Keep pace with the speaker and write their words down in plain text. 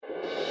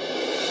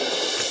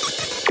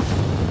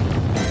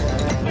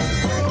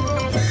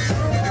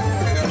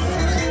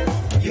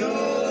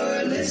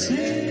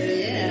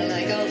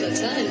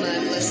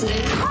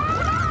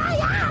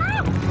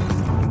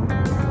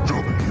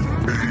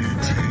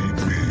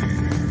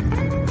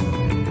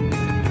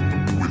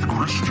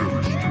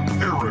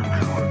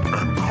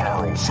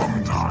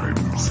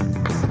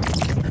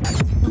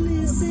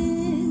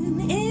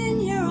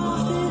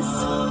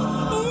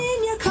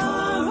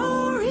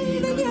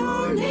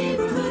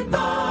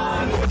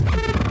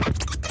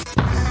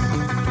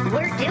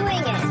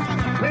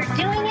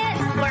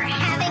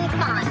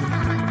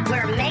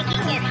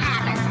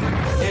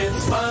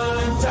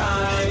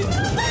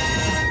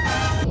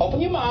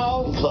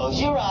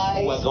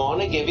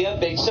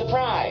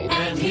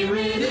And here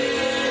it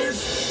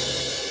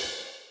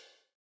is.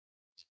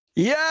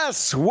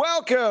 Yes,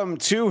 welcome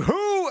to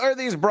Who Are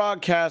These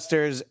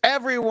Broadcasters,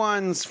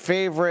 everyone's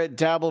favorite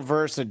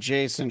Dabbleverse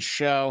adjacent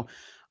show.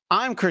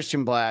 I'm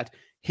Christian Blatt.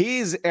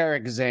 He's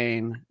Eric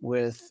Zane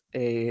with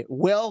a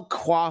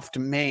well-coiffed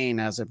mane,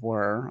 as it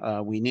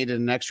were. We needed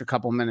an extra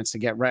couple minutes to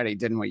get ready,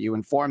 didn't we? You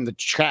informed the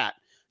chat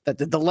that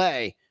the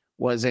delay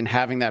was in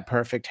having that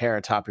perfect hair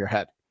atop your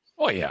head.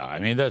 Oh, yeah. I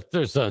mean,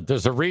 there's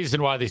a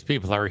reason why these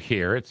people are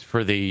here. It's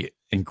for the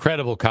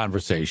incredible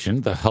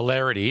conversation, the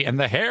hilarity, and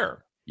the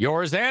hair.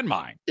 Yours and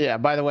mine. Yeah,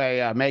 by the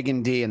way,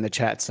 Megan D in the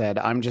chat said,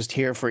 I'm just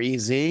here for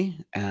EZ.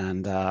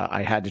 And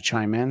I had to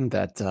chime in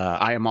that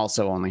I am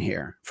also only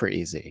here for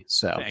EZ.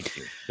 So Thank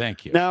you.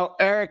 Thank you. Now,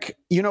 Eric,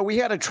 we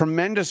had a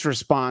tremendous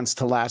response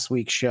to last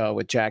week's show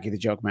with Jackie the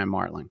Joke Man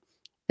Martling.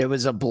 It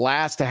was a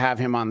blast to have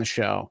him on the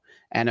show.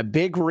 And a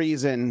big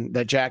reason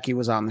that Jackie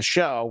was on the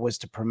show was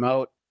to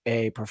promote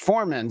a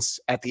performance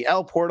at the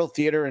El Portal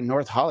Theater in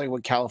North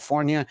Hollywood,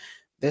 California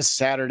this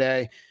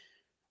Saturday.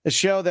 A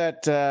show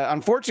that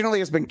unfortunately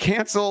has been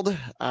canceled.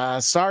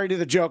 Sorry to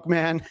the Joke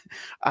Man.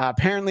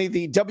 Apparently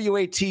the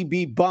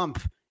WATB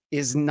bump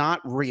is not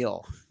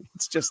real.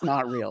 It's just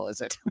not real,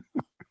 is it?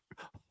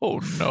 Oh,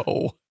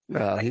 no.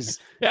 He's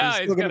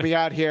still going to be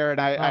out here,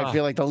 and I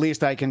feel like the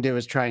least I can do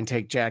is try and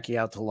take Jackie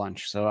out to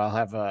lunch. So I'll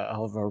have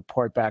a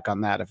report back on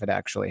that if it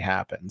actually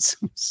happens.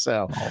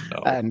 So,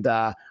 and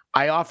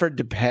I offered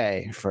to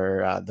pay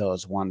for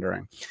those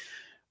wondering.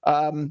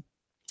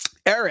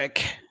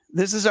 Eric,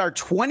 this is our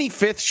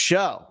 25th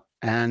show,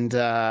 and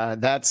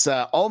that's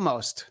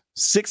almost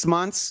 6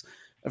 months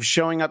of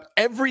showing up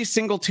every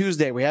single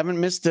Tuesday. We haven't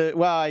missed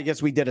I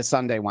guess we did a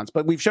Sunday once,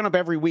 but we've shown up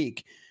every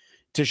week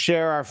to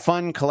share our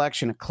fun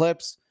collection of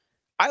clips.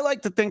 I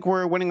like to think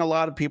we're winning a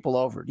lot of people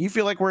over. Do you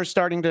feel like we're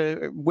starting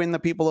to win the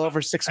people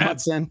over 6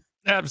 months in?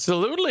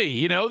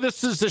 Absolutely.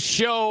 This is a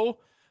show,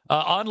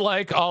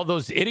 unlike all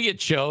those idiot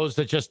shows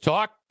that just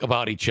talk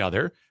about each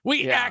other.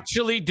 We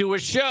actually do a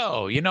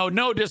show.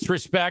 No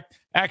disrespect,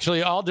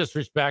 actually all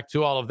disrespect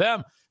to all of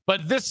them.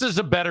 But this is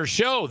a better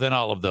show than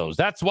all of those.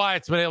 That's why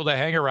it's been able to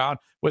hang around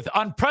with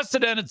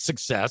unprecedented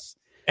success,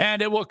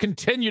 and it will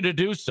continue to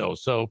do so.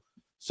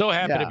 So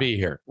happy to be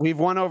here. We've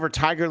won over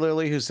Tiger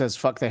Lily, who says,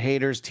 fuck the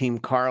haters, Team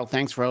Carl.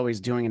 Thanks for always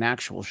doing an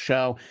actual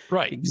show.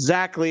 Right.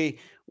 Exactly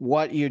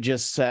what you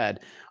just said.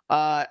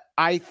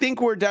 I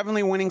think we're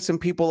definitely winning some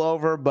people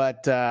over,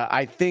 but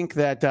I think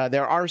that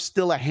there are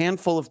still a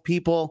handful of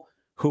people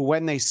who,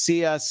 when they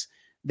see us,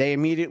 they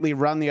immediately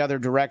run the other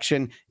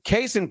direction.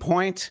 Case in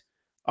point,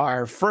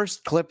 our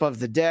first clip of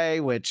the day,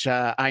 which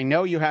I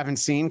know you haven't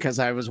seen because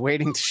I was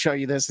waiting to show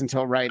you this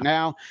until right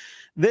now.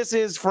 This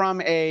is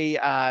from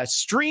a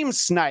stream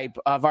snipe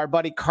of our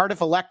buddy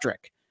Cardiff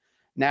Electric.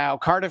 Now,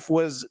 Cardiff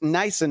was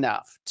nice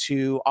enough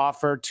to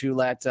offer to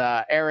let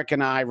Eric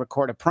and I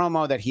record a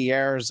promo that he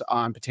airs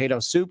on Potato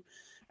Soup.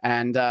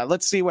 And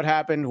let's see what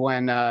happened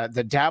when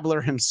the Dabbler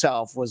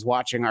himself was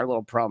watching our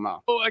little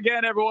promo. Well,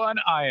 again, everyone,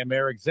 I am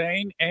Eric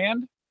Zane,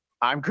 and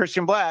I'm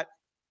Christian Blatt.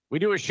 We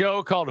do a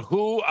show called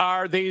Who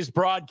Are These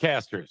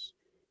Broadcasters?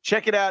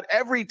 Check it out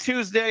every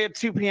Tuesday at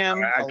 2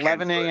 p.m.,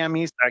 11 a.m.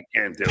 Eastern. I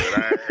can't do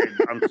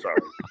it. I'm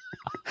sorry.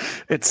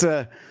 It's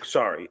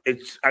sorry.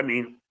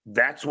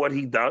 That's what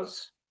he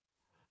does?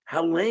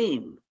 How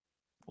lame.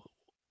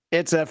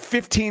 It's a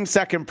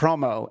 15-second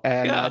promo,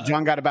 and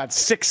John got about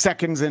 6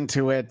 seconds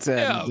into it.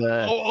 And,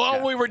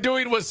 all we were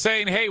doing was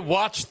saying, "Hey,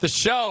 watch the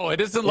show."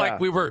 It isn't like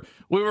we were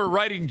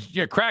writing,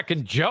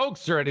 cracking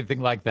jokes or anything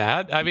like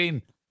that. I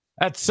mean,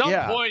 at some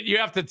point, you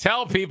have to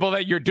tell people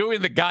that you're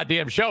doing the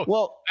goddamn show.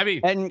 Well,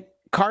 and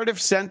Cardiff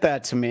sent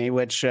that to me,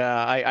 which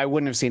I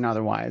wouldn't have seen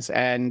otherwise.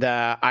 And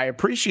I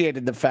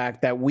appreciated the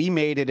fact that we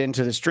made it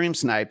into the stream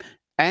snipe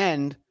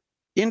and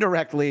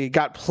indirectly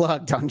got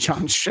plugged on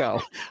John's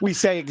show. We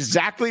say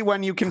exactly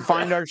when you can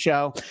find our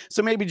show.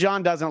 So maybe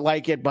John doesn't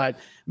like it, but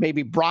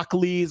maybe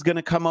Broccoli is going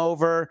to come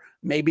over.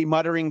 Maybe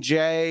Muttering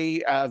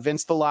Jay,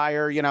 Vince the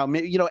Liar,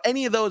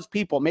 any of those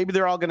people, maybe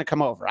they're all going to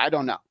come over. I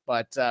don't know,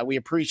 but we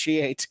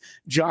appreciate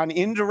John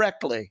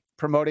indirectly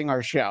promoting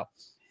our show.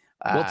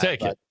 We'll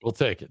take it. We'll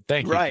take it.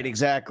 Thank you. Right,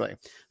 exactly.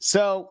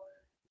 So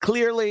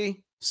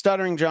clearly,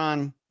 Stuttering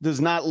John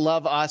does not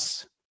love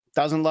us,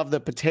 doesn't love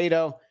the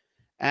potato.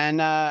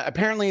 And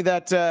apparently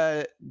that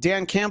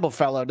Dan Campbell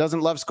fellow doesn't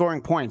love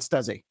scoring points,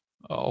 does he?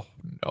 Oh,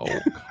 no.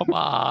 Come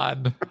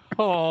on.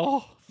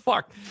 Oh,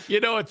 fuck.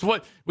 It's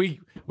what we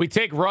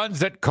take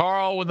runs at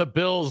Carl when the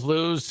Bills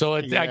lose. So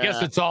I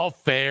guess it's all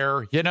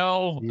fair. It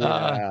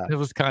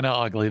was kind of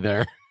ugly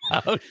there.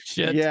 Oh,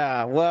 shit.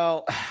 Yeah,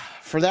 well,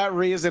 for that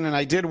reason, and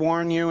I did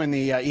warn you in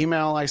the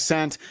email I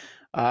sent,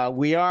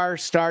 we are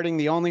starting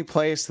the only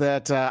place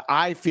that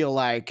I feel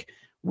like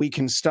we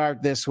can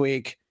start this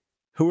week.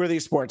 Who are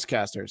these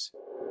sportscasters?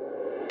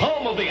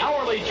 Home of the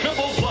hourly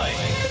triple play.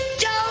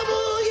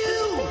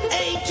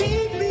 WATB.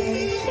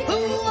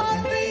 Who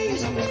are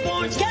these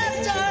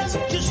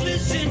sportscasters? Just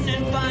listen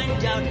and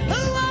find out.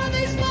 Who are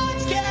these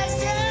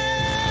sportscasters?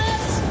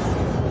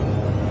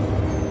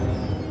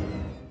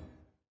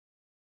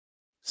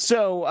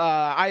 So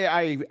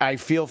I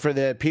feel for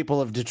the people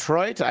of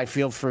Detroit. I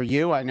feel for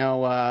you. I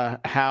know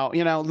how,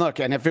 look,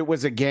 and if it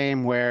was a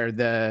game where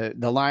the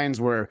Lions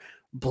were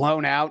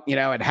blown out,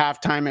 at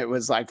halftime, it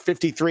was like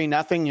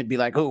 53-0, you'd be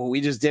like, oh,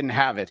 we just didn't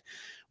have it.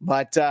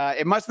 But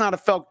it must not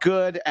have felt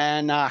good.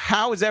 And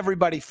how is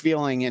everybody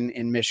feeling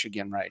in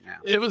Michigan right now?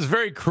 It was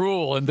very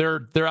cruel. And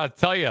they're I'll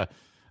tell you,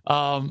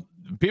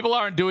 people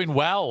aren't doing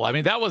well. I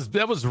mean, that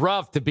was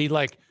rough to be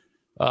like,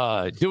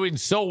 doing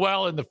so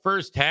well in the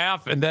first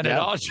half, and then it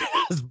all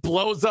just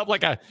blows up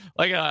like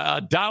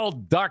a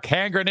Donald Duck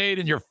hand grenade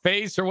in your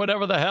face or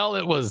whatever the hell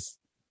it was.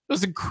 It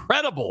was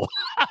incredible.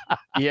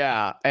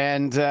 Yeah,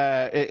 and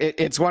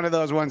it's one of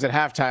those ones at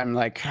halftime.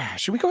 Like,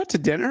 should we go out to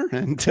dinner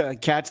and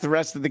catch the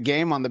rest of the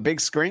game on the big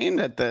screen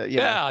at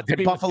the at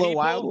Buffalo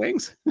Wild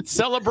Wings?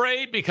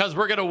 Celebrate because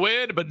we're gonna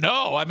win, but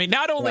no. I mean,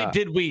 not only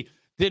did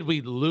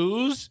we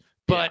lose,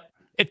 but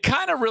it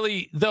kind of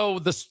really, though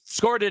the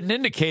score didn't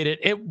indicate it,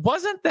 it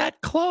wasn't that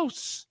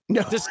close.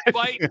 No.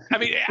 Despite, I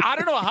mean, I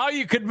don't know how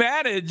you could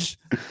manage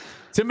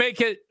to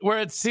make it where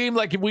it seemed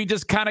like we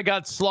just kind of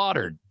got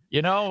slaughtered,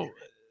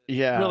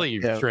 Yeah. Really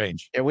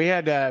strange. Yeah, we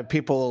had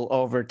people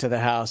over to the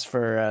house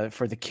for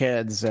the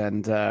kids,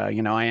 and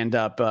I end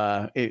up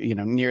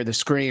near the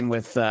screen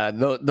with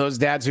those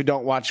dads who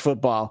don't watch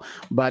football,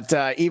 but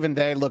even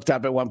they looked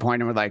up at one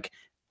point and were like,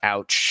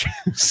 "Ouch!"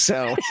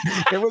 So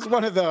it was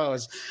one of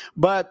those,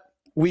 but.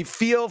 We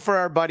feel for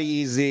our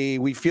buddy EZ.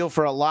 We feel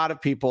for a lot of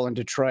people in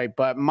Detroit.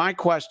 But my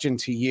question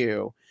to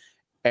you,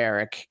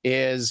 Eric,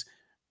 is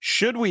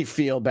should we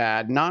feel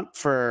bad, not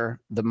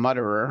for the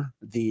mutterer,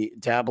 the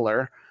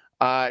dabbler,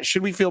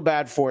 should we feel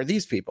bad for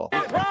these people?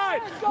 Pride!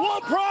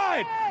 One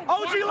pride!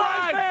 OG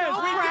Lions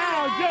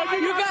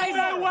fans! You guys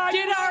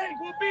get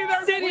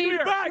our city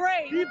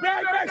great. Be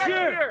back next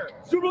year.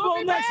 Super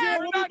Bowl next year.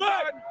 We'll be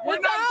back. We're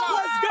not done.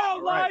 Let's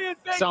go, Lions.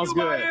 Sounds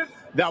good. Lions.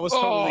 That was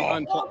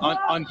totally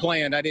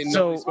unplanned. I didn't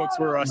know these folks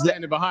were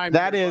standing behind me.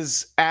 That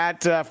is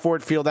at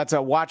Ford Field. That's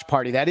a watch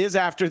party. That is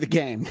after the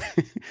game.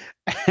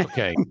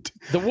 Okay.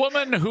 The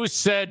woman who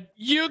said,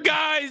 you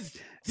guys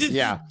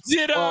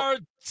did our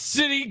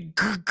city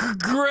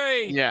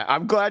great. Yeah,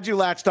 I'm glad you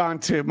latched on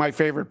to my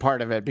favorite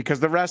part of it because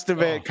the rest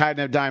of it kind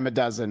of dime a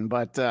dozen.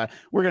 But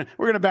we're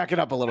gonna back it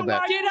up a little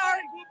bit. Get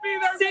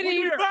our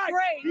city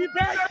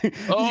great.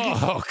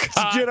 Oh,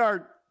 God. Get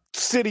our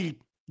city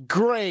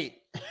great.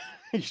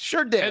 He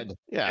sure did.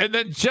 And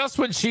then just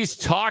when she's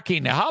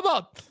talking, how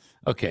about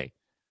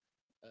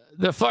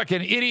the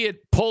fucking idiot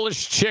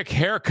Polish chick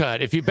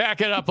haircut? If you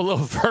back it up a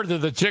little further,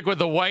 the chick with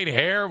the white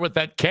hair with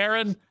that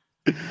Karen.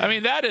 I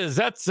mean,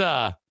 that's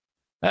look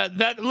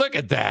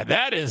at that.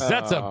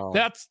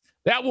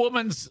 That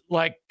woman's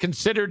like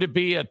considered to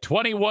be a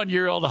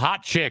 21-year-old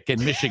hot chick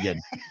in Michigan.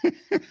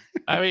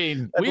 I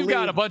mean,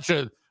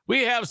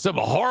 we have some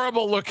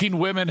horrible looking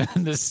women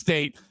in this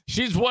state.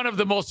 She's one of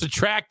the most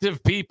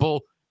attractive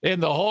people in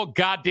the whole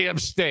goddamn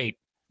state.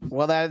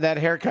 Well, that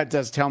haircut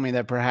does tell me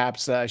that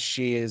perhaps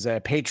she is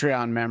a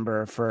Patreon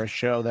member for a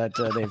show that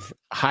they've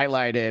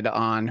highlighted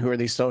on Who Are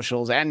These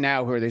Socials and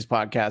now Who Are These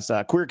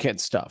Podcasts, Queer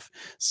Kids stuff.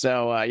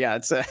 So,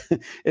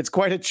 it's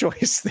quite a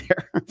choice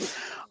there.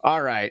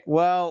 All right.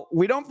 Well,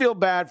 we don't feel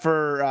bad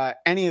for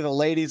any of the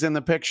ladies in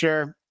the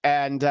picture.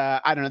 And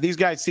I don't know. These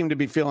guys seem to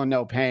be feeling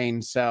no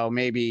pain. So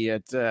maybe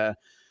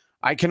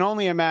I can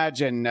only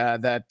imagine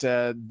that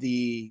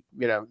the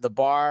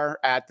bar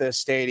at the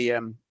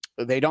stadium,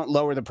 they don't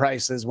lower the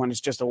prices when it's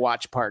just a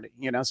watch party,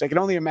 So I can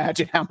only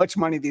imagine how much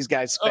money these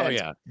guys spend. Oh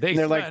yeah,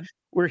 they're like,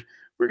 we're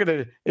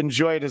gonna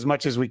enjoy it as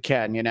much as we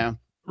can,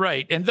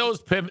 Right, and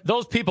those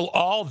people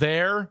all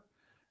there,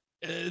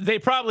 they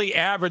probably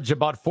average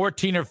about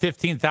 $14,000 or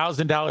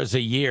 $15,000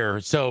 a year.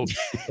 So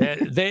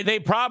they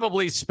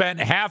probably spent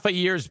half a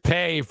year's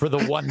pay for the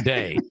one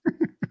day.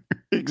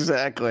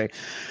 Exactly.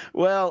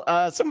 Well,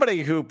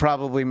 somebody who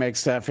probably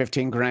makes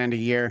 $15,000 a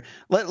year.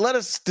 Let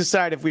us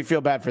decide if we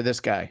feel bad for this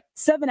guy.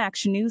 7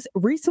 Action News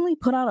recently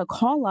put out a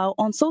call out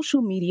on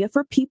social media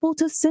for people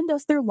to send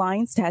us their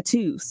Lions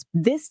tattoos.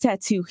 This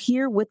tattoo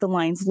here with the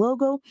Lions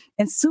logo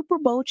and Super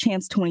Bowl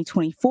champs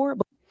 2024.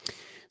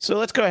 So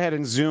let's go ahead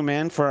and zoom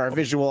in for our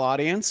visual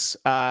audience.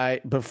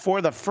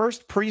 Before the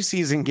first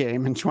preseason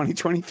game in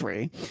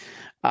 2023,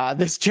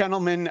 this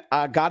gentleman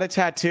got a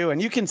tattoo,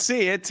 and you can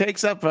see it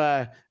takes up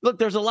look,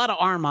 there's a lot of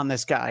arm on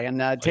this guy,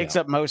 and takes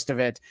up most of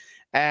it.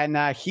 And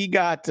he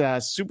got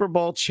Super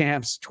Bowl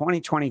champs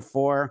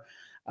 2024.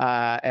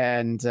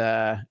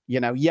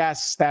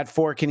 Yes, that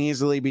 4 can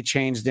easily be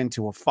changed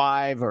into a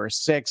 5 or a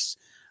 6.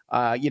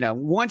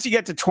 Once you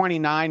get to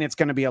 29, it's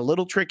going to be a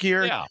little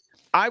trickier. Yeah.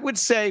 I would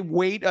say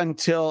wait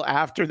until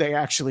after they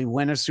actually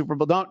win a Super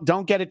Bowl.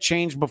 Don't get it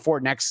changed before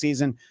next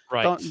season.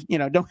 Right.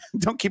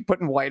 Don't keep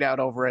putting white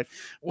out over it.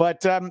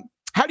 But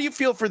how do you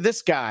feel for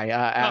this guy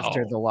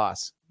after the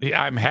loss?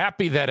 I'm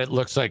happy that it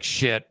looks like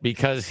shit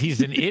because he's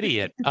an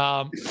idiot.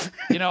 I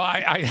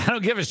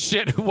don't give a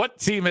shit what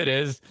team it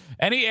is.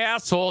 Any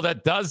asshole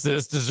that does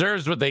this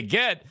deserves what they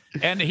get.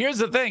 And here's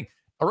the thing.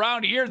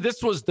 Around here,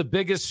 this was the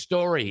biggest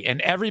story.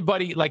 And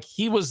everybody, like,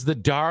 he was the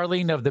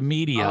darling of the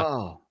media.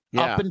 Oh.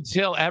 up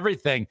until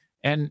everything.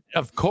 And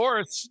of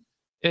course,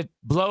 it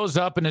blows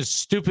up in his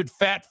stupid,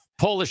 fat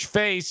Polish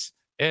face,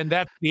 and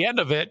that's the end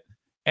of it.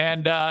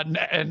 And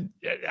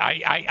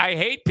I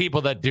hate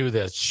people that do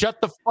this.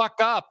 Shut the fuck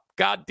up.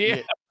 God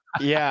damn.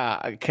 Yeah,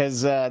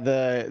 because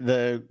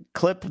the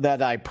clip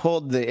that I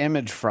pulled the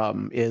image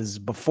from is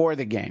before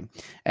the game,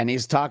 and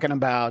he's talking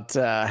about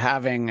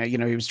having, he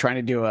was trying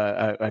to do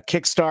a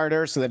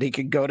Kickstarter so that he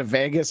could go to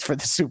Vegas for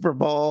the Super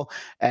Bowl,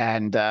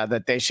 and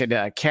that they should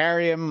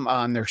carry him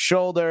on their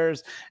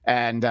shoulders.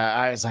 And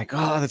I was like,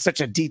 oh, that's such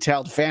a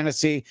detailed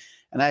fantasy.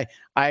 And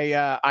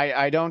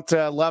I don't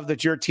love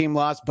that your team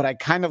lost, but I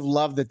kind of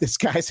love that this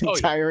guy's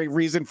entire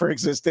reason for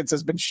existence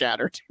has been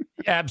shattered.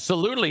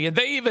 Absolutely. And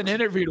they even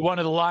interviewed one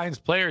of the Lions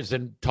players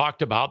and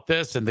talked about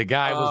this. And the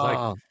guy was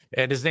like,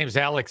 and his name's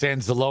Alex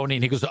Anzalone.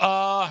 And he goes,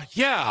 I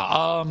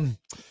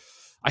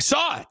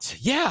saw it.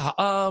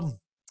 Yeah.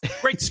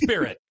 Great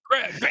spirit.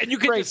 Great. And you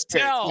can just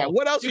tell. Yeah,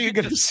 what else are you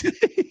going to say?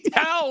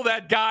 Tell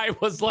that guy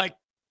was like,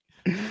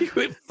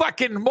 you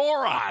fucking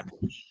moron.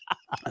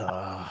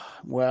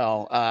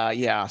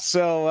 Yeah.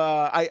 So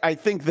I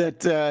think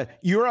that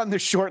you're on the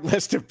short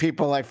list of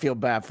people I feel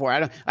bad for.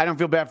 I don't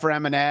feel bad for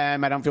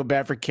Eminem. I don't feel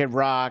bad for Kid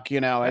Rock.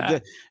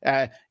 I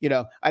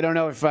don't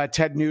know if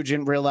Ted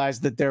Nugent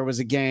realized that there was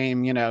a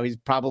game. He's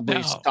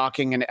probably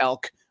stalking an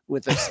elk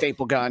with a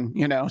staple gun.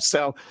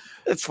 So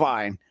it's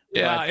fine.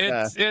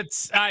 Yeah, but,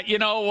 it's you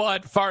know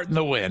what? Fart in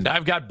the wind.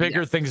 I've got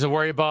bigger things to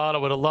worry about. I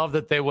would have loved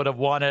that they would have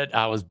won it.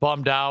 I was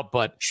bummed out,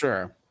 but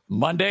sure.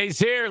 Monday's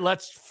here.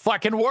 Let's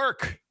fucking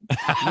work.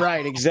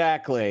 Right,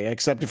 exactly.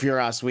 Except if you're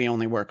us, we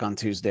only work on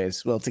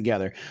Tuesdays. Well,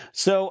 together.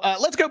 So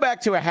let's go back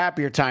to a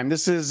happier time.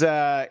 This is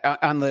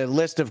on the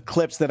list of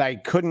clips that I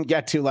couldn't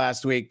get to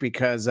last week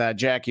because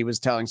Jackie was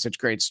telling such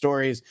great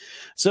stories.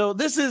 So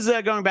this is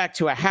going back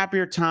to a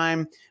happier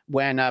time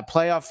when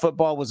playoff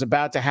football was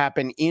about to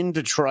happen in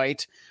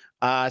Detroit.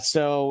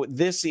 So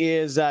this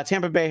is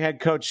Tampa Bay head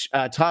coach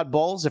Todd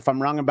Bowles. If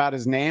I'm wrong about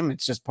his name,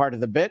 it's just part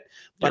of the bit,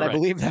 but I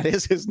believe that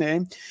is his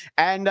name.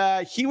 And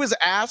he was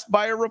asked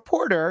by a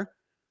reporter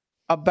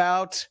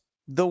about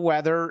the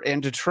weather in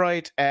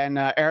Detroit. And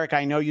Eric,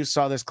 I know you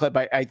saw this clip.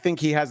 I think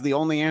he has the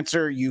only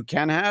answer you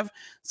can have.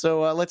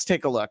 So let's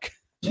take a look.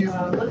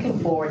 Looking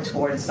forward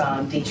towards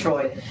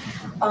Detroit.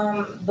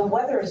 The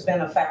weather has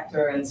been a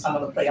factor in some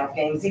of the playoff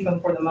games, even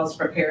for the most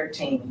prepared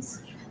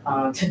teams.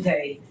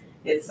 Today,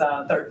 it's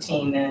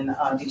 13 in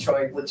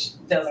Detroit,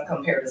 which doesn't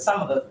compare to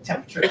some of the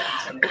temperatures we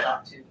tend to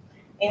drop to.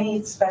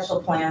 Any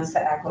special plans to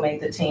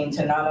acclimate the team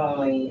to not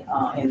only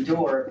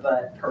endure,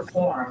 but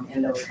perform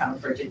in those kind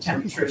of frigid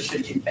temperatures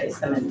should you face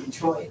them in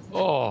Detroit?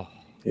 Oh,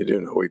 you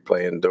do know we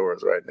play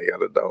indoors, right? They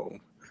got a dome.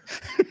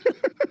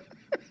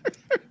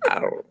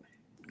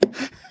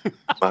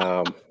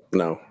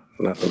 No,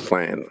 nothing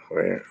planned.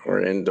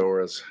 We're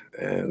indoors,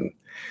 and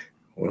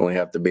we only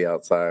have to be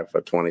outside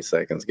for 20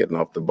 seconds getting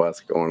off the bus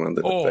going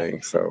under the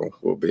thing, so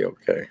we'll be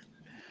okay.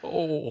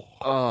 So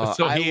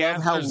I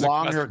love how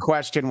long her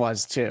question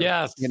was, too.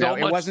 Yes.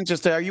 It wasn't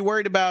just, are you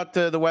worried about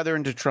the weather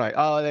in Detroit?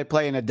 Oh, they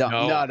play in a dome.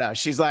 No.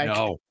 She's like...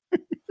 No.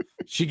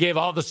 She gave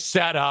all the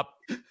setup.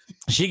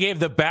 She gave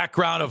the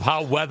background of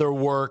how weather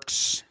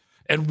works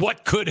and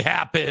what could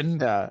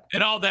happen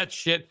and all that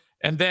shit.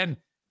 And then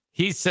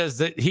he says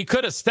that he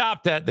could have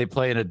stopped at they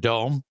play in a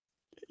dome.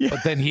 Yeah.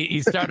 But then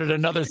he started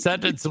another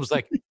sentence and was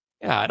like,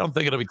 yeah, I don't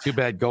think it'll be too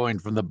bad going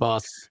from the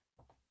bus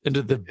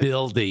into the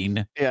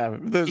building. Yeah,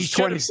 those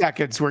 20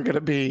 seconds were going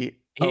to be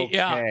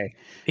okay.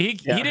 He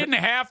didn't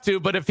have to,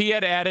 but if he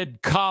had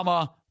added,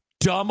 comma,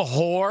 dumb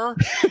whore,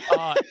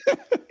 I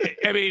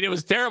mean, it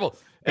was terrible.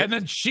 And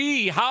then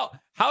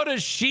how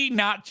does she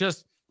not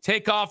just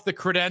take off the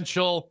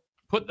credential,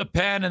 put the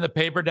pen and the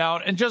paper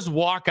down, and just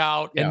walk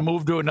out and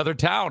move to another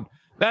town?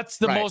 That's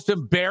the most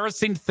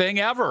embarrassing thing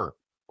ever.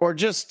 Or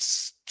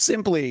just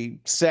simply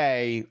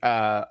say,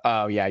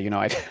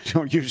 I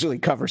don't usually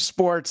cover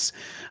sports.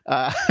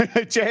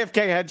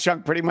 JFK Head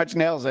Chunk pretty much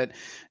nails it.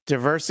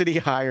 Diversity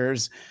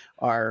hires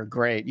are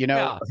great.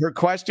 Her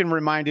question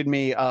reminded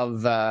me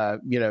of,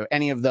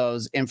 any of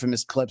those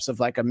infamous clips of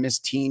like a Miss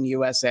Teen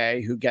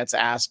USA who gets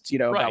asked,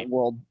 about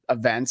world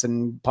events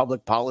and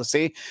public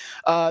policy.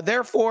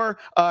 Therefore,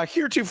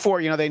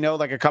 heretofore, they know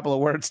like a couple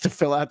of words to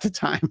fill out the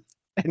time.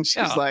 And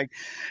she's like,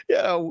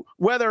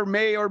 weather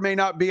may or may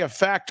not be a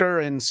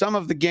factor in some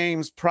of the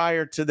games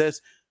prior to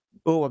this.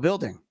 Oh, a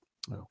building.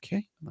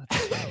 Okay,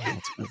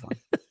 let's move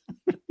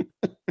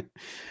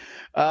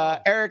on.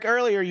 Eric,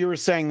 earlier you were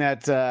saying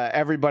that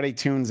everybody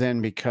tunes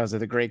in because of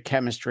the great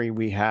chemistry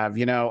we have.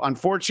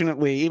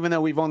 Unfortunately, even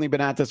though we've only been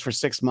at this for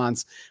 6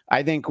 months,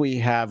 I think we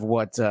have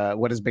what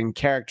has been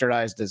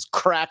characterized as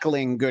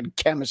crackling good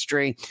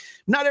chemistry.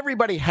 Not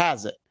everybody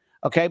has it,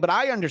 okay? But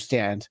I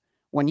understand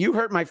when you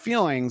hurt my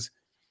feelings,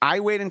 I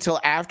wait until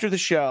after the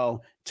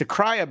show to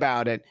cry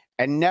about it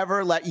and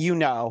never let you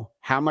know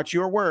how much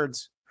your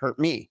words hurt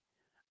me.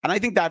 And I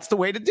think that's the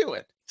way to do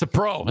it. It's a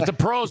pro. It's a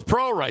pro's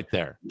pro right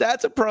there.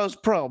 That's a pro's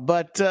pro.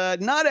 But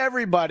not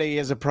everybody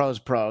is a pro's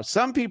pro.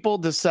 Some people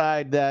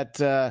decide that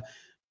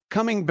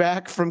coming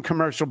back from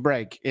commercial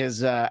break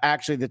is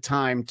actually the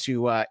time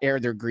to air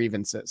their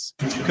grievances.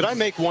 Could I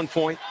make one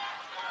point?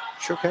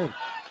 Sure can.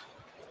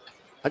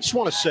 I just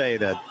want to say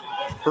that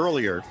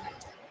earlier,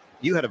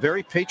 you had a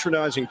very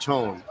patronizing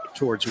tone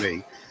towards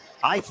me.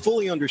 I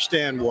fully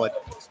understand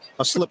what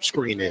a slip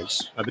screen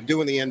is. I've been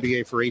doing the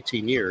NBA for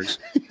 18 years.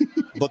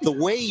 But the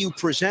way you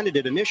presented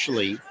it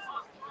initially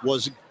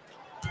was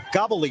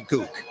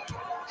gobbledygook.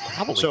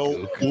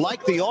 So,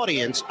 like the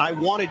audience, I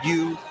wanted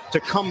you to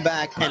come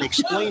back and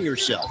explain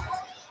yourself.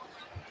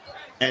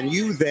 And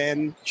you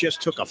then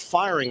just took a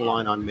firing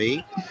line on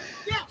me,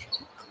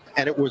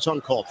 and it was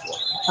uncalled for.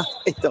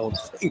 I don't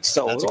think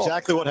so. That's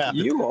exactly what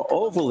happened. You are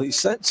overly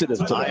sensitive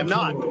to that. I am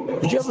not.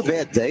 Did you have a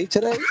bad day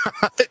today?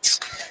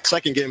 It's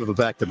second game of a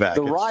back-to-back.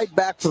 The ride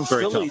back from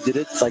Philly, tough. did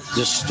it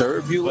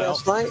disturb you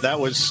last night? That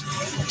was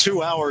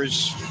 2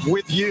 hours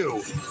with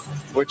you,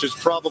 which is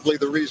probably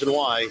the reason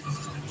why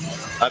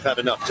I've had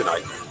enough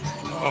tonight.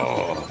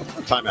 Oh.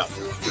 Timeout.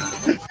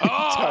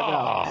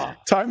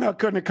 Timeout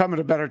couldn't have come at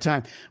a better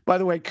time. By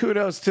the way,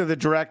 kudos to the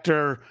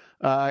director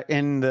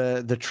in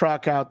the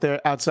truck out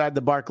there outside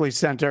the Barclays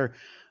Center,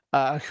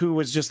 who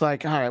was just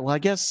like, all right, well, I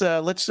guess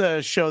let's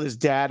show this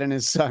dad and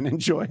his son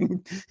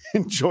enjoying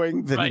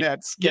the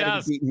Nets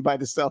getting beaten by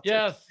the Celtics.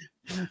 Yes.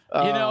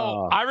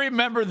 I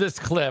remember this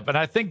clip, and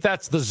I think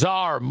that's the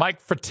czar, Mike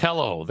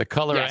Fratello, the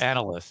color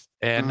analyst.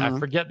 And I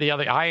forget the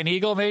other, Iron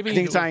Eagle, maybe? I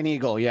think it's Iron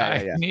Eagle, yeah.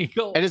 Iron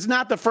Eagle. And it's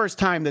not the first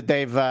time that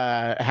they've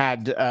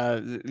had,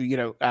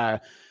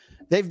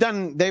 they've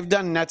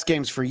done Nets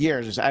games for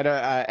years.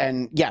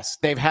 And yes,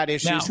 they've had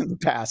issues in the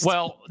past.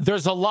 Well,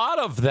 there's a lot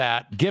of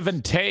that give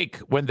and take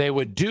when they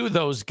would do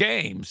those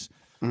games.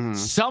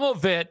 Some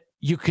of it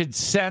you could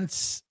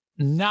sense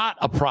not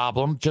a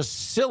problem,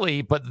 just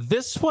silly. But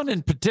this one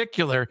in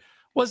particular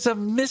was a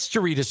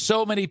mystery to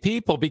so many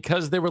people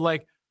because they were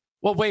like,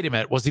 well, wait a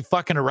minute. Was he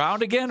fucking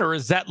around again? Or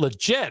is that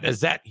legit?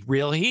 Is that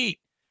real heat?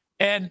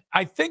 And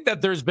I think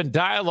that there's been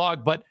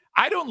dialogue, but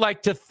I don't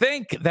like to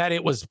think that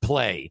it was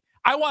play.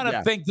 I want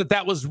to think that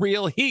that was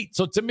real heat.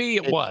 So to me,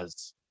 it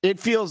was. It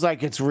feels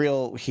like it's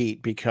real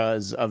heat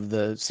because of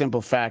the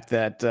simple fact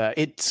that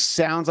it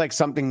sounds like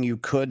something you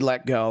could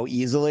let go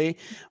easily,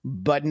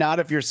 but not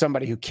if you're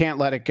somebody who can't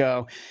let it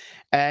go.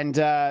 And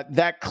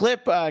that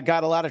clip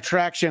got a lot of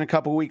traction a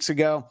couple weeks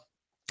ago.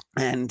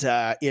 And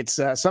it's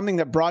something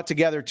that brought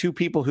together two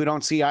people who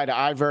don't see eye to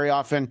eye very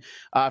often.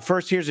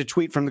 First, here's a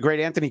tweet from the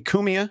great Anthony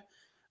Cumia,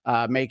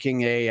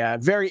 making a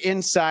very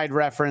inside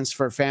reference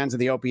for fans of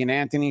the Opie and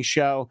Anthony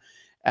show,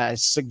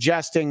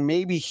 suggesting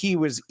maybe he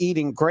was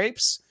eating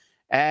grapes.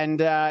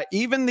 And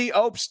even the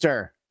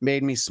Opster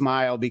made me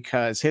smile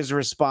because his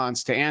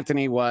response to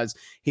Anthony was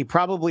he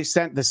probably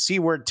sent the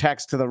C-word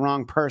text to the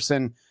wrong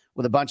person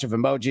with a bunch of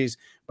emojis.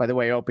 By the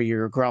way, Opie,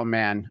 you're a grown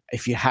man.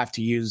 If you have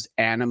to use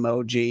an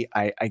emoji,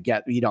 I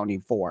get you don't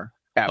need 4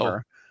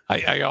 ever. Oh,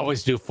 I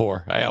always do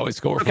 4. I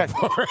always go for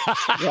 4.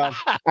 Well,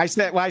 I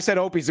said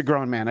Opie's a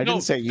grown man. I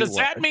didn't say you. Does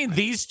that mean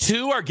these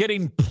two are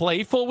getting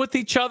playful with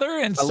each other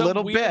in some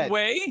little weird bit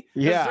way?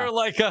 Yeah. Is there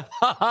like a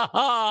ha ha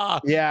ha?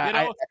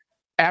 Yeah.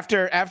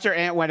 After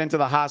Ant went into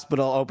the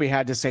hospital, Opie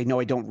had to say, no,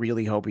 I don't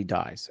really hope he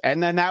dies.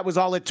 And then that was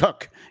all it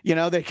took.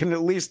 They can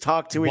at least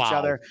talk to each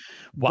other.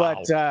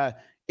 Wow. But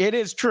it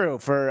is true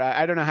for,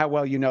 I don't know how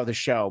well you know the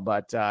show,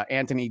 but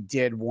Anthony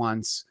did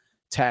once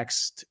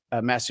text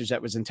a message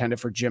that was intended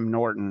for Jim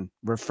Norton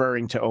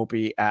referring to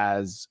Opie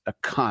as a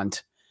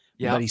cunt.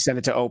 Yeah. But he sent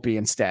it to Opie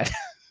instead.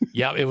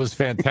 Yeah, it was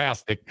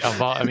fantastic.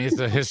 It's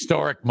a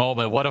historic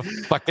moment. What a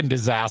fucking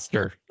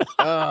disaster.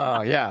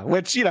 Oh, yeah.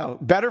 Which,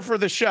 better for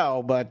the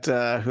show, but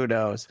who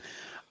knows?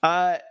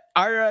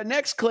 Our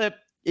next clip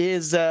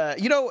is,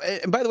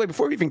 and by the way,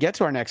 before we even get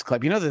to our next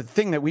clip, the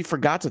thing that we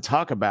forgot to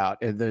talk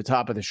about at the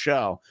top of the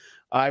show,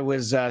 I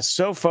was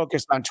so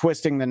focused on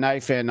twisting the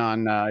knife in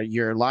on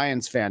your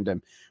Lions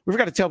fandom. We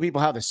forgot to tell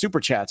people how the super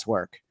chats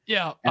work.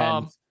 Yeah.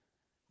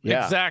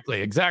 Yeah.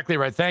 Exactly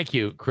right. Thank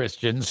you,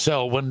 Christian.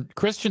 So when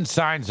Christian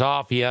signs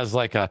off, he has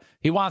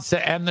he wants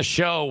to end the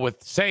show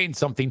with saying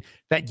something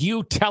that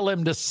you tell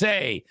him to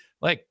say.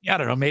 Like, I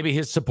don't know, maybe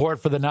his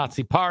support for the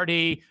Nazi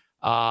party,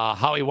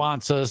 how he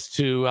wants us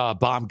to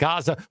bomb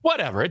Gaza,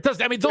 whatever. It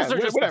doesn't, those are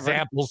just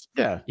examples.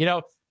 Yeah.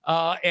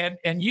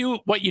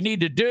 And what you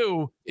need to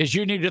do is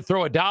you need to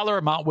throw a dollar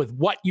amount with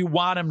what you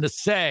want him to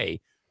say.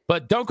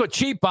 But don't go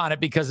cheap on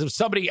it, because if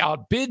somebody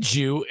outbids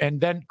you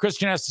and then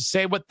Christian has to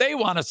say what they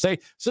want to say,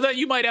 so that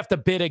you might have to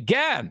bid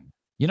again.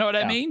 You know what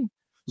I mean?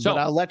 So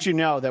but I'll let you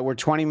know that we're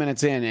 20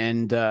 minutes in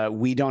and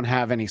we don't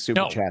have any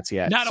super chats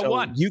yet. Not a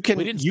one. You can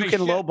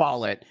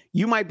lowball it.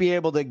 You might be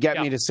able to get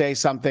me to say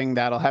something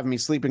that'll have me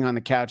sleeping on the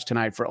couch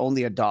tonight for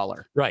only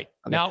 $1. Right.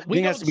 Okay. Now, I think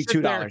it has to be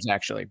 $2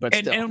 actually, but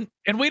still.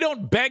 And we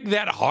don't beg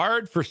that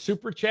hard for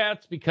super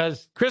chats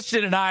because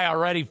Christian and I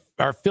already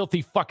are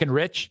filthy fucking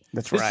rich.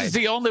 That's right. This is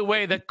the only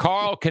way that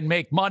Carl can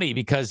make money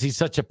because he's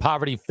such a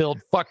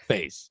poverty-filled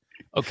fuckface.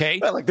 Okay.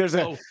 Well,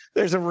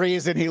 there's a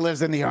reason he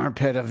lives in the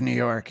armpit of New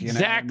York.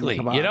 Exactly.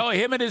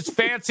 Him and his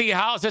fancy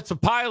house. It's a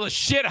pile of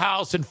shit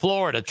house in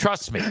Florida.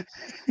 Trust me.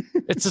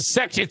 It's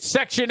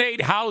Section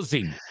 8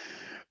 housing.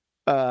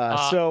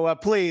 So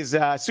please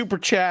super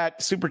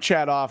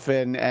chat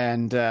often,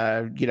 and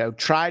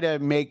try to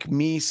make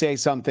me say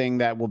something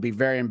that will be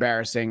very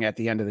embarrassing at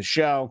the end of the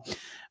show.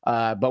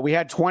 But we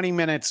had 20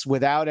 minutes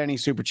without any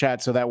super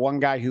chats. So that one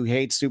guy who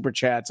hates super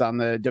chats on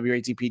the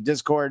WATP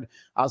Discord,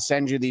 I'll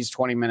send you these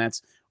 20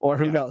 minutes, or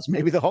who knows,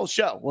 maybe the whole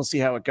show. We'll see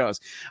how it goes.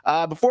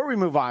 Before we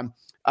move on,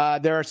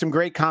 there are some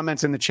great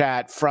comments in the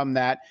chat from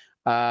that.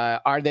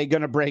 Are they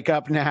going to break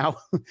up now?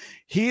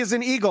 He is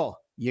an eagle.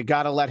 You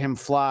got to let him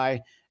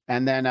fly.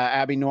 And then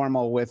Abby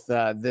Normal with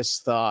this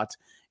thought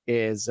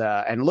is,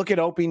 and look at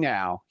Opie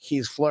now.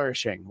 He's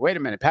flourishing. Wait a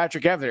minute.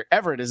 Patrick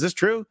Everett, is this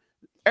true?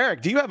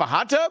 Eric, do you have a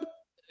hot tub?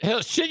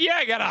 Hell, shit, yeah,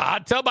 I got a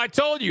hot tub. I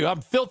told you,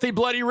 I'm filthy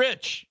bloody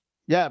rich.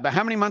 Yeah, but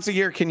how many months a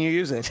year can you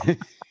use it?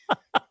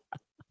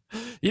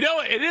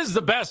 It is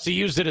the best to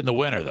use it in the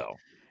winter, though.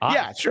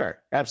 Yeah, sure.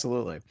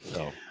 Absolutely.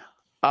 So.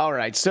 All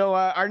right. So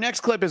our next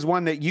clip is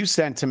one that you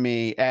sent to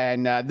me,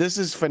 and this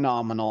is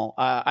phenomenal.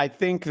 I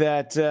think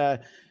that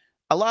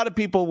a lot of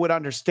people would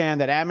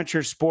understand that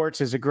amateur sports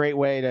is a great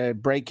way to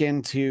break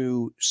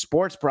into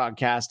sports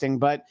broadcasting.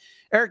 But,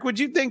 Eric, would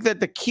you think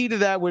that the key to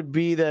that would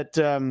be that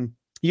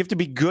you have to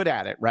be good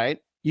at it, right?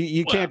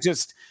 You can't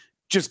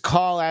just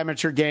call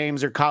amateur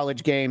games or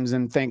college games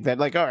and think that,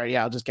 like, all right,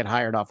 yeah, I'll just get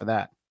hired off of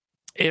that.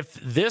 If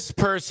this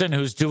person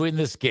who's doing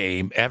this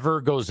game ever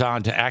goes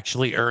on to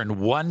actually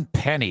earn 1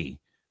 penny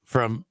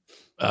from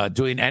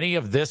doing any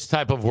of this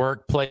type of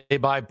work,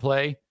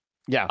 play-by-play,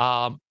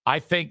 I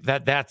think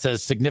that that's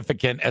as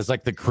significant as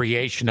like the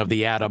creation of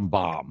the atom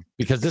bomb,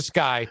 because this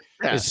guy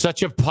is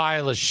such a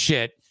pile of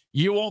shit.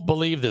 You won't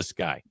believe this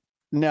guy.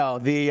 No,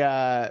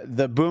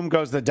 the boom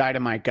goes the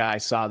dynamite guy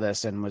saw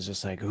this and was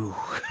just like, ooh,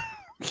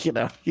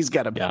 he's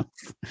got a move.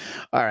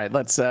 All right,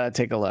 let's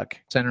take a look.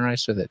 Center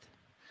ice with it.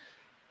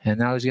 And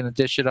now he's going to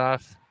dish it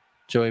off.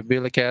 Joey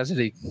Bielik has it.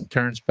 He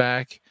turns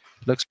back.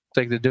 Looks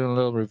like they're doing a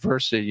little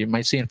reverse. You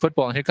might see in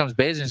football. And here comes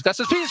Bazin. He's got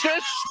some speed.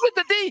 With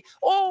the D.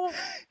 Oh,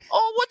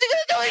 what's he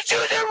going to do? He's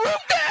shooting the roof,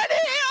 Daddy.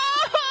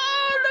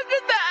 Oh, look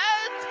at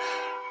that.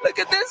 Look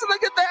at this.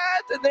 Look at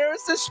that. And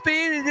there's the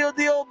speed.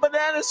 The old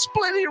banana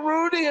splitting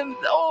Rudy. And,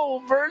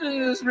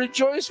 Vernon is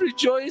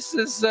rejoice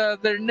as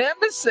their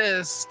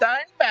nemesis.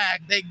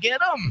 Steinbach. They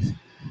get him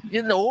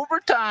in the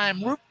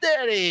overtime. Roof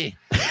Daddy.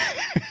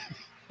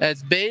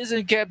 As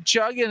Bazin kept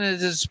chugging as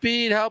his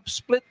speed helped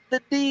split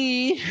the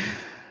D.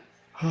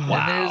 Wow.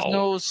 And there's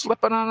no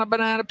slipping on a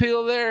banana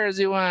peel there as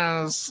he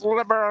went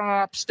slipping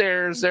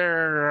upstairs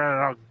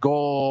there. A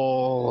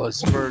goal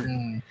as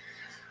Burton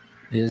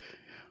is.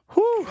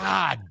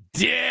 God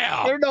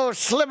damn. There's no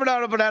slipping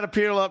on a banana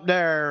peel up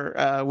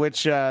there,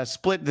 which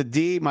split the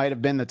D might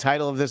have been the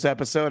title of this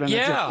episode in a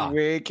different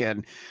week.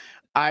 And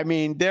I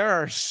mean, there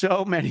are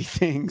so many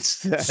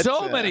things.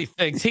 Many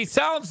things. He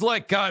sounds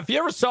like, if you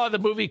ever saw the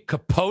movie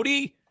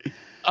Capote,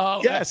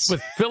 yes,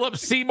 with Philip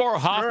Seymour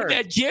Hoffman,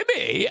 Sure.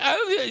 Jimmy.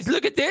 Oh,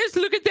 look at this,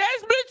 split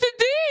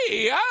the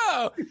D.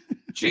 Oh,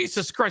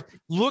 Jesus Christ!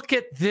 Look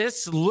at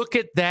this, look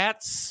at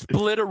that,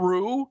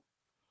 split-a-roo.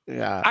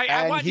 Yeah,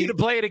 I want you to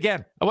play it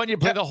again. I want you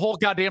to play the whole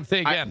goddamn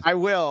thing again. I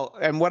will.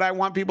 And what I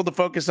want people to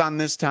focus on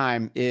this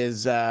time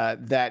is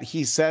that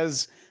he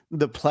says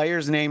the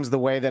players' names the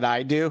way that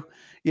I do.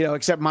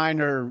 Except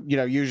mine are,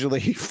 usually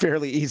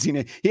fairly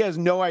easy. He has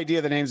no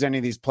idea the names of any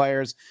of these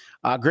players.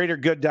 Greater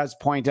Good does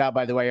point out,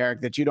 by the way, Eric,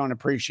 that you don't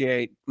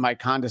appreciate my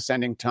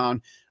condescending tone.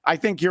 I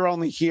think you're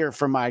only here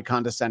for my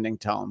condescending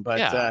tone.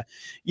 But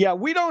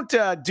we don't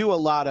do a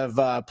lot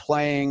of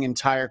playing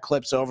entire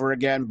clips over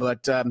again.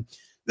 But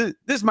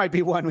this might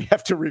be one we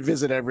have to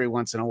revisit every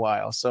once in a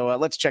while. So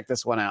let's check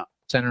this one out.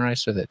 Center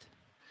ice with it.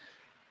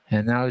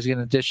 And now he's going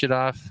to dish it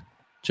off.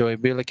 Joey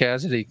Bielik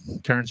has it. He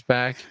turns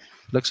back.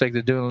 Looks like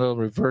they're doing a little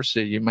reverse.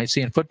 You might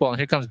see in football. And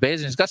here comes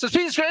Bazin. He's got some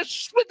speed.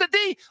 With the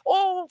D.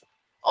 Oh,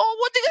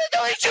 what's he going to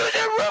do? He's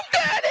shooting the roof,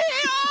 Daddy.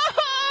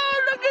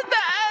 Oh, look at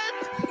that.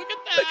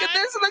 Look at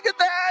this. Look at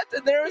that.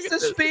 And there's the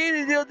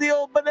speed. The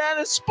old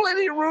banana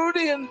splitting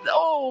Rudy. And,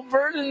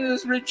 Vernon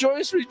is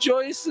rejoice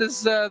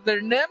as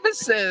their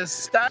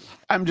nemesis.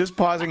 I'm just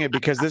pausing it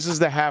because this is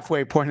the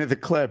halfway point of the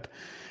clip.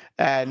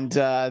 And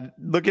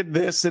look at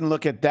this and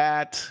look at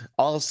that.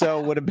 Also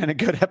would have been a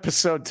good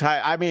episode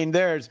title. I mean,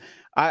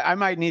 I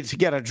might need to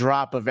get a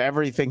drop of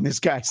everything this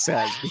guy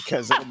says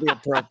because it'll be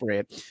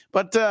appropriate.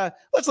 But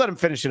let's let him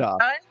finish it off.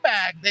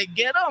 Steinbach, they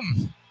get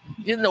him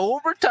in the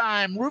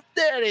overtime. Roof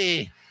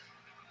Daddy.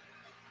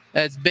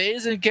 As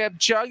Bazin kept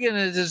chugging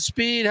as his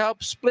speed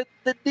helped split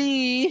the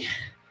D.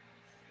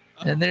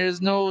 And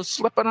there's no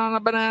slipping on a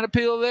banana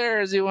peel there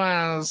as he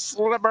went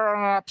slipping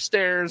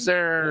upstairs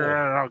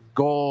there. A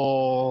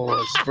goal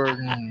as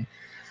Burton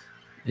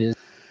is.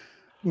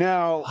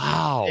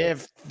 Now,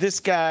 if this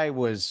guy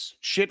was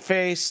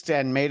shit-faced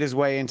and made his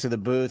way into the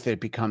booth, it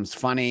becomes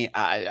funny.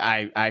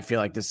 I feel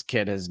like this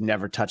kid has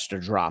never touched a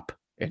drop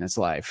in his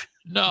life.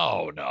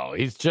 No,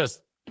 he's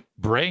just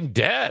brain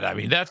dead. I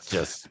mean, that's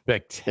just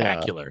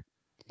spectacular.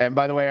 And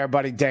by the way, our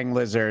buddy Dang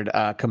Lizard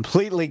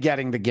completely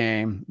getting the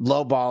game,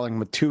 lowballing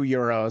with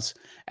 €2.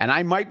 And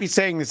I might be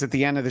saying this at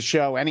the end of the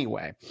show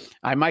anyway.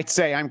 I might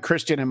say I'm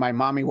Christian and my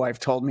mommy wife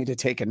told me to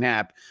take a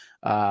nap.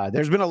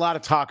 There's been a lot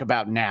of talk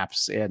about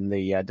naps in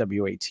the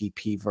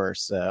WATP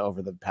verse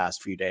over the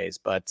past few days,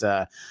 but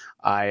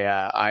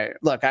I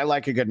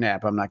like a good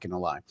nap. I'm not going to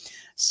lie.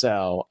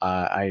 So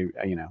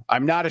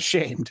I'm not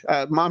ashamed.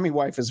 Mommy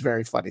wife is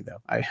very funny though.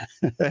 I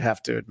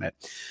have to admit.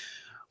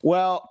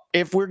 Well,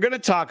 if we're going to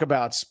talk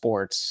about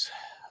sports,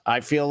 I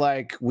feel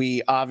like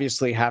we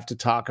obviously have to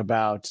talk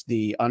about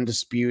the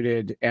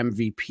undisputed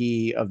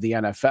MVP of the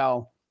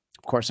NFL.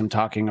 Of course, I'm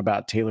talking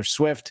about Taylor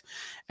Swift.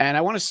 And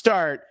I want to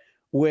start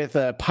with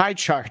a pie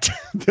chart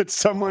that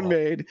someone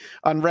made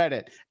on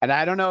Reddit. And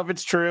I don't know if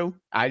it's true.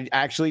 I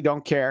actually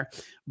don't care.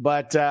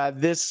 But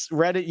this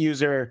Reddit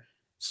user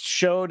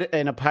showed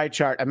in a pie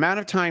chart amount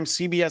of time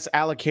CBS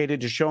allocated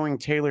to showing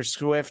Taylor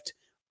Swift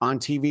on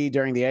TV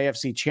during the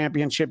AFC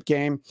Championship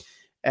game.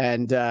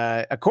 And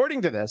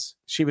according to this,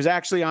 she was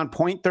actually on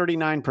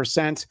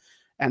 0.39%,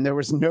 and there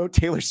was no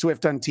Taylor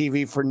Swift on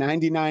TV for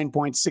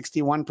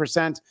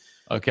 99.61%.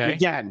 Okay. And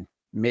again,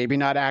 maybe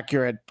not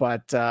accurate,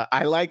 but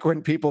I like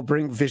when people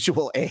bring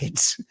visual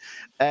aids.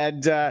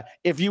 And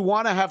if you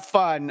want to have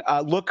fun,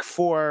 look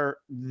for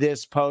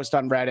this post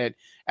on Reddit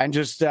and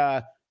just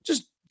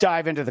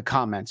dive into the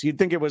comments. You'd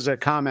think it was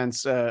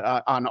comments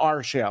on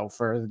our show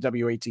for the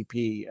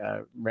WATP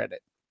Reddit.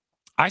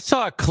 I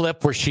saw a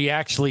clip where she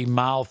actually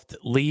mouthed,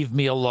 "Leave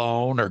me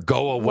alone" or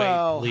 "Go away,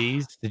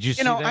 please." Did you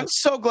see that? I'm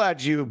so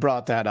glad you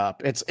brought that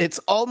up. It's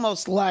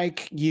almost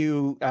like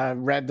you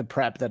read the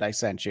prep that I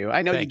sent you.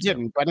 I know you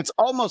didn't, but it's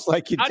almost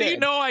like you did. How do you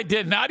know I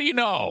didn't? How do you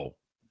know?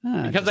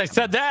 Because I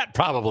said that,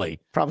 probably.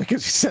 Probably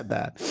because you said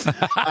that.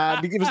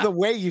 Because the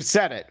way you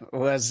said it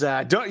was,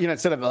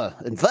 instead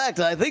of, in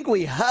fact, I think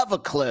we have a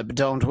clip,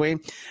 don't we?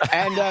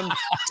 And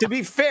to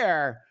be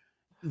fair,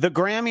 the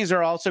Grammys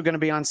are also going to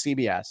be on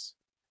CBS.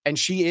 And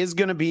she is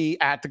going to be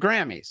at the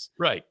Grammys.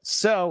 Right.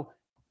 So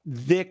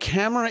the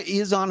camera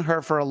is on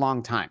her for a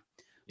long time.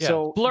 Yeah,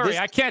 so blurry.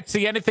 I can't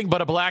see anything but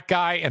a black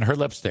guy and her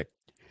lipstick.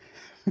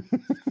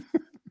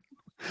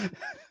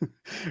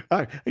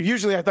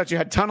 Usually I thought you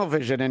had tunnel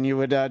vision and you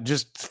would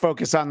just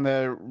focus on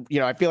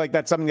I feel like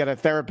that's something that a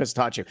therapist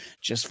taught you.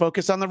 Just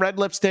focus on the red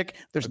lipstick.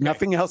 There's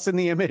nothing else in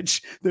the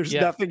image. There's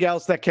nothing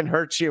else that can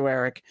hurt you,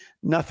 Eric.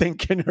 Nothing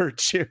can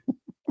hurt you.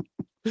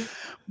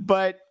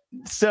 But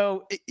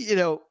so,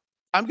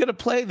 I'm going to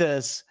play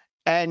this.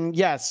 And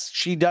yes,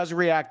 she does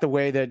react the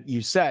way that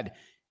you said.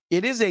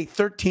 It is a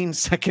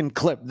 13-second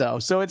clip, though.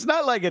 So it's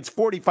not like it's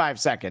 45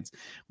 seconds.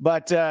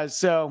 But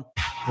Well,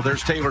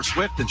 there's Taylor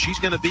Swift, and she's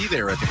going to be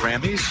there at the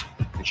Grammys.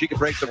 And she can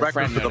break the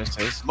record for the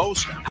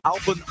most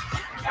album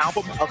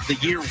of the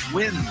year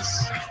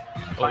wins.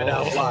 Find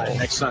out live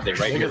next Sunday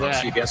right here on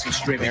CBS and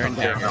streaming on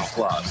Paramount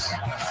Plus.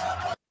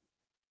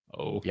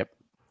 Oh. Yep.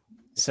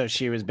 So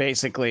she was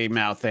basically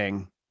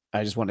mouthing.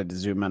 I just wanted to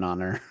zoom in on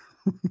her.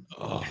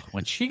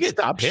 When she gets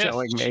Stop pissed,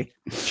 showing me.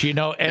 It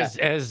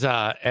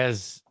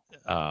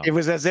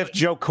was as if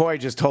Joe Coy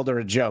just told her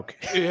a joke.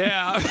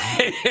 Yeah.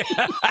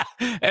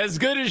 As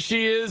good as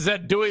she is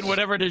at doing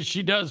whatever it is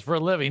she does for a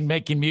living,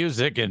 making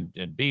music and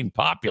being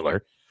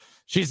popular,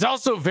 she's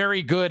also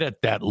very good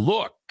at that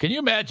look. Can you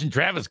imagine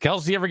Travis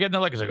Kelce ever getting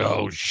that look? It's like,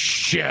 oh,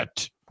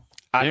 shit.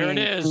 It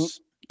is.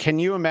 Can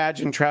you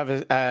imagine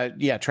Travis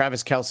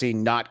Kelce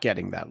not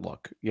getting that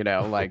look?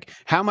 Like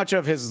how much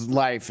of his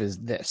life is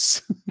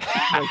this?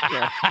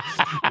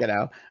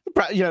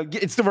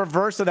 It's the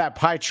reverse of that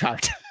pie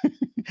chart.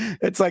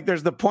 It's like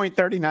there's the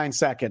 0.39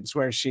 seconds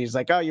where she's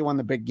like, "Oh, you won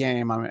the big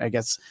game. I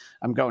guess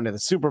I'm going to the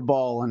Super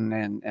Bowl,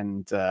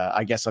 and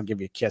I guess I'll give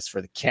you a kiss for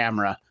the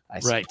camera, I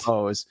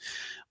suppose."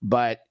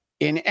 But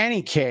in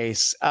any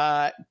case,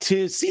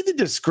 to see the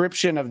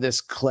description of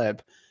this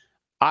clip,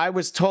 I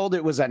was told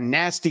it was a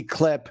nasty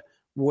clip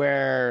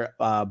where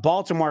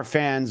Baltimore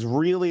fans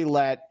really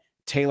let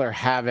Taylor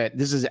have it.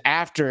 This is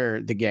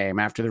after the game,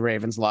 after the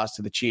Ravens lost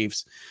to the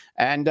Chiefs.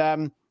 And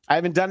I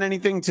haven't done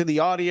anything to the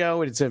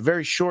audio. It's a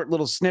very short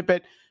little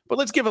snippet, but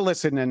let's give a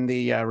listen and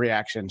the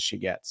reaction she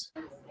gets.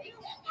 Hey,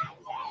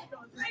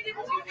 Taylor,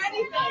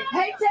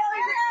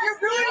 you're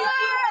ruining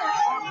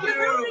football. You're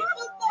ruining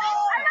football. I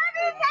love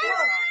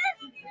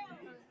you, Taylor.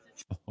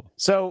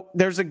 So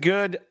there's a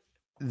good...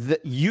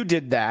 you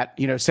did that,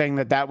 saying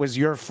that was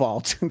your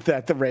fault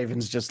that the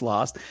Ravens just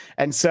lost.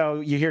 And so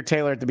you hear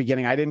Taylor at the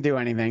beginning, I didn't do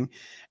anything.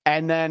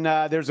 And then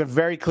there's a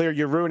very clear,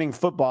 you're ruining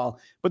football.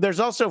 But there's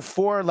also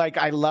 4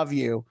 I love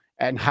you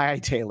and hi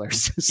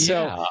Taylors.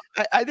 So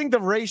I think the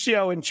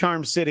ratio in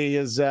Charm City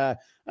is, I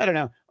don't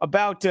know,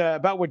 about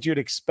what you'd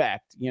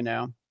expect,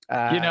 the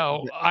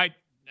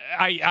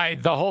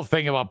whole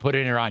thing about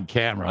putting her on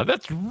camera,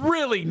 that's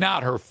really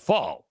not her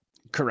fault.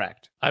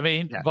 Correct. I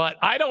mean, but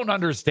I don't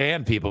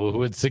understand people who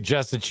would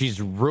suggest that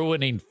she's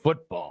ruining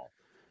football.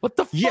 What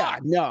the fuck? Yeah,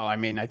 no, I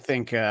mean, I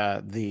think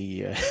I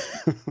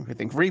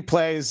think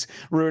replays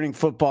ruining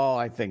football.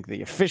 I think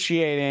the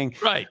officiating.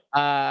 Right.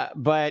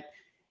 But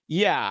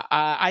Yeah,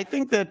 I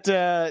think that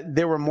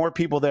there were more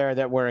people there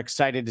that were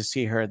excited to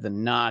see her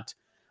than not.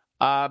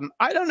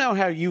 I don't know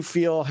how you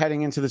feel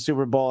heading into the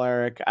Super Bowl,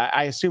 Eric.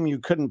 I assume you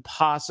couldn't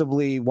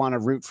possibly want to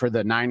root for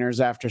the Niners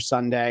after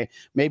Sunday.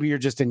 Maybe you're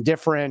just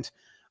indifferent.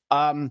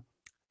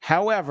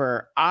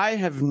 However, I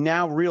have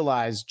now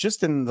realized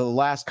just in the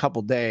last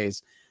couple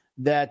days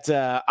that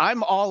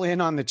I'm all in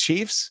on the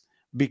Chiefs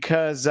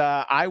because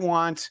I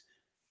want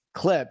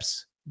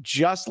clips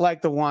just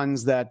like the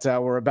ones that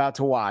we're about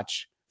to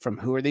watch from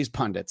Who Are These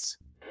Pundits?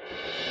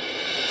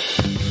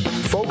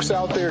 Folks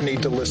out there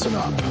need to listen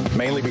up,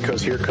 mainly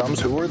because here comes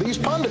Who Are These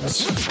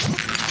Pundits?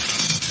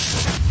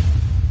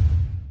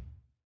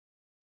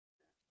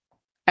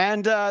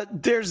 And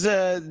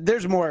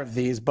there's more of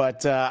these,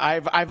 but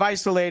I've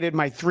isolated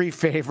my 3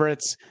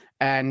 favorites,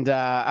 and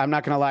I'm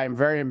not going to lie, I'm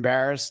very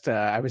embarrassed.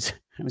 I was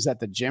at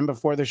the gym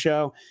before the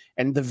show,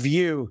 and The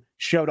View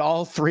showed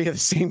all 3 of the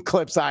same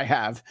clips I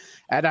have,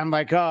 and I'm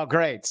like, oh,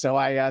 great. So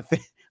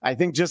I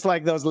think just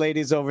like those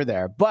ladies over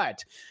there.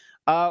 But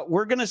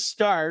we're going to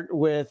start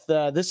with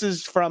this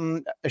is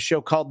from a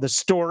show called The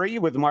Story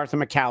with Martha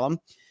McCallum,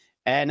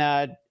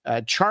 and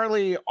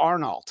Charlie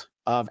Arnold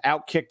of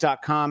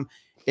Outkick.com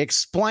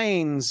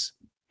explains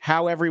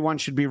how everyone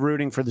should be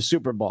rooting for the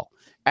Super Bowl.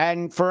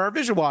 And for our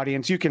visual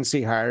audience, you can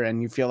see her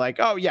and you feel like,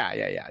 oh,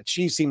 yeah.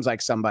 She seems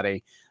like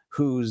somebody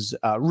whose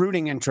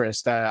rooting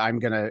interest I'm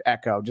going to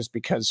echo just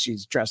because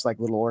she's dressed like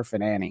Little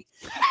Orphan Annie.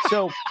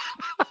 So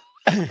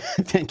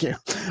thank you.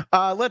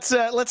 Let's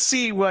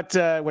see what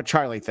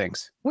Charlie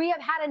thinks. We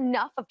have had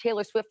enough of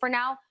Taylor Swift for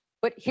now,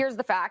 but here's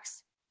the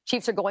facts.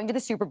 Chiefs are going to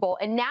the Super Bowl,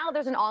 and now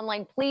there's an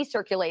online plea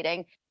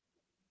circulating.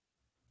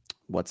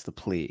 What's the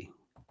plea?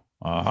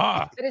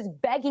 That is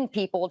begging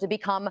people to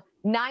become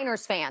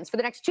Niners fans for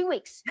the next 2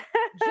 weeks,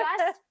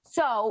 just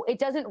so it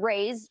doesn't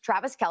raise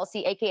Travis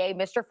Kelce, a.k.a.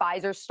 Mr.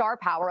 Pfizer's star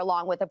power,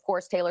 along with, of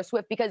course, Taylor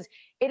Swift, because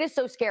it is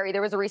so scary.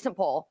 There was a recent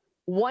poll.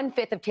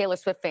 1/5 of Taylor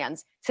Swift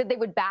fans said they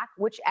would back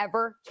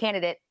whichever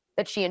candidate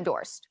that she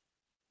endorsed.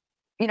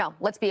 You know,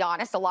 let's be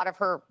honest, a lot of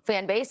her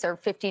fan base are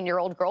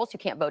 15-year-old girls who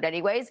can't vote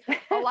anyways.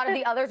 A lot of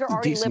the others are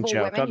already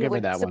liberal women who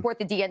would support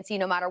the DNC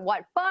no matter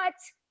what. But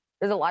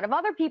there's a lot of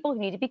other people who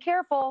need to be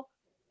careful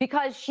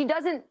because she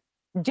doesn't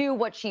do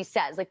what she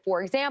says. Like,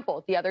 for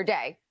example,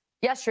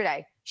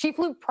 yesterday, she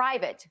flew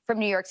private from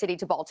New York City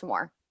to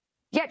Baltimore.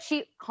 Yet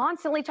she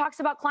constantly talks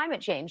about climate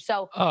change.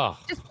 So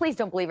just please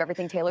don't believe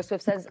everything Taylor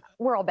Swift says.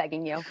 We're all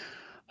begging you.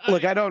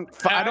 Look, I don't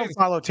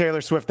follow Taylor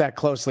Swift that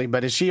closely,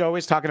 but is she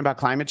always talking about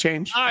climate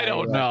change? I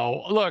don't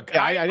know. Look,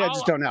 yeah, I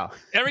just don't know.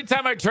 Every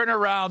time I turn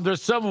around,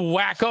 there's some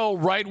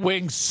wacko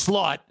right-wing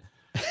slut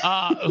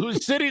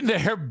who's sitting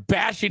there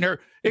bashing her.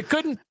 It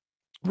couldn't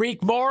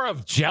reek more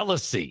of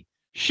jealousy.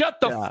 Shut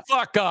the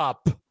fuck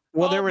up.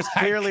 Well, there was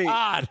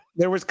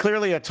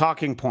clearly a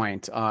talking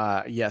point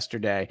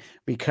yesterday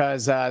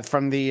because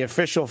from the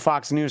official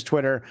Fox News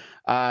Twitter,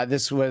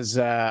 this was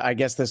I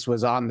guess this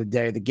was on the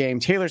day of the game.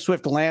 Taylor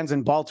Swift lands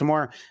in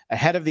Baltimore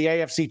ahead of the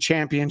AFC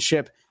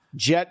Championship.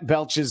 Jet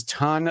belches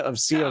ton of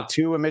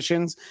CO2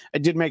 emissions. I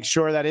did make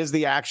sure that is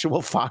the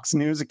actual Fox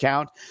News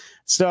account.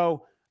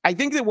 So I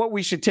think that what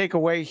we should take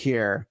away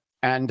here,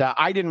 and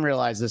I didn't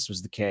realize this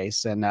was the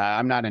case, and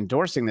I'm not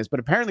endorsing this,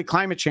 but apparently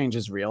climate change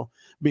is real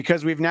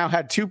because we've now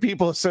had 2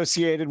 people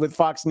associated with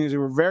Fox News who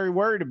were very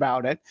worried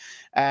about it,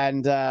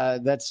 and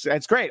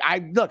that's great.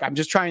 I'm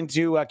just trying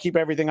to keep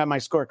everything on my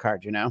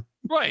scorecard, you know?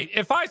 Right.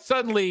 If I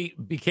suddenly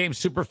became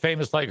super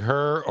famous like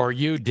her or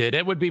you did,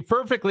 it would be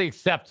perfectly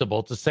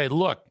acceptable to say,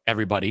 look,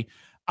 everybody,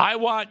 I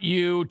want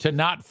you to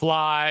not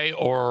fly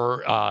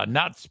or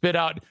not spit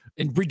out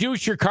and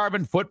reduce your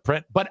carbon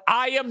footprint, but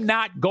I am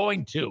not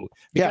going to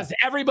because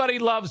everybody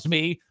loves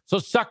me. So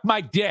suck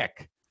my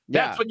dick.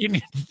 That's what you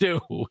need to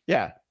do.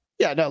 Yeah.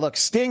 Yeah. No, look,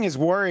 Sting is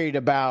worried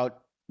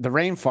about the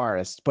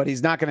rainforest, but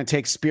he's not going to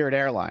take Spirit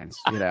Airlines,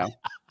 you know?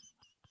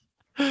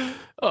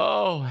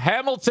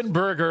 Hamilton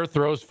Burger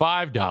throws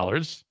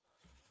 $5.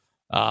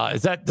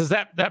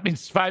 That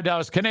means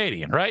 $5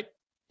 Canadian, right?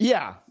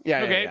 Yeah.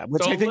 Okay. Yeah.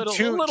 Which I think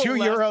two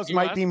euros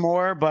might be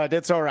more, but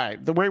it's all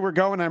right. The way we're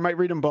going, I might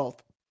read them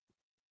both.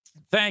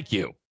 Thank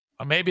you.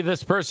 Maybe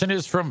this person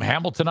is from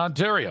Hamilton,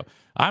 Ontario.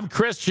 I'm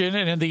Christian,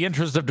 and in the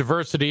interest of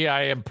diversity,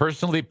 I am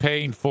personally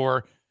paying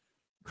for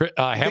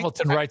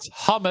Hamilton writes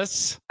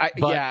hummus.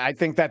 I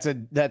think that's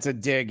a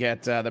dig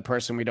at the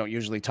person we don't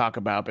usually talk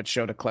about, but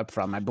showed a clip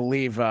from. I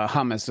believe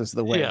hummus is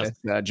the way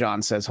that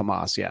John says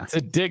Hamas. Yeah,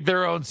 to dig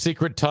their own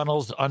secret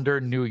tunnels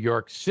under New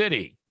York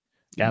City.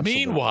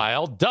 Absolutely.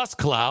 Meanwhile, Dust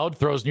Cloud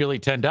throws nearly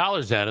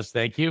 $10 at us.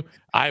 Thank you.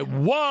 I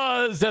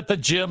was at the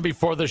gym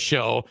before the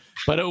show,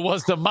 but it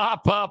was the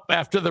mop up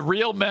after the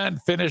real men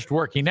finished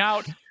working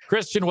out.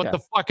 Christian, what the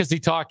fuck is he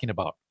talking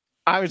about?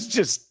 I was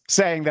just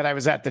saying that I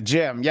was at the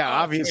gym. Yeah,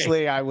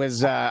 obviously I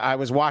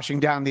was washing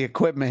down the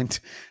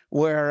equipment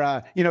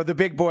where the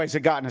big boys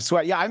had gotten a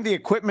sweat. Yeah, I'm the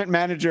equipment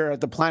manager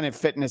at the Planet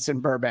Fitness in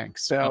Burbank.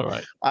 So,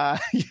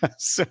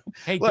 so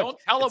hey, don't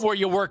tell them where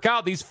you work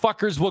out. These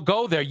fuckers will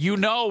go there.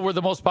 We're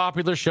the most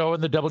popular show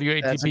in the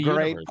WATP. That's a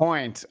great universe.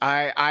 point.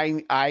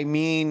 I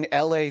mean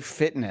LA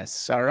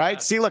Fitness. All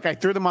right. See, look, I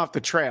threw them off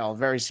the trail.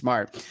 Very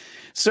smart.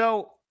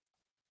 So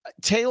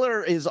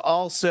Taylor is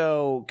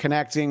also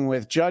connecting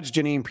with Judge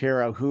Jeanine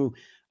Pirro, who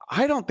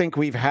I don't think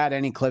we've had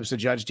any clips of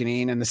Judge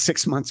Jeanine in the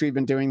 6 months we've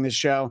been doing this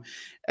show,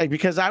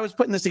 because I was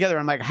putting this together.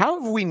 I'm like,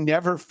 how have we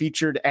never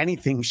featured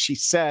anything she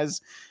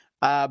says?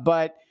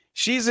 But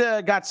she's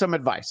got some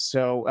advice.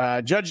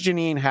 So Judge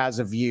Jeanine has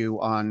a view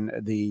on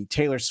the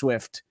Taylor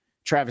Swift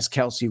Travis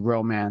Kelce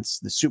romance,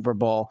 the Super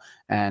Bowl,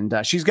 and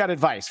she's got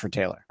advice for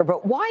Taylor.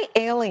 But why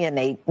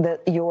alienate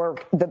your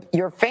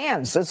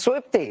fans, the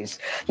Swifties?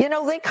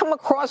 They come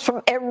across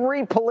from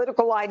every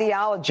political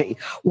ideology.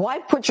 Why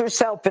put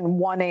yourself in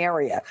one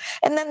area?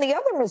 And then the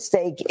other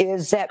mistake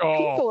is that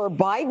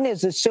Biden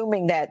is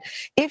assuming that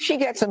if she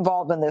gets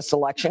involved in this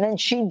election, and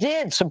she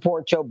did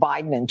support Joe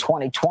Biden in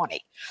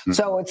 2020,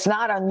 so it's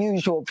not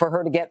unusual for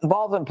her to get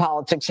involved in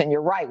politics. And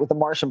you're right with the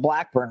Marsha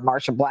Blackburn.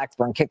 Marsha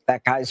Blackburn kicked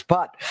that guy's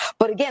butt.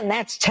 But again,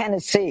 that's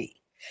Tennessee.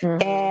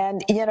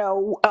 And,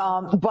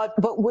 but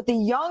with the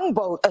young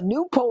vote, a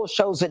new poll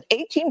shows that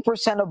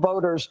 18% of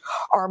voters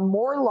are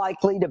more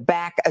likely to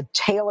back a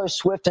Taylor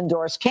Swift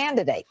endorsed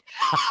candidate.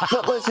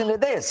 But listen to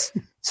this.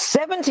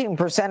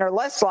 17% are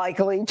less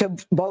likely to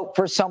vote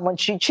for someone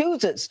she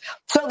chooses.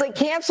 So they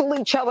cancel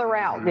each other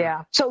out.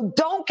 Yeah. So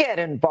don't get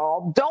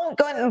involved. Don't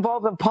get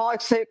involved in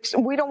politics.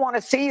 We don't want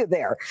to see you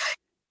there.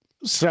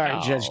 Sorry,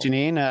 Judge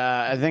Jeanine.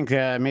 I think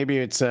maybe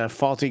it's a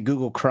faulty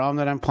Google Chrome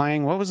that I'm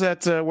playing. What was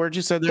that word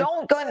you said there?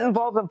 Don't get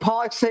involved in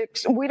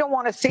politics. We don't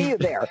want to see you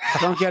there.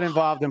 Don't get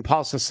involved in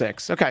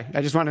politics. Okay,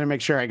 I just wanted to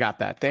make sure I got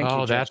that. Thank you.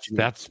 Oh,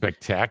 that's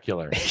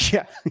spectacular.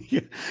 Yeah.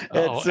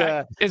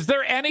 Is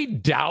there any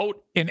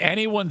doubt in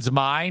anyone's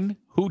mind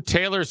who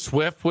Taylor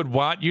Swift would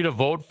want you to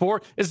vote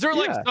for? Is there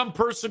some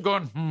person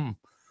going,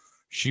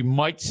 she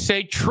might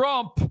say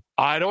Trump?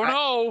 I don't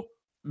know.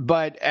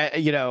 But,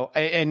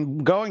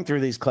 and going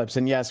through these clips,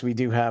 and yes, we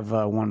do have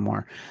one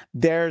more.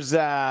 There's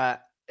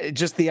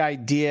just the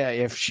idea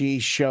if she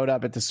showed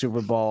up at the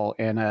Super Bowl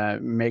in a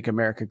Make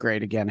America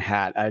Great Again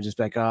hat, I'd just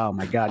be like, oh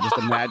my God, just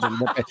imagine.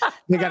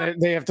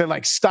 They have to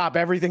stop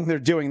everything they're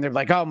doing. They're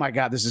like, oh my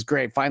God, this is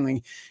great.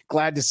 Finally,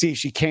 glad to see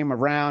she came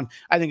around.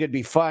 I think it'd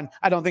be fun.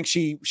 I don't think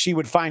she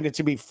would find it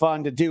to be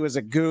fun to do as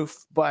a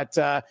goof, but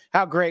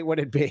how great would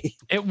it be?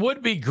 It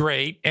would be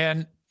great.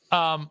 And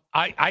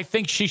I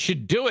think she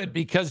should do it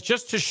because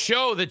just to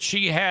show that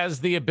she has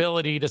the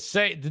ability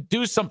to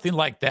do something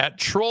like that,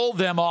 troll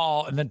them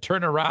all, and then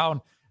turn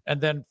around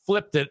and then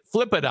flip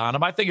it on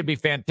them. I think it'd be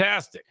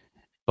fantastic.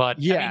 But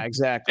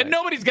exactly. And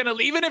nobody's gonna,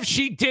 even if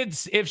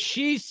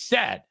she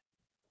said,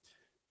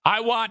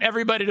 I want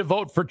everybody to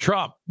vote for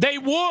Trump, they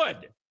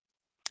would.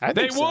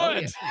 They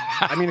would.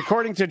 I mean,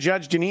 according to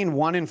Judge Jeanine,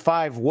 1 in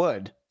 5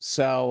 would.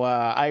 So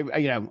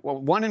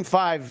 1 in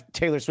 5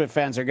 Taylor Swift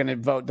fans are going to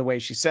vote the way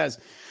she says.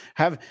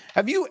 Have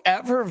you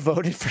ever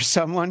voted for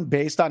someone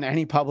based on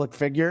any public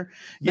figure?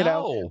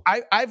 No.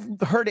 I've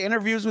heard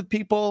interviews with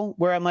people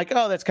where I'm like,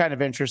 oh, that's kind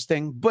of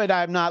interesting, but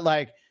I'm not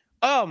like,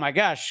 oh my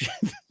gosh.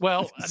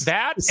 Well,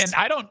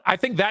 I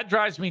think that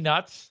drives me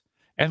nuts.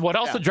 And what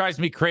also drives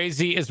me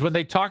crazy is when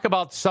they talk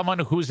about someone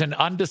who's an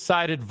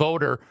undecided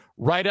voter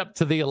right up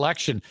to the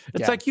election.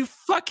 It's like, you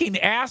fucking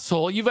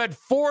asshole. You've had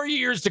 4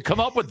 years to come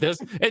up with this.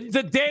 And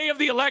the day of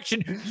the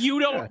election, you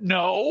don't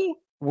know.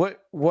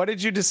 What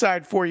did you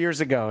decide 4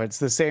 years ago? It's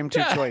the same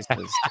two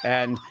choices.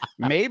 And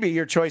maybe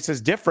your choice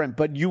is different,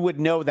 but you would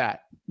know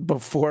that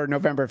before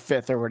November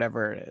 5th or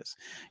whatever it is.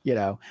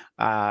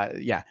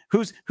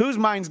 Whose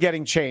mind's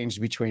getting changed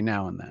between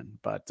now and then?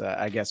 But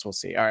I guess we'll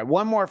see. All right,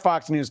 one more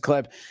Fox News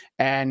clip,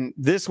 and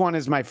this one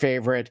is my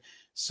favorite.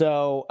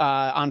 So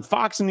on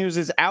Fox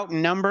News'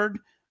 Outnumbered,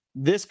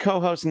 this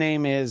co-host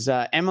name is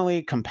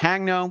Emily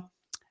Compagno,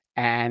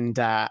 and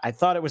I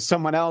thought it was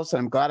someone else, and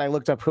I'm glad I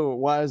looked up who it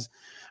was.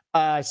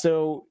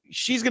 So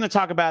she's going to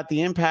talk about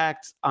the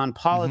impact on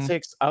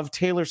politics of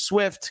Taylor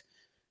Swift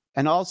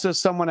and also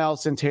someone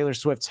else in Taylor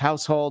Swift's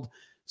household.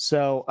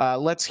 So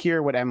let's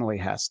hear what Emily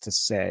has to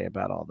say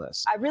about all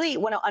this. I really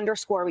want to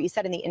underscore what you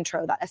said in the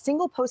intro, that a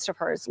single post of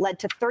hers led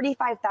to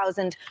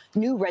 35,000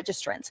 new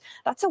registrants.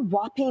 That's a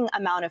whopping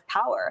amount of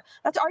power.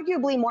 That's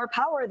arguably more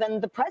power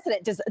than the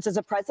president. Does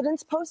a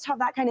president's post have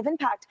that kind of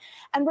impact?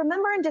 And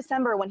remember in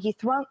December when he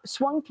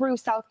swung through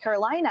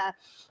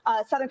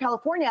Southern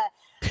California,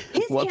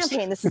 his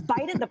campaign, this is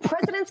Biden, the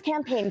president's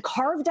campaign,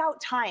 carved out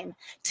time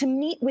to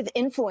meet with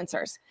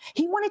influencers.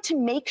 He wanted to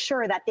make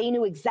sure that they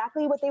knew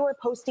exactly what they were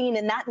posting,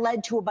 and that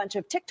led to a bunch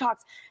of TikToks.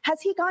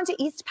 Has he gone to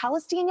East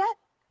Palestine yet?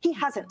 He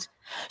hasn't.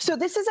 So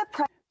this is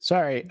a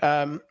Sorry.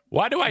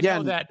 Why do I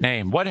know that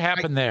name? What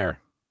happened there?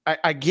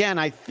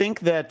 I think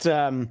that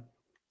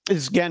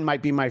this again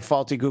might be my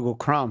faulty Google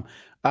Chrome.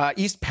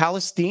 East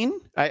Palestine,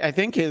 I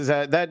think is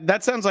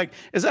that sounds like,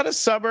 is that a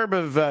suburb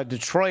of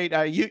Detroit?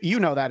 You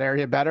know that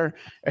area better.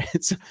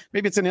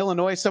 Maybe it's in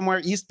Illinois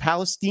somewhere. East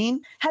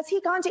Palestine. Has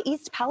he gone to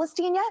East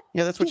Palestine yet?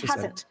 Yeah, that's what he she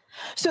hasn't. said.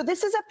 So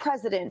this is a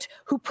president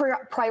who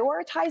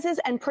prioritizes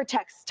and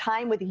protects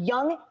time with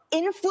young,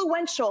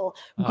 influential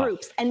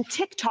groups and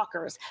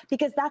TikTokers,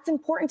 because that's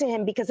important to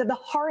him because of the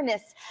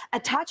harness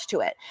attached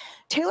to it.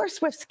 Taylor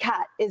Swift's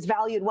cat is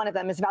valued, one of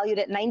them is valued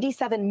at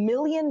 $97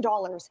 million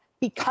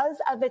because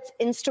of its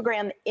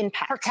Instagram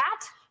impact. Her cat?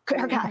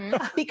 Her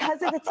cat,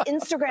 because of its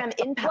Instagram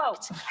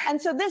impact. Whoa.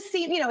 And so this,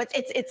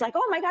 it's like,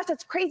 oh my gosh,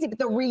 that's crazy. But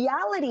the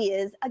reality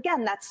is,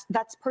 again,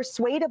 that's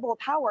persuadable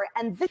power.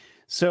 And this.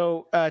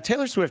 So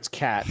Taylor Swift's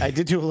cat, I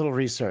did do a little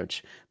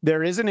research.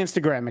 There is an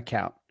Instagram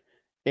account.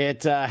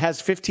 It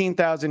has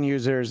 15,000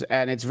 users,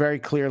 and it's very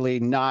clearly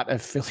not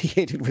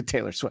affiliated with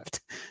Taylor Swift.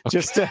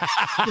 Okay.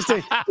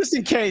 Just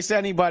in case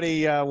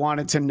anybody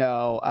wanted to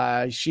know,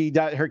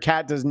 her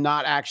cat does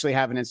not actually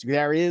have an Instagram.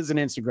 There is an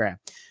Instagram.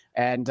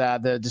 And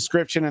the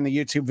description in the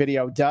YouTube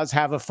video does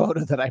have a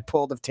photo that I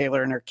pulled of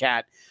Taylor and her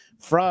cat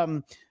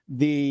from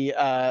the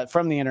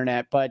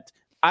internet. But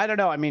I don't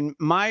know. I mean,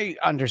 my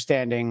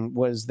understanding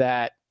was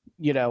that,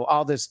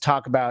 all this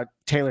talk about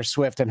Taylor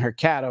Swift and her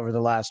cat over the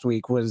last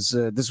week was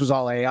this was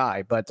all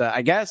AI. But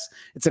I guess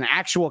it's an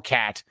actual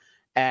cat.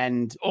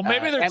 And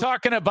maybe they're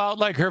talking about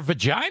like her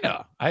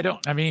vagina.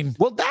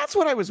 Well, that's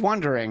what I was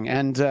wondering.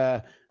 And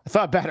I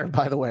thought better,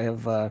 by the way,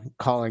 of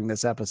calling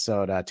this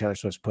episode Taylor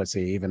Swift's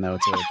pussy, even though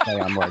it's a play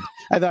on words.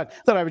 I thought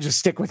I would just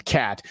stick with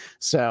cat.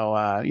 So,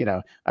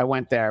 I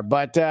went there.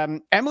 But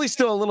Emily's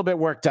still a little bit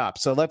worked up.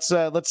 So let's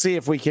see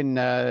if we can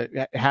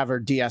have her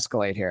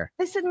de-escalate here.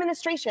 This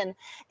administration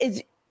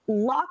is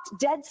locked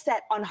dead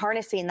set on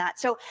harnessing that.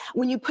 So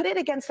when you put it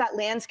against that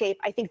landscape,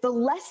 I think the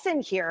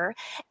lesson here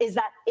is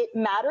that it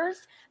matters.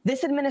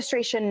 This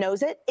administration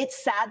knows it.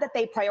 It's sad that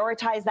they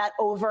prioritize that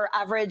over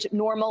average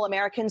normal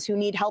Americans who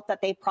need help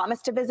that they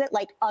promised to visit,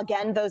 like,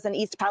 again, those in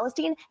East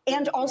Palestine.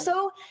 And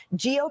also,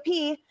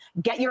 GOP,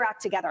 get your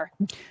act together.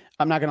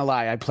 I'm not going to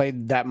lie. I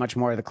played that much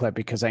more of the clip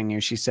because I knew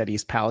she said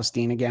East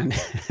Palestine again.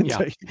 Yeah.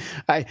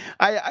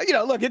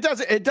 So look,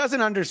 it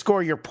doesn't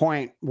underscore your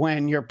point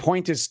when your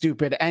point is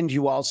stupid and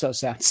you also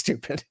sound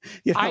stupid.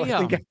 I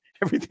think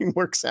everything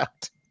works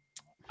out.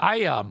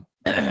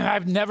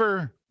 I've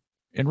never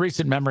in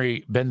recent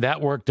memory been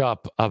that worked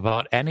up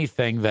about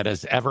anything that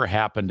has ever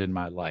happened in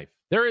my life.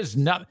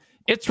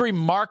 It's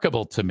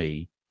remarkable to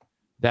me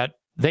that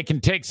they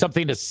can take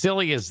something as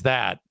silly as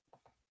that,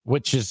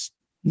 which is,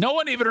 no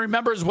one even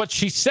remembers what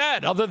she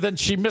said other than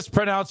she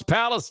mispronounced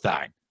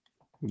Palestine.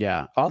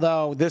 Yeah.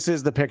 Although this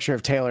is the picture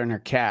of Taylor and her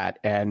cat.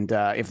 And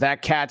if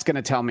that cat's going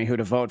to tell me who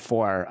to vote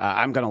for,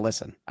 I'm going to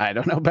listen. I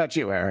don't know about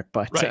you, Eric,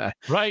 but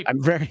right.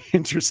 I'm very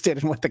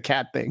interested in what the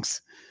cat thinks.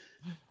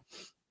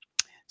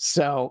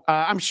 So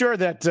I'm sure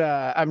that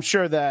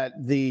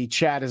the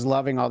chat is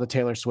loving all the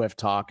Taylor Swift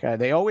talk.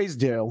 They always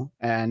do.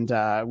 And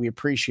we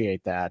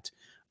appreciate that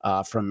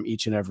from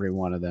each and every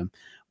one of them.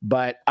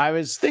 But I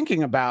was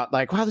thinking about,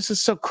 like, wow, this is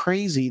so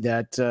crazy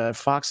that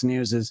Fox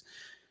News is,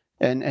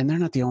 and they're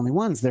not the only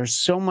ones. There's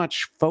so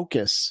much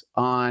focus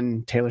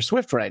on Taylor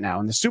Swift right now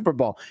in the Super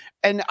Bowl.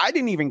 And I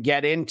didn't even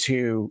get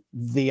into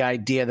the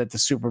idea that the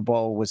Super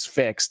Bowl was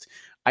fixed.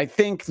 I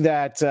think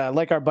that,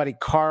 like our buddy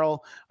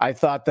Carl, I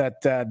thought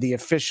that the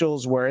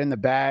officials were in the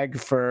bag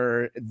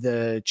for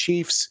the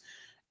Chiefs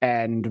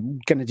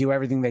and going to do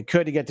everything they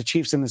could to get the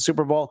Chiefs in the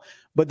Super Bowl.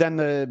 But then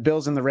the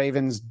Bills and the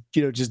Ravens,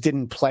 just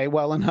didn't play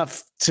well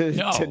enough to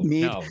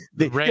need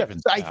the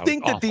Ravens. I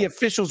think that the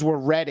officials were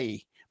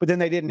ready, but then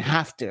they didn't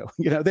have to.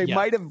 They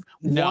might have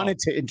wanted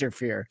to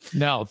interfere.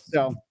 No.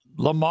 So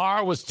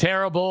Lamar was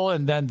terrible,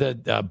 and then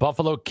the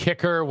Buffalo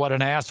kicker, what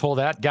an asshole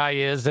that guy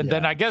is. And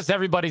then I guess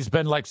everybody's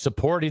been like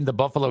supporting the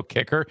Buffalo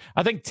kicker.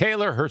 I think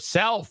Taylor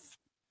herself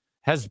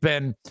has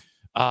been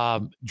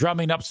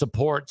drumming up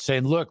support,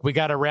 saying, look, we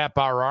got to wrap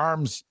our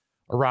arms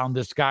around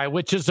this guy,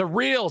 which is a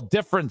real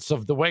difference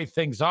of the way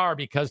things are,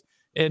 because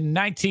in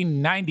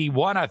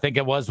 1991, I think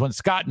it was, when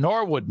Scott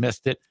Norwood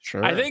missed it,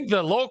 sure, I think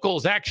the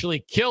locals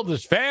actually killed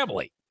his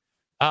family.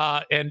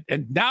 And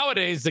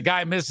nowadays the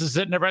guy misses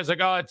it and everybody's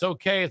like, oh, it's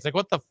okay. It's like,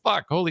 what the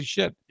fuck? Holy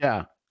shit.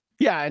 Yeah.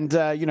 Yeah. And,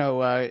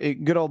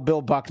 good old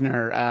Bill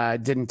Buckner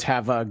didn't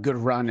have a good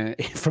run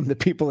from the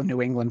people in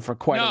New England for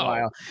quite a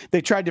while.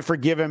 They tried to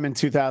forgive him in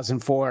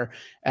 2004.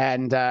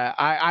 And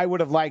I would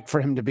have liked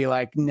for him to be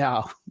like,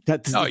 no,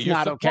 that's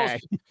not okay.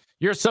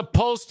 You're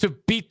supposed to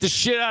beat the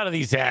shit out of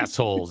these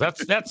assholes.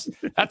 That's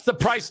the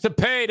price to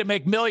pay to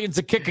make millions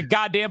to kick a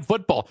goddamn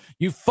football.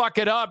 You fuck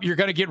it up, you're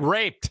going to get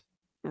raped.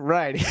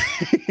 Right.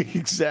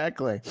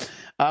 Exactly.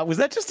 Was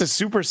that just a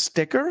super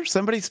sticker?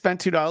 Somebody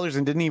spent $2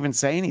 and didn't even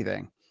say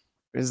anything.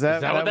 Is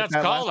that what that's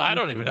called? I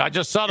don't even. I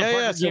just saw the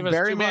fucker so gave us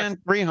Barryman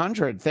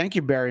 300. Thank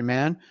you,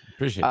 Barryman.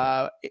 Appreciate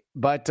that.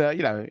 But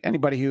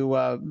anybody who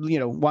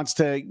wants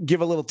to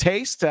give a little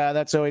taste,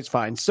 that's always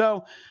fine.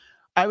 So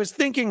I was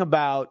thinking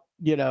about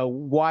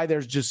why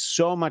there's just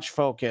so much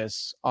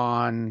focus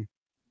on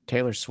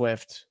Taylor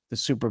Swift, the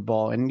Super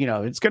Bowl, and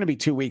it's going to be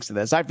 2 weeks of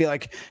this. I feel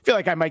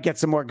like I might get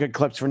some more good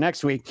clips for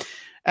next week.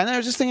 And then I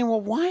was just thinking,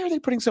 well, why are they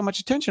putting so much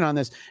attention on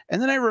this?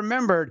 And then I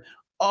remembered,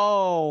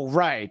 oh,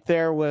 right,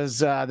 there was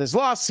this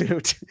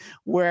lawsuit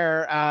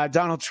where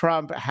Donald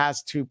Trump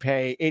has to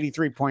pay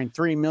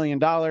 $83.3 million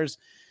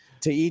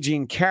to E.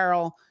 Jean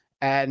Carroll.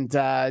 And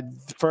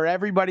for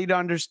everybody to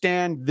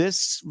understand,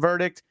 this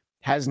verdict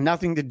has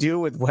nothing to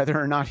do with whether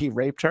or not he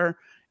raped her.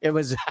 It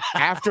was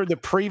after the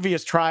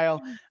previous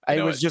trial.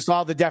 It was just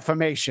all the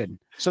defamation.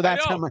 So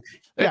that's how much.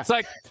 Yeah.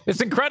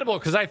 It's incredible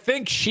because I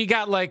think she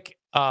got like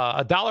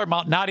a dollar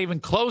amount, not even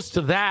close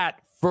to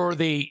that for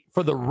the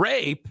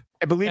rape.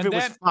 I believe it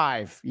was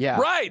 5. Yeah.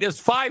 Right.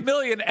 It's $5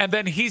 million. And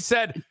then he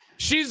said,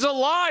 she's a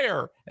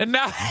liar. And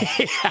now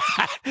he's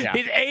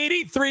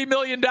 $83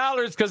 million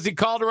because he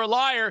called her a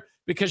liar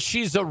because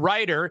she's a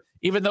writer,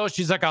 even though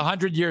she's like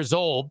 100 years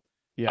old.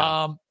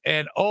 Yeah.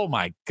 And oh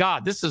my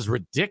God, this is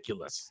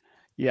ridiculous.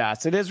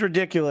 Yes, it is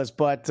ridiculous.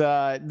 But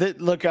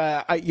look,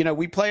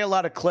 we play a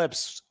lot of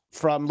clips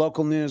from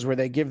local news where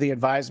they give the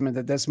advisement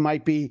that this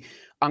might be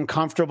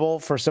uncomfortable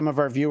for some of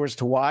our viewers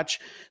to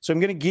watch. So I'm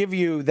going to give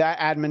you that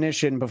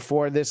admonition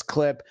before this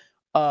clip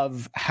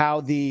of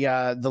how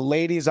the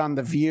ladies on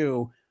The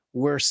View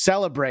were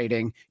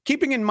celebrating,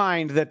 keeping in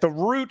mind that the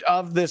root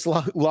of this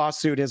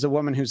lawsuit is a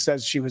woman who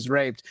says she was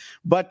raped.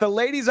 But the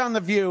ladies on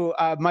The View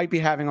might be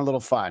having a little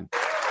fun.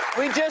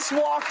 We just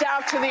walked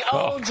out to the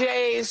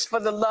OJ's For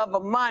the Love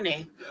of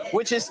Money,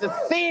 which is the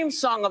theme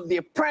song of The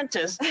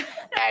Apprentice.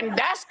 And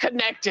that's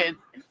connected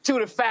to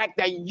the fact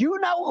that you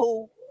know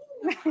who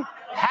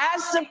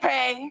has to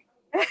pay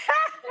money.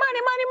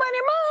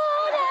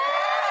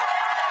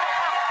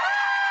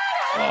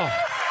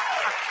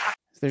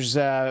 There's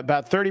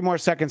about 30 more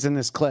seconds in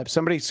this clip.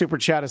 Somebody super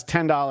chat us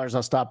 $10.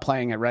 I'll stop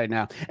playing it right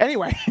now.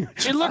 Anyway.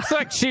 She looks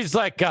like she's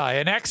like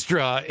an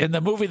extra in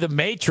the movie The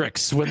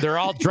Matrix when they're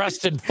all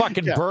dressed in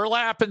fucking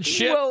burlap and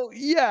shit. Well,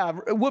 yeah.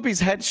 Whoopi's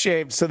head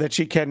shaved so that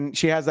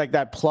she has like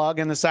that plug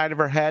in the side of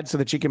her head so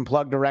that she can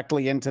plug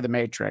directly into the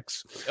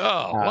Matrix.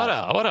 Oh, what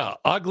a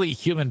ugly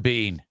human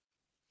being.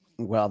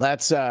 Well,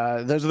 those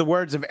are the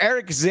words of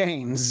Eric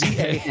Zane,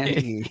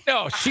 Z-A-N-E.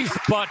 No, she's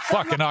butt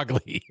fucking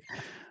ugly.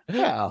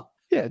 Well.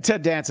 Yeah,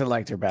 Ted Danson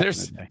liked her back in the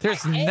day.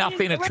 There's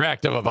nothing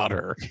attractive about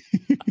her.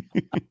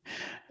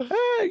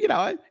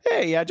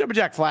 Hey, Jumpin'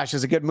 Jack Flash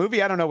is a good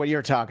movie. I don't know what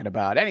you're talking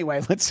about.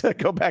 Anyway, let's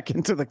go back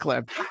into the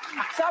clip.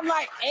 Something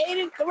like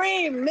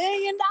 $83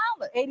 million.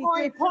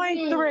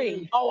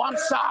 83.3. Oh, I'm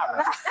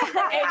sorry.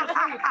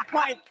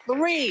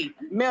 $83.3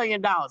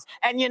 million.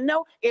 And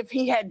if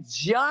he had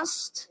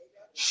just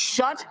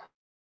shut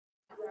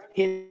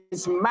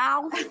his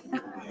mouth,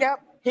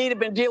 he'd have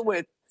been dealt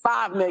with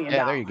 $5 million.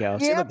 Yeah, there you go.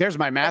 See, look, there's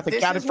my math. I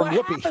got it from Whoopi. This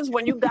is what happens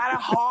when you got a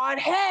hard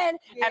head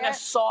and a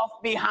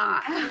soft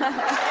behind.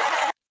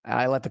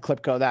 I let the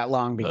clip go that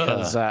long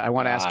because I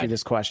want to ask you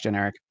this question,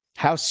 Eric.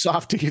 How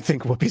soft do you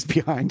think Whoopi's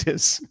behind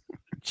is?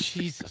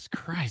 Jesus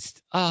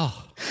Christ.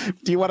 Oh.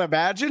 Do you want to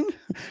imagine?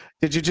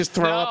 Did you just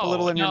throw up a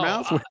little in your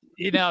mouth?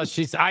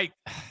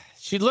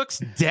 She looks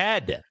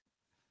dead.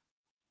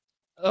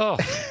 Oh,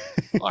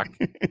 fuck.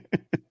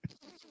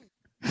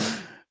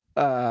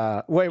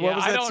 Wait, what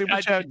was that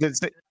super chat?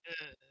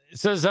 It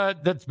says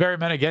that's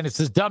Berryman again. It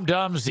says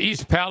Dum-Dums,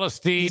 East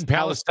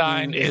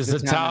Palestine is a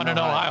town in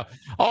Ohio.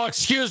 Oh,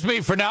 excuse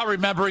me for not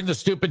remembering the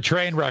stupid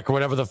train wreck or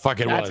whatever the fuck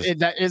it was.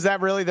 Is that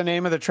really the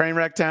name of the train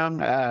wreck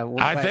town?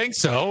 I think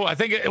so. I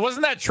think it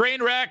wasn't that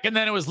train wreck, and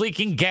then it was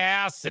leaking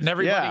gas, and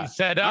everybody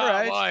said, "Oh,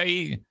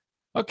 right.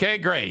 Okay,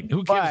 great.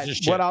 Who gives a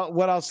shit?"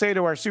 What I'll say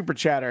to our super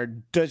chatter,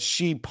 does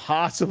she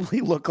possibly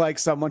look like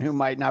someone who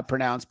might not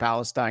pronounce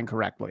Palestine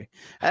correctly?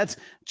 That's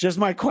just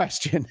my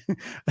question.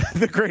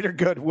 The greater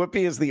good.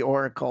 Whoopi is the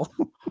Oracle.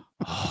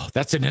 Oh,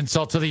 that's an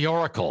insult to the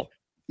Oracle.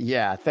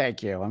 Yeah,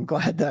 thank you. I'm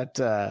glad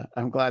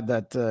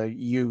that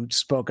you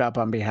spoke up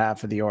on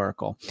behalf of the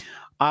Oracle.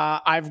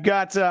 I've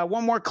got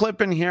one more clip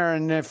in here,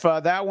 and if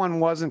that one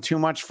wasn't too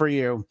much for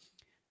you,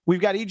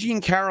 we've got E. Jean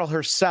Carroll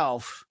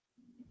herself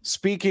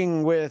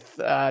speaking with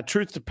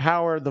Truth to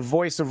Power, the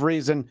voice of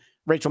reason,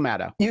 Rachel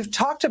Maddow. You've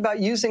talked about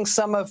using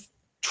some of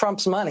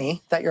Trump's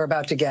money that you're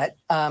about to get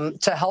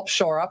to help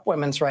shore up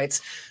women's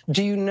rights.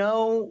 Do you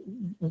know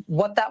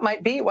what that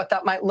might be, what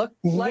that might look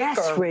like?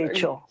 Yes,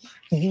 Rachel.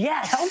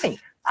 Yes. Tell me.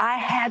 I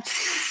had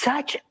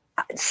such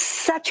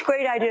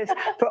great ideas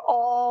for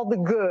all the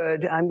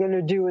good I'm going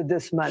to do with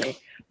this money.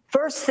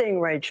 First thing,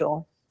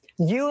 Rachel,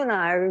 you and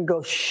I are going to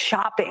go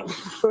shopping.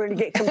 We're going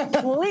to get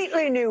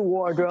completely new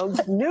wardrobes,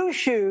 new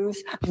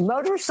shoes,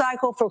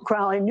 motorcycle for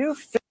Crowley, new.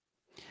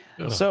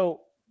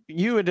 So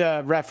you would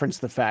reference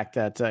the fact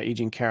that E.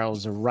 Jean Carroll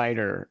is a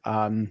writer.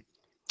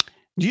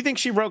 Do you think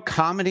she wrote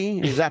comedy?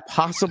 Is that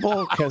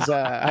possible? Because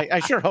I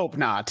sure hope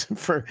not.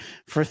 For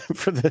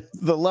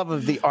the love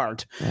of the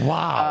art.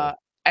 Wow.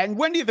 And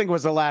when do you think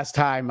was the last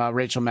time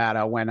Rachel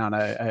Maddow went on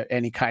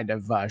any kind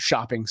of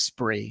shopping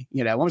spree?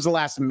 You know, when was the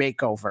last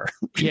makeover?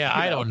 Yeah,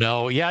 I don't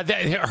know. Yeah,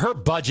 her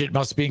budget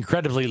must be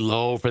incredibly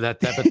low for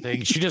that type of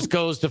thing. She just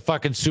goes to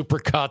fucking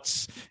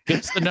Supercuts,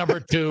 gets the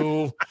number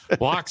 2,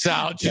 walks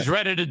out. She's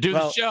ready to do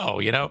the show,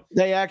 you know?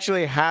 They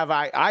actually have,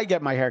 I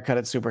get my hair cut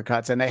at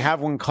Supercuts, and they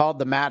have one called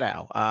the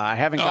Maddow. I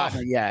haven't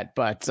gotten it yet,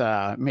 but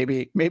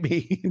maybe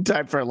in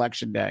time for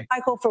Election Day.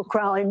 Michael for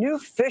Crowley, new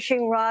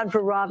fishing rod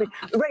for Robbie.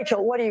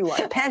 Rachel, what do you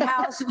want?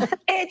 Penthouse?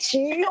 It's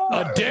yours,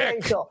 a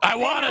dick. Rachel. I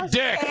want a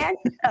dick. And,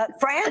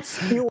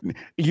 France?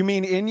 You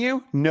mean in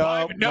you?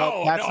 No,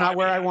 that's not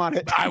where I want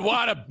it. I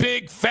want a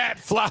big, fat,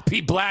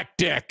 floppy black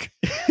dick.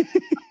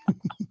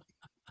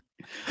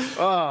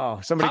 Oh,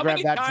 somebody grab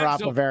that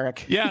drop of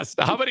Eric. Yes.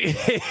 How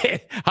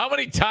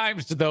many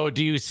times, though,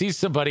 do you see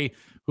somebody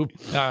who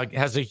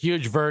has a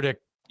huge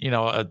verdict, you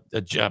know,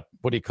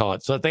 what do you call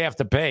it? So that they have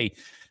to pay.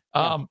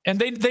 And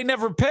they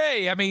never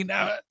pay. I mean,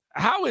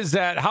 how is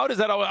that? How does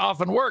that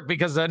often work?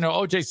 Because I know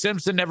O.J.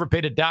 Simpson never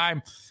paid a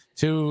dime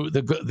to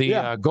the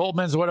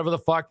Goldmans or whatever the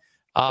fuck.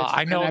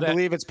 I know I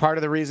believe it's part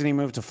of the reason he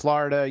moved to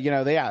Florida. You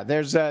know,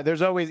 there's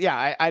always,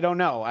 I don't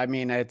know. I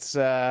mean, it's,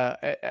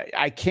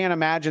 I can't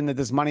imagine that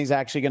this money's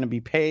actually going to be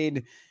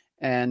paid.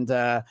 And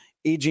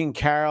E. Jean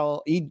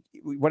Carroll,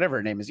 whatever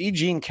her name is, E.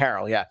 Jean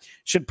Carroll,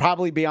 should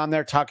probably be on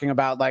there talking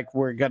about, like,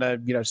 we're going to,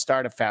 you know,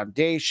 start a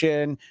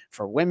foundation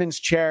for women's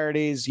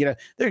charities. You know,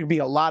 there could be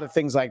a lot of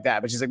things like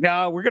that. But she's like,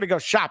 no, we're going to go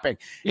shopping.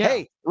 Yeah.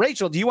 Hey,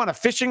 Rachel, do you want a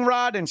fishing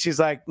rod? And she's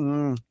like,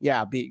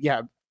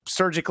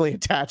 surgically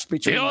attached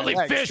between the only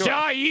legs. Fish sure.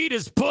 I eat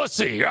is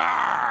pussy.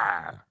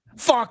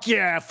 Fuck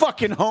yeah,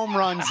 fucking home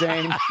run,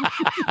 Zane.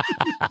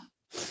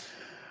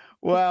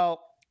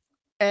 Well,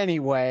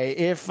 anyway,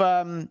 if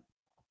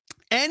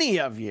any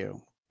of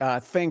you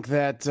think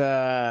that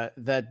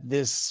that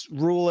this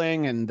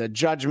ruling and the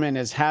judgment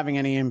is having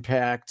any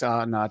impact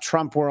on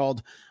Trump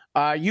world,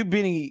 you've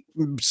been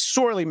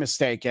sorely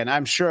mistaken.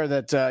 I'm sure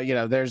that you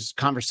know, there's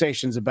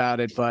conversations about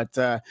it, but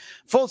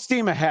full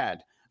steam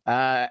ahead.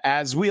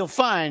 As we'll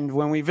find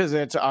when we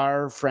visit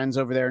our friends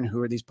over there in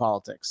Who Are These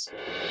Politics.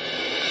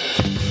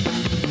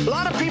 A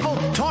lot of people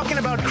talking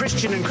about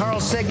Christian in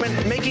Carl's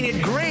segment, making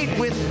it great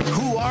with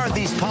Who Are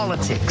These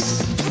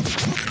Politics?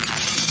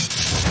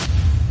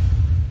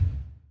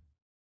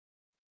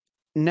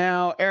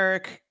 Now,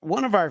 Eric,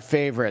 one of our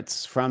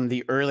favorites from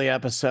the early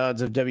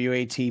episodes of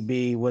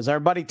WATB was our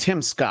buddy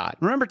Tim Scott.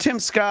 Remember Tim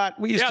Scott?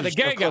 We used to the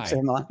gay guy.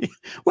 Him a lot.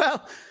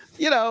 Well,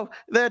 you know,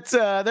 that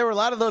there were a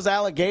lot of those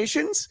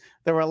allegations.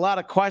 There were a lot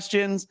of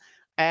questions.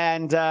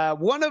 And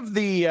one of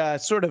the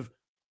sort of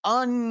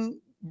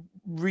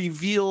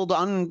unrevealed,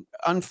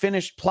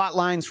 unfinished plot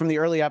lines from the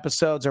early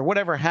episodes, or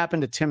whatever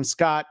happened to Tim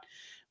Scott,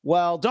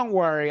 well, don't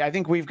worry. I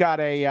think we've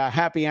got a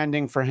happy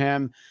ending for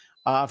him.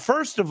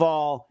 First of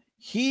all,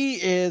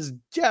 he is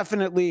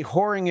definitely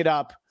whoring it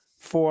up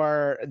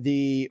for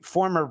the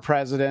former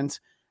president.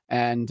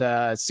 And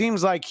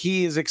seems like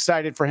he is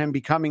excited for him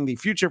becoming the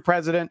future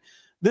president.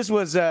 This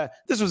was a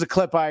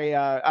clip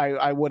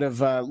I would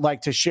have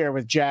liked to share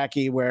with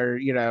Jackie, where,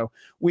 you know,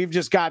 we've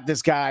just got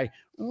this guy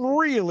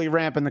really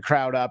ramping the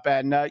crowd up,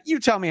 and you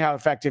tell me how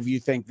effective you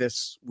think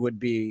this would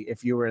be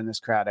if you were in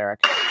this crowd, Eric.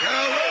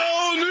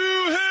 Hello,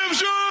 New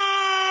Hampshire!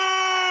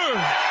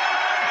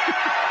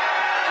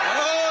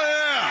 Oh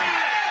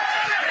yeah!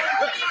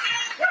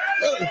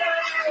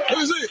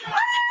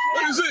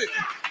 Let me see.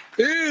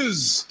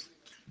 Is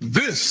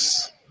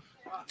this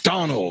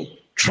Donald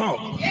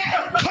Trump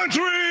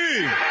country?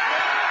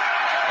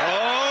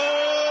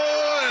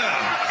 Oh,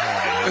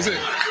 yeah. That's it.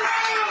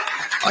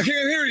 I can't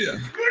hear you.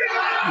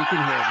 You can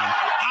hear them.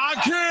 I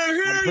can't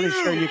hear you. I'm pretty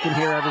sure you can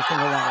hear every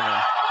single one of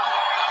them.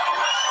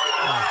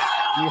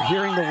 You're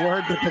hearing the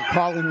word that they're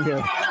calling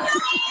you.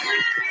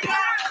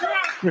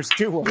 There's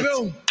 2 words. You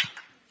know,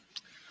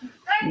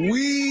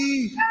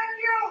 we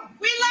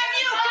love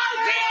you,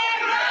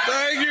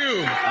 thank you.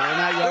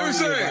 Let me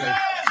say,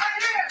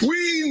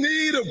 we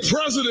need a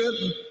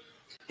president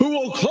who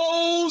will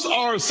close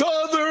our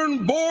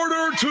southern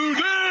border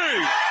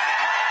today.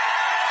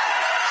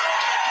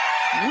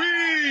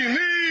 We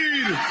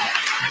need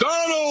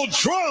Donald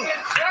Trump.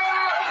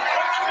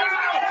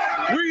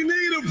 We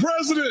need a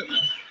president.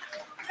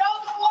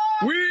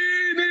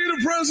 We need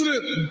a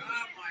president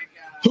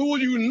who will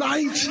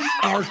unite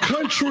our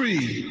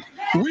country.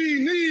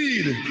 We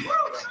need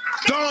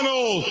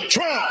Donald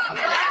Trump.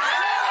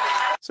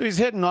 So he's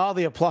hitting all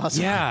the applause.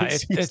 Yeah,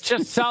 it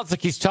just sounds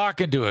like he's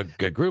talking to a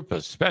group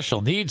of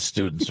special needs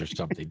students or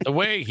something. The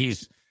way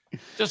he's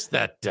just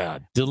that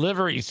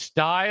delivery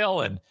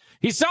style. And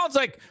he sounds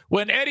like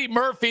when Eddie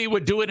Murphy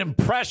would do an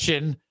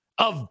impression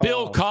of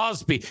Bill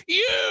Cosby.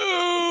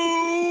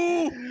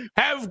 You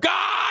have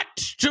got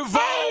to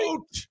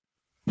vote.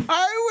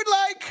 I would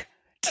like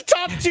to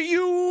talk to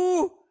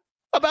you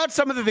about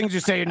some of the things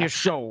you say in your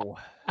show.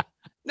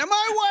 Now,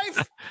 my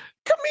wife,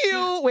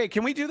 Camille. Wait,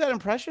 can we do that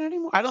impression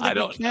anymore? I don't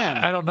think we can.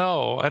 I don't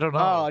know.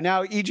 Oh,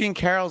 now E. Jean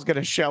Carroll's going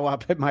to show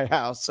up at my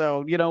house.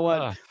 So, you know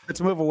what? Let's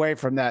move away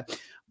from that.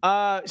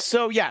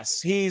 So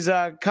yes, he's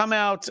come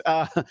out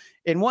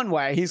in one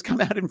way. He's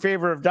come out in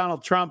favor of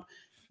Donald Trump,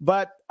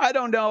 but I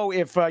don't know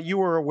if you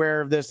were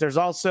aware of this. There's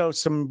also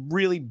some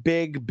really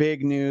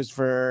big news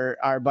for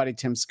our buddy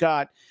Tim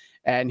Scott,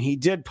 and he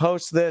did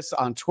post this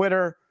on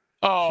Twitter.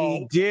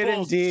 He did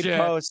indeed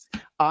post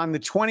on the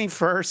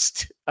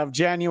 21st of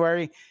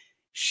January.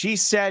 She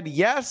said,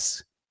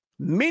 "Yes,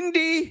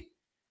 Mindy,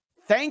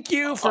 thank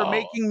you for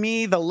making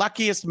me the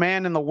luckiest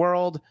man in the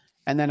world."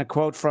 And then a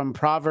quote from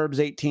Proverbs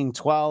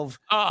 18:12.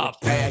 I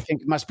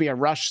think it must be a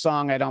Rush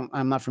song.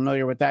 I'm not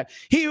familiar with that.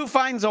 He who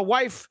finds a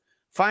wife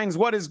finds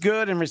what is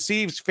good and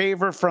receives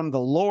favor from the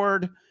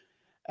Lord.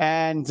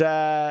 And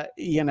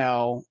you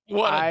know,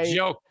 what a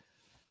joke.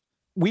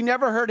 We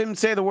never heard him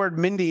say the word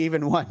Mindy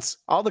even once.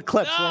 All the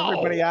clips where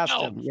everybody asked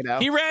him, you know.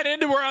 He ran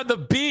into her on the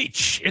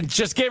beach and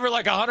just gave her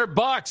like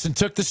 $100 and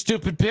took the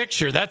stupid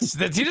picture. That's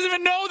he doesn't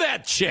even know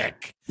that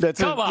chick.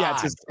 Come on. Yeah,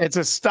 it's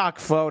a stock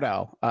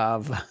photo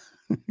of,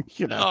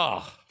 you know.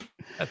 Oh,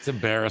 that's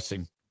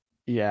embarrassing.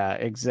 Yeah,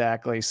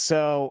 exactly.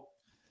 So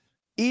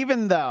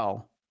even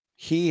though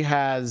he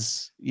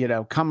has, you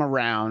know, come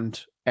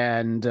around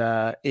and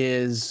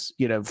is,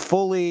 you know,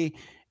 fully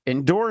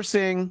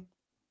endorsing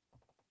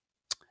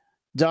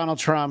Donald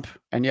Trump,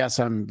 and yes,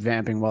 I'm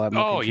vamping while I'm.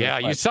 Oh yeah,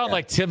 you sound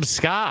like Tim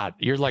Scott.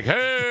 You're like,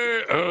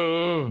 hey,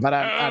 but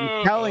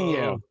I'm telling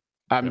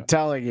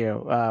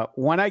you,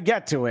 when I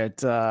get to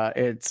it,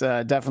 it's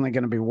definitely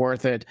going to be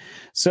worth it.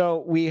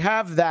 So we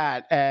have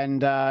that,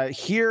 and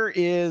here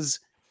is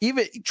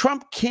even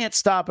Trump can't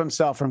stop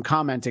himself from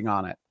commenting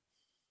on it,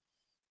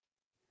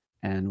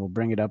 and we'll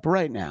bring it up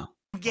right now.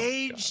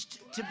 Engaged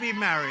to be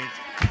married.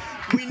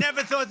 We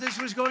never thought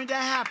this was going to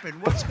happen.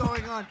 What's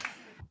going on?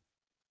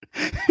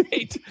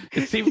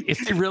 Is he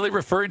really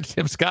referring to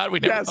Tim Scott?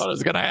 We never thought it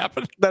was going to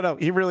happen. No,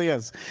 he really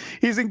is.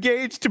 He's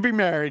engaged to be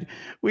married.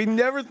 We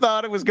never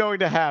thought it was going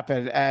to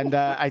happen, and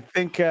I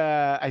think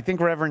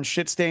Reverend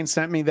Shitstain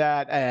sent me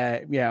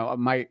that. You know,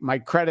 my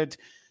credit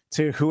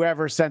to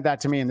whoever sent that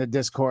to me in the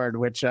Discord,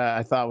 which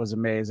I thought was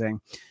amazing.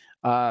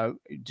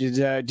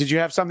 Did you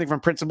have something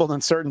from Principled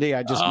Uncertainty?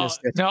 I just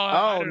missed it. No,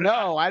 I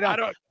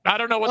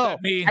don't know what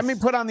that means. Let me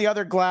put on the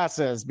other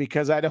glasses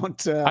because I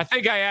don't. I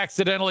think I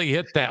accidentally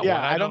hit that one.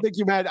 Yeah, I don't think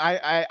you meant.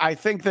 I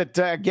think that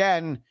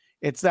again,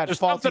 it's that There's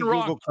faulty something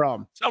Google wrong.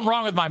 Chrome. Something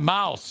wrong with my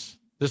mouse.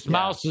 This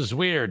mouse is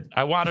weird.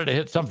 I wanted to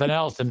hit something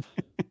else, and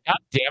God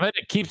damn it,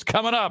 it keeps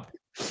coming up.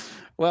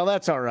 Well,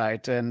 that's all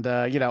right, and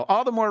you know,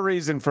 all the more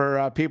reason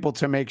for people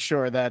to make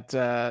sure that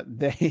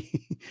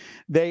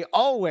they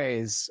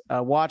always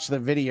watch the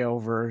video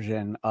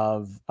version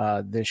of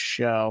this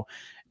show.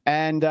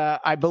 And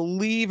I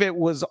believe it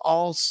was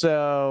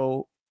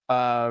also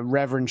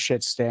Reverend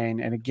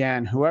Shitstain, and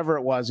again, whoever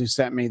it was who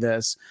sent me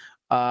this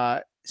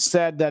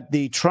said that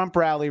the Trump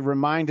rally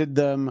reminded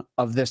them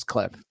of this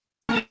clip.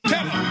 I'm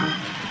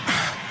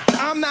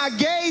not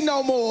gay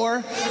no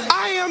more.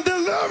 I am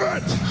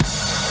delivered.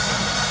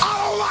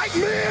 I don't like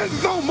men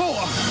no more.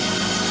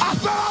 I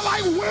said I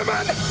like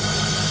women.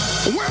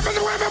 Women.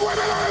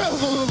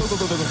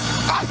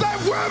 I said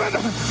women.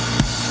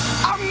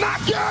 I'm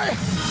not gay.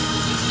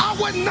 I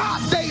would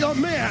not date a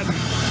man.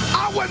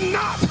 I would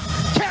not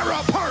carry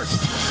a purse.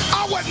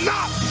 I would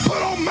not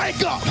put on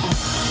makeup.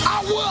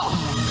 I will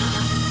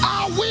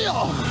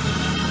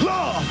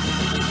love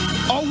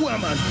a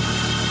woman.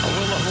 I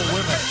will love a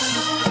woman.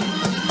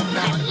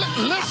 Now,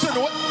 listen,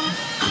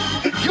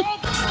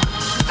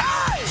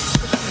 hey!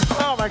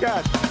 Oh my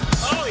God!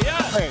 Oh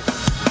yeah! Hey,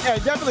 yeah,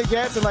 definitely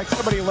dancing like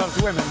somebody who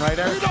loves women, right,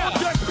 Eric? We don't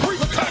just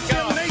preach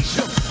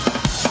condemnation.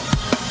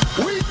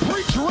 We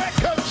preach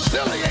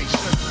reconciliation.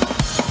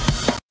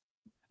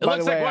 It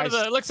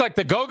looks like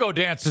the go-go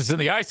dances in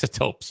the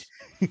Isotopes.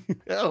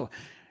 Oh,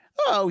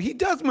 he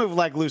does move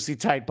like Lucy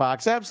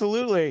Tightbox,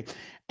 absolutely.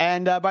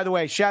 And by the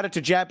way, shout out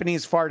to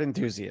Japanese fart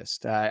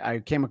enthusiast.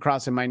 I came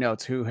across in my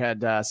notes who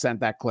had sent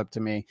that clip to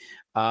me.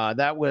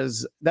 That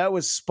was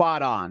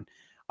spot on.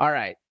 All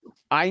right,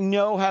 I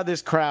know how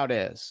this crowd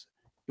is.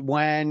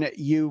 When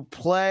you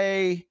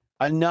play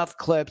enough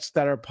clips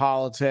that are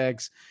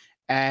politics,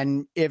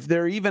 and if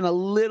they're even a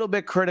little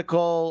bit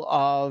critical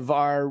of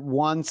our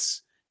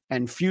once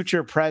and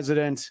future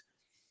president,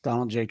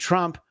 Donald J.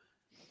 Trump,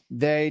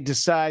 they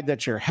decide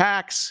that you're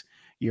hacks,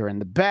 you're in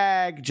the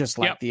bag, just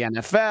like the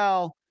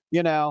NFL,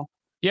 you know.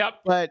 Yep.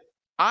 But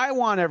I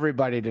want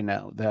everybody to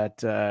know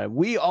that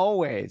we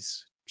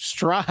always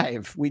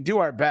strive, we do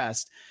our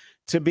best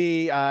to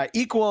be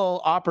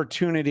equal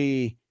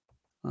opportunity,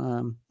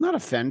 not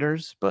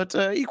offenders, but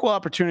equal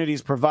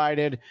opportunities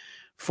provided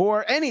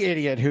for any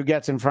idiot who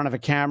gets in front of a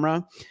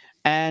camera.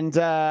 And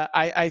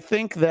I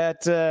think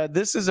that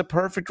this is a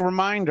perfect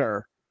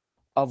reminder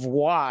of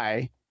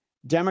why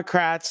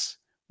Democrats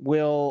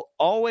will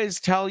always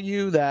tell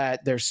you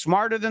that they're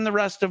smarter than the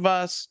rest of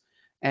us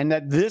and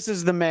that this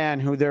is the man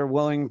who they're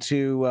willing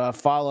to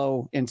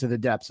follow into the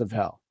depths of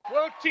hell.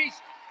 We'll teach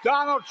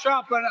Donald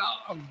Trump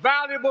a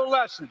valuable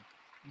lesson.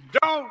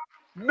 Don't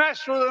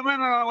mess with the women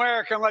in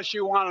America unless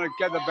you want to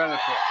get the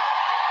benefit.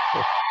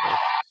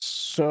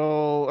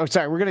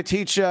 sorry, we're going to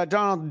teach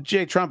Donald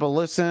J. Trump a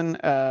lesson.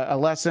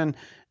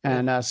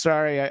 And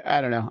sorry,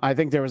 I don't know. I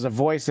think there was a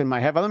voice in my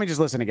head. But let me just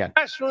listen again.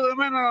 That's for the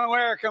men in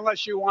America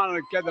unless you want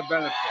to get the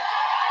benefit.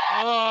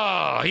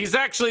 Oh, he's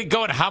actually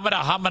going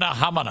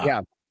hamana.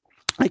 Yeah.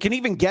 I can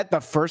even get the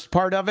first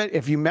part of it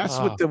if you mess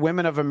with the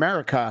women of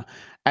America,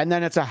 and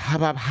then it's a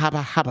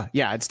haba.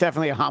 Yeah, it's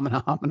definitely a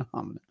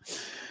hamana.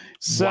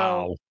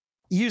 So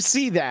you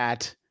see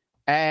that,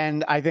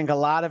 and I think a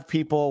lot of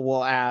people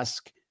will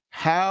ask,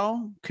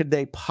 how could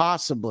they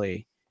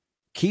possibly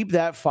keep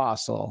that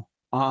fossil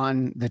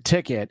on the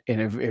ticket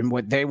in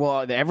what they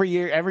will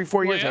every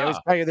 4 years? I always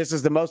tell you this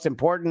is the most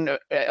important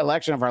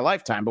election of our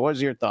lifetime. But what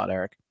is your thought,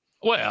 Eric?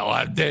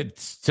 Well,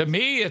 to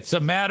me, it's a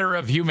matter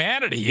of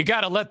humanity. You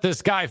got to let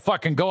this guy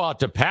fucking go out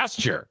to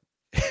pasture.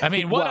 I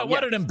mean,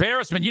 what an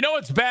embarrassment. You know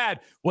it's bad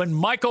when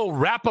Michael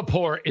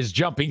Rappaport is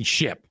jumping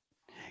ship.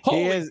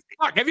 Holy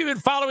fuck. Have you been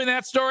following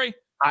that story?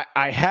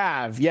 I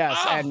have, yes.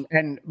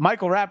 And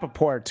Michael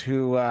Rappaport,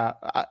 who,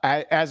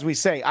 as we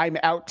say, I'm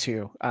out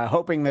to,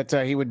 hoping that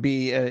he would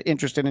be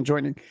interested in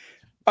joining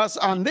us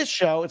on this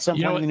show at some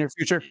point in the near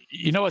future.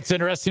 You know what's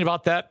interesting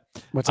about that?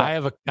 What's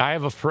that? I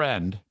have a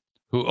friend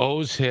who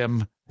owes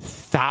him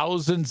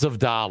thousands of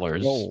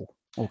dollars. Oh,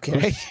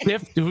 okay.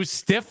 Who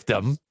stiffed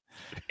him,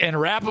 and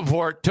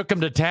Rappaport took him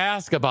to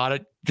task about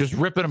it, just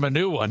ripping him a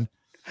new one.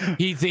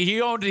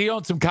 He owned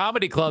some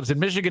comedy clubs in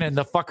Michigan, and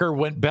the fucker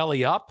went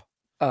belly up.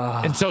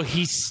 And so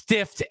he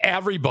stiffed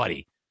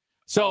everybody.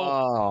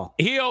 So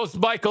he owes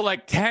Michael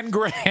like 10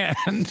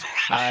 grand.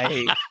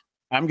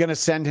 I'm going to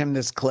send him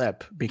this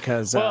clip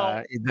because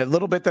the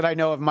little bit that I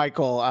know of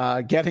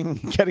Michael, getting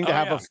to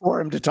have a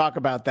forum to talk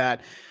about that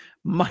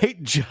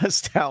might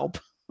just help.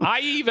 I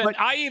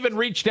even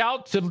reached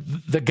out to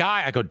the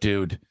guy. I go,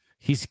 dude,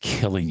 he's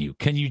killing you.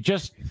 Can you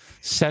just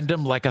send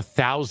him like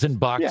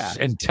 $1,000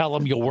 and tell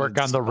him you'll work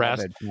on the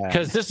rest?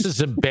 Because this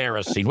is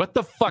embarrassing. What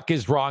the fuck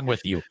is wrong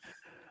with you?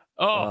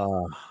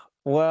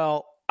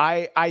 Well,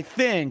 I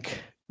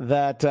think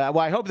that,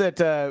 I hope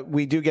that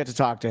we do get to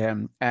talk to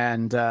him.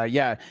 And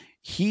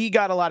he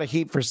got a lot of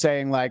heat for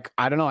saying, like,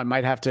 I don't know, I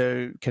might have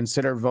to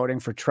consider voting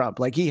for Trump.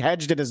 Like, he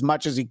hedged it as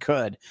much as he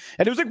could.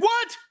 And it was like,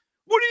 what?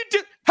 What do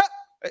you do?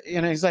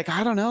 And he's like,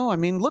 I don't know. I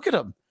mean, look at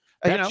him.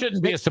 That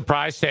shouldn't be a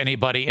surprise to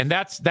anybody. And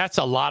that's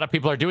a lot of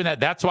people are doing that.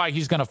 That's why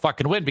he's going to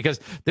fucking win, because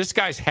this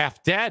guy's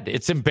half dead.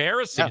 It's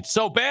embarrassing. Yeah. It's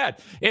so bad.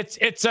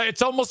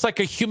 It's almost like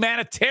a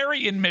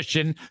humanitarian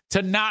mission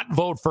to not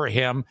vote for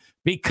him,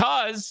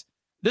 because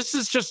this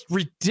is just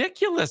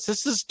ridiculous.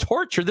 This is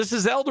torture. This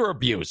is elder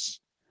abuse.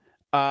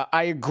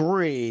 I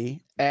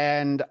agree.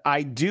 And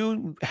I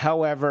do,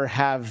 however,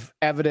 have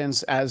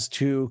evidence as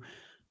to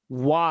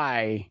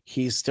why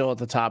he's still at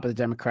the top of the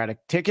Democratic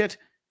ticket.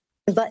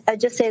 But I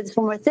just say this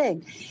one more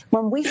thing.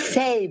 When we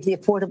saved the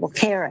Affordable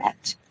Care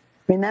Act,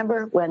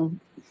 remember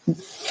when, he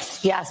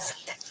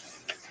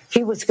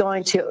was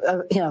going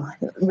to,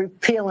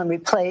 repeal and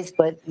replace,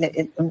 but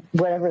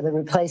whatever the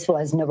replace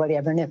was, nobody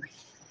ever knew.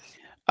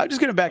 I'm just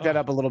going to back that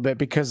up a little bit,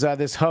 because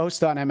this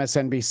host on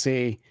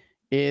MSNBC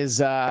is,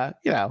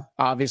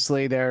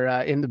 obviously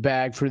they're in the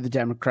bag for the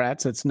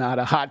Democrats. It's not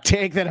a hot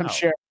take that I'm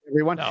sharing with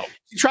everyone. No.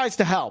 He tries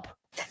to help.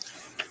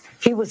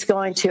 He was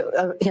going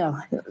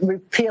to,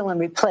 repeal and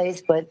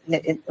replace, but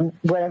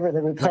whatever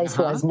the replace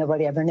was,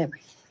 nobody ever knew.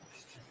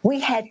 We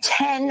had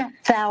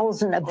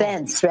 10,000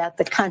 events throughout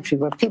the country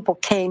where people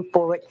came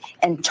forward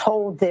and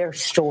told their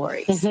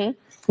stories. Mm-hmm.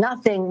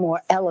 Nothing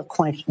more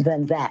eloquent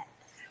than that.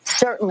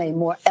 Certainly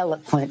more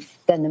eloquent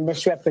than the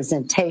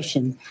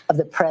misrepresentation of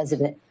the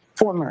president,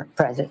 former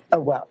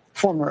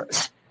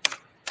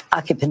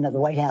occupant of the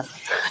White House,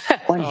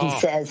 when he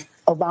says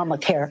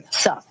Obamacare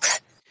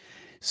sucks.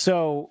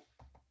 So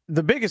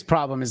the biggest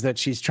problem is that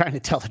she's trying to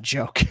tell a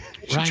joke.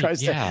 She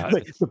tries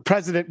to, the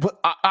president,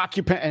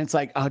 occupant, and it's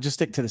like, just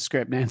stick to the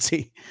script,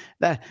 Nancy.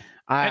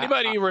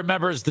 Anybody who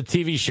remembers the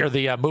TV show,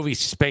 the movie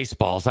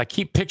Spaceballs? I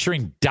keep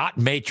picturing Dot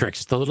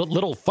Matrix, the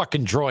little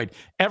fucking droid,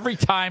 every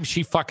time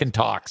she fucking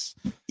talks.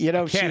 She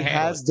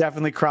has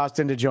definitely crossed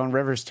into Joan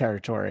Rivers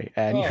territory,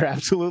 and you're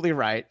absolutely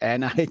right.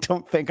 And I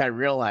don't think I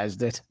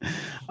realized it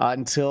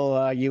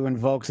until you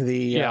invoked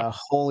the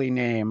holy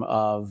name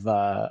of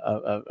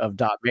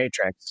Dot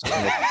Matrix.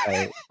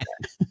 I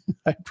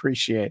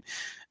appreciate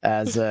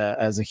as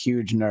a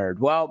huge nerd.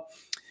 Well,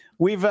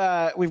 we've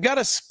got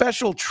a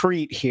special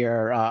treat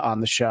here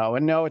on the show,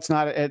 and no, it's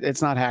not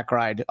Hack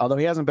Ride, although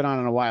he hasn't been on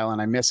in a while,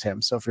 and I miss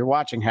him. So if you're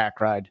watching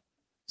Hack Ride,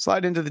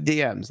 slide into the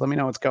DMs. Let me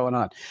know what's going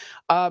on.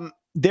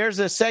 There's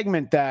a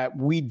segment that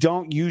we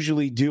don't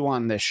usually do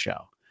on this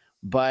show,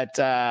 but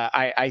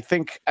I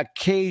think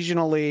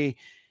occasionally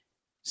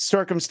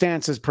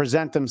circumstances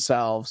present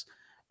themselves,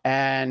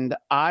 and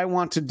I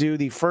want to do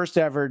the first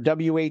ever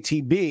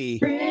WATB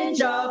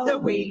Cringe of the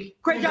Week.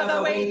 Cringe of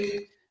the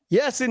Week.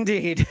 Yes,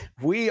 indeed.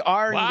 We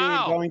are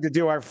indeed going to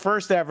do our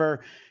first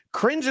ever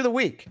Cringe of the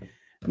Week.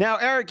 Now,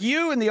 Eric,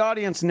 you and the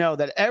audience know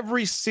that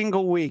every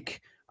single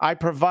week I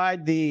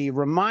provide the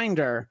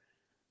reminder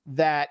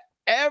that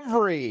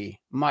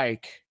every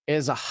mic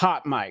is a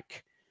hot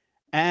mic.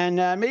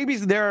 And maybe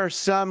there are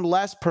some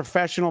less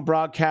professional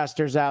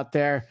broadcasters out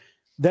there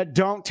that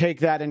don't take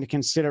that into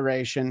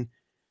consideration,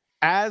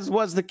 as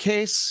was the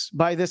case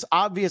by this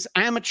obvious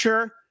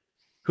amateur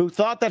who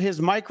thought that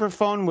his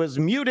microphone was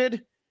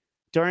muted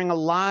during a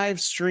live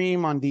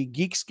stream on the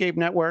Geekscape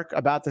network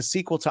about the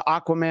sequel to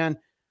Aquaman.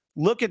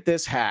 Look at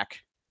this hack.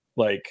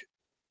 Like,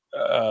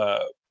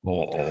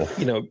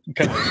 you know,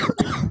 kind of,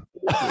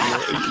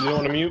 you don't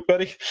want to mute,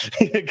 buddy?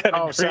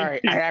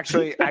 Sorry.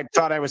 I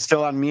thought I was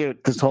still on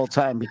mute this whole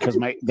time because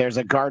there's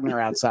a gardener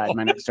outside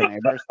my next door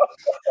neighbors.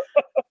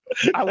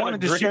 I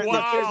wanted to share.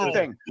 Look, here's the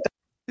thing.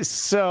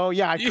 So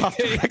yeah, I coughed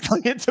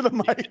directly into the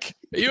mic.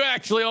 You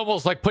actually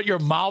almost like put your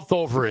mouth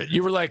over it.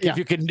 You were like, if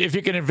you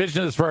can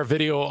envision this for our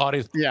video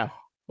audience. Yeah.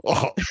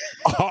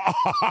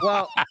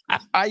 Well,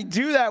 I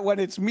do that when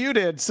it's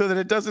muted so that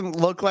it doesn't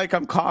look like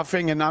I'm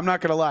coughing. And I'm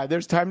not going to lie,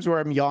 there's times where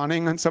I'm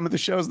yawning on some of the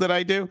shows that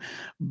I do.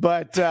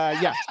 But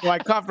yeah, so I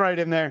coughed right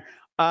in there.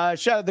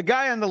 Shout out the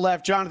guy on the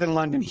left, Jonathan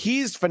London.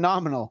 He's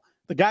phenomenal.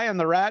 The guy on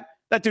the right,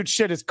 that dude's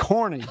shit is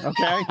corny.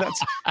 Okay,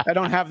 I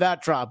don't have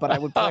that drop, but I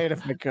would play it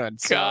if I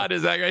could. So. God,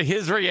 is that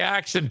his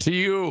reaction to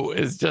you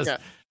is just? Yeah.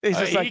 He's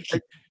just like.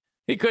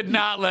 He could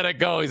not let it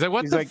go. He's like,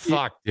 "What the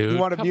fuck, dude? You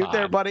want to mute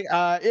there, buddy?"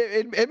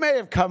 It may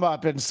have come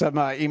up in some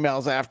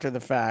emails after the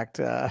fact.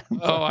 Oh,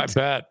 I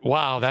bet.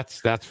 Wow, that's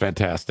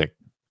fantastic.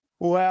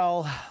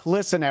 Well,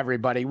 listen,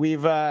 everybody,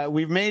 we've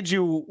made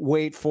you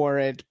wait for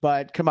it,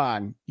 but come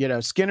on,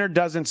 Skinner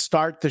doesn't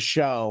start the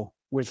show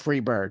with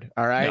Freebird.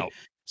 All right, no.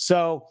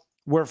 So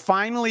we're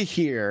finally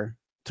here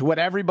to what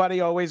everybody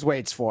always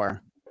waits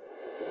for.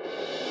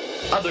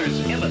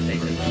 Others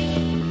imitate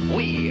it.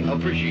 We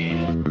appreciate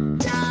it.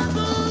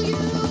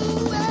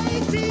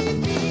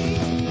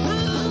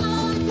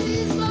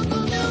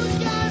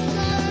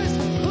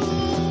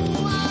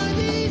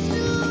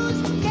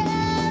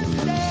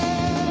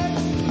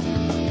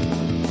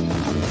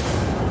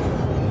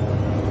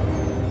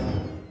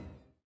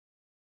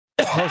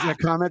 There's a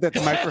comment that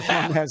the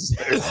microphone has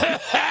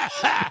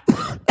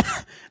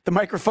the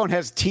microphone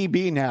has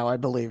TB now, I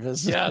believe.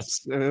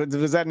 Yes.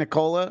 Was that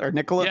Nicola or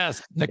Nicola?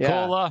 Yes,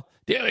 Nicola.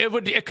 Yeah.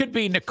 It could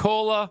be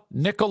Nicola,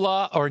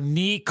 or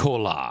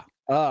Nicola.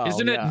 Oh,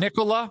 isn't it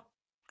Nicola?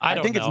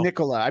 I think it's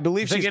Nicola. I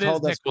believe she's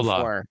told us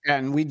before,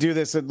 and we do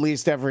this at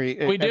least every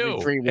 3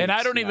 weeks. And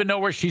I don't even know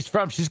where she's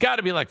from. She's got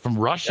to be like from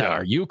Russia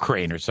or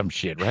Ukraine or some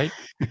shit, right?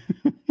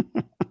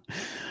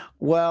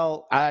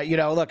 Well,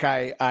 look,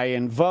 I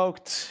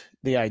invoked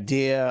the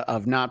idea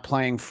of not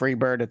playing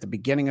Freebird at the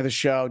beginning of the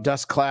show.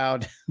 Dust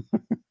Cloud.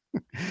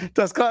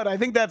 Dust Cloud, I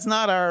think that's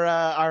not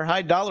our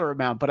high dollar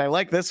amount, but I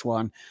like this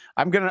one.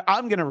 I'm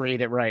gonna read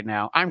it right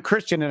now. I'm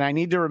Christian, and I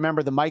need to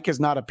remember the mic is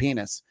not a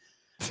penis.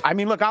 I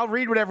mean, look, I'll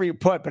read whatever you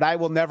put, but I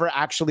will never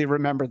actually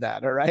remember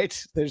that. All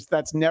right,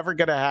 that's never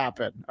gonna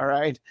happen. All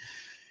right.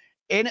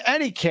 In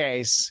any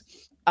case,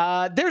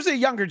 there's a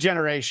younger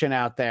generation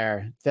out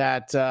there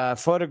that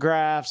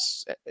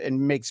photographs and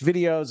makes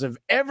videos of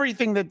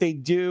everything that they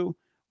do,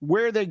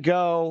 where they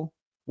go,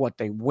 what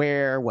they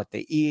wear, what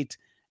they eat.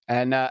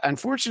 And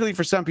unfortunately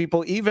for some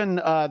people, even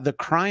the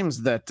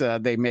crimes that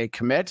they may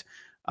commit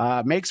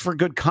makes for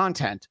good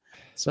content.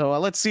 So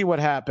let's see what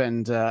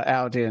happened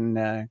out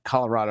in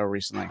Colorado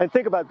recently. And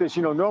think about this,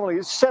 normally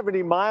it's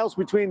 70 miles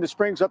between the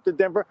Springs up to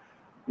Denver.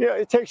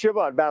 It takes you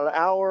about an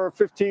hour,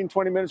 15,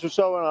 20 minutes or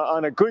so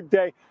on a good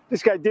day.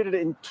 This guy did it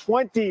in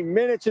 20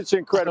 minutes. It's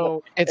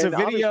incredible. So it's a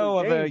video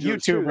of a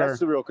YouTuber That's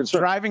the real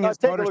concern. Driving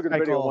his motorcycle. Take a look at the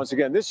video once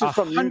again. This is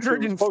from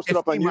YouTube. It's posted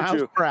up on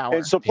YouTube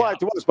and supplied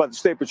to us by the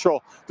State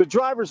Patrol. The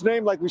driver's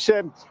name, like we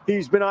said,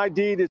 he's been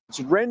ID'd. It's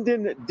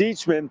Rendon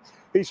Dietzman.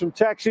 He's from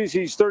Texas.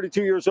 He's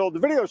 32 years old. The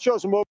video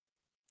shows him over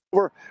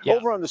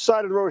on the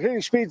side of the road,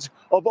 hitting speeds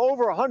of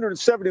over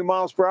 170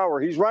 miles per hour.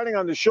 He's riding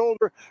on the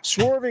shoulder,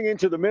 swerving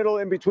into the middle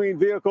in between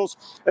vehicles.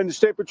 And the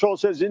State Patrol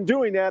says in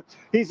doing that,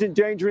 he's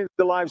endangering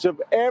the lives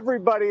of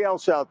everybody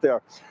else out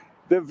there.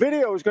 The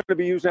video is going to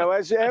be used now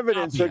as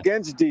evidence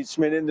against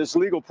Dietzman in this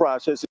legal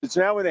process. It's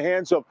now in the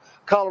hands of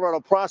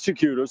Colorado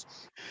prosecutors.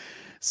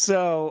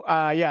 So,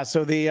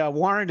 so the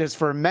warrant is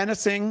for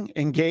menacing,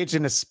 engaged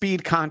in a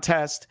speed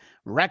contest,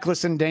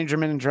 reckless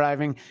endangerment in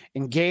driving,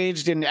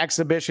 engaged in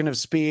exhibition of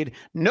speed,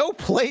 no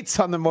plates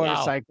on the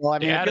motorcycle. Wow. I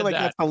mean, I feel like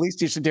that's the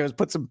least you should do is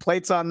put some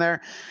plates on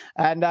there.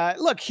 And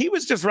look, he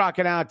was just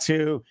rocking out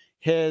to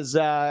his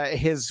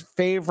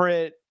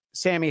favorite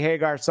Sammy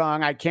Hagar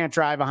song, I Can't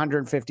Drive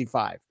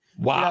 155.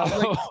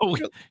 Wow.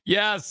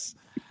 Yes.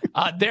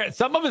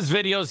 Some of his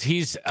videos,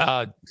 he's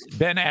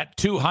been at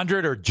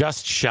 200 or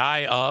just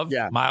shy of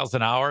miles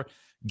an hour.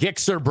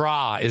 Gixxer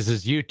Bra is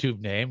his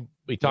YouTube name.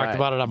 We talked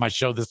about it on my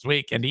show this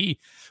week. And you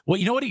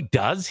know what he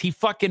does? He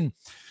fucking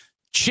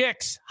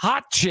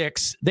hot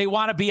chicks, they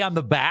want to be on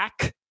the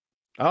back.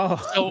 Oh,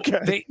 so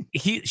okay.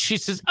 She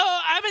says, "Oh,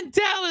 I'm in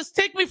Dallas.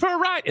 Take me for a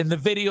ride." And the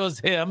video is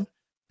him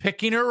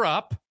picking her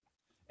up.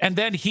 And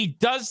then he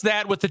does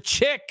that with a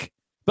chick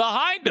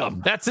behind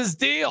him. That's his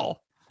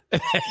deal.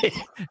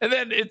 And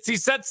then he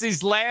sets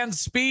these land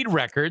speed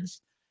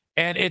records.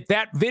 And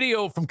that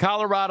video from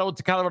Colorado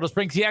to Colorado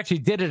Springs, he actually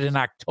did it in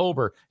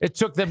October. It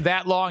took them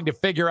that long to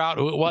figure out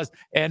who it was.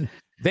 And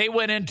they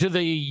went into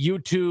the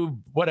YouTube,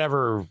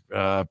 whatever,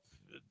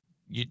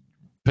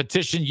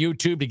 petition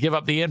YouTube to give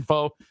up the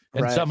info.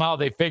 And somehow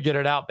they figured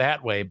it out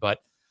that way. But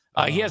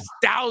he has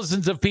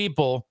thousands of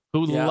people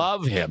who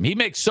love him. He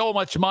makes so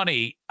much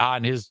money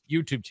on his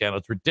YouTube channel.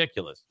 It's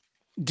ridiculous.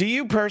 Do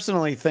you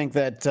personally think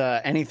that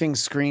anything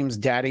screams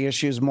daddy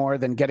issues more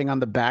than getting on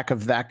the back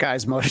of that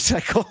guy's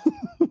motorcycle?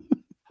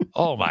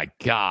 Oh, my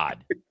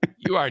God.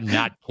 You are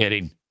not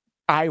kidding.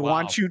 I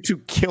want you to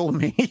kill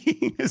me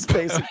is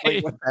basically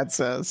what that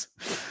says.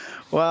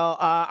 Well,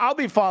 I'll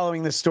be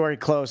following this story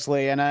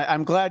closely, and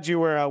I'm glad you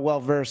were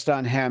well-versed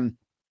on him.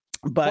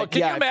 But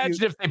can you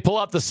imagine if they pull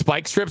out the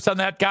spike strips on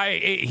that guy?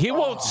 He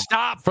won't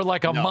stop for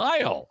like a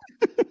mile.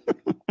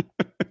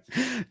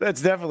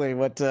 That's definitely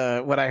what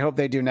I hope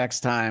they do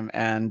next time.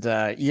 And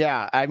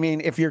I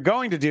mean, if you're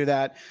going to do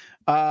that,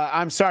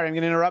 I'm sorry, I'm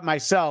going to interrupt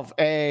myself.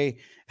 A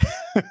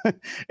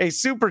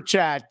super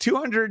chat,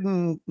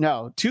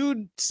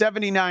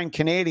 279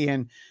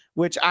 Canadian,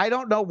 which I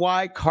don't know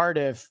why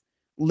Cardiff,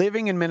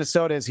 living in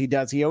Minnesota as he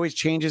does, he always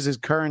changes his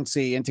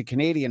currency into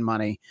Canadian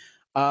money.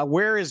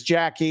 Where is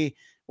Jackie?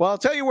 Well, I'll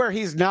tell you where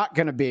he's not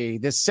going to be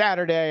this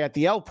Saturday at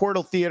the El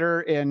Portal Theater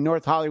in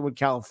North Hollywood,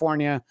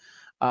 California.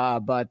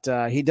 But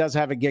he does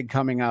have a gig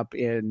coming up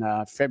in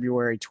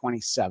February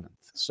 27th.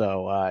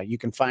 So you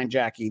can find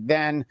Jackie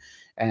then,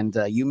 and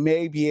you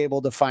may be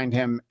able to find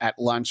him at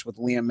lunch with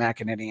Liam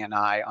McEnany and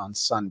I on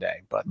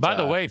Sunday. But by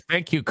the way,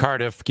 thank you,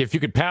 Cardiff. If you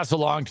could pass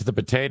along to the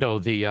Potato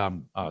the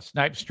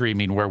Snipe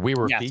streaming where we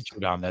were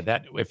featured on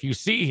that if you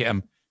see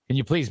him, can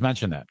you please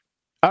mention that?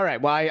 All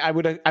right. Well, I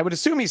would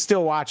assume he's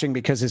still watching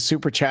because his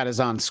super chat is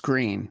on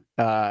screen.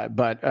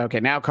 But okay,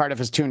 now Cardiff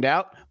is tuned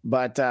out,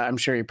 but I'm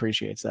sure he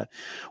appreciates that.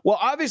 Well,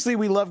 obviously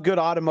we love good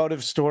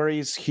automotive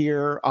stories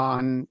here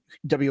on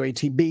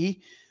WATB,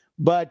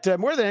 but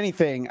more than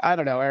anything, I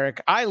don't know,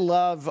 Eric, I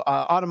love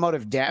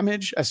automotive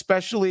damage,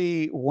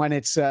 especially when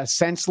it's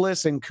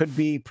senseless and could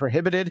be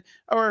prohibited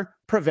or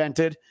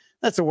prevented.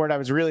 That's the word I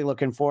was really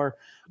looking for.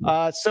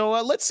 So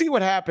let's see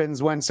what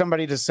happens when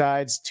somebody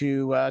decides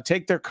to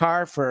take their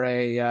car for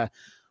a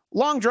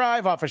long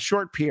drive off a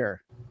short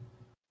pier.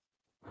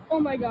 Oh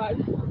my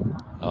God.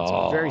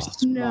 Oh, very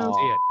small. No.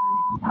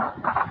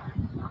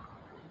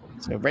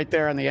 So right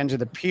there on the edge of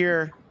the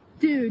pier.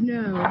 Dude,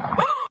 no.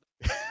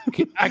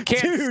 I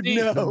can't Dude, see.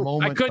 no. The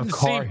moment I couldn't a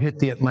car see. hit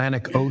the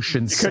Atlantic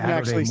Ocean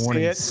Saturday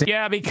morning.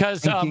 Yeah,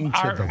 because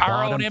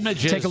our own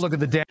images. Take a look at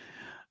the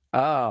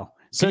Oh.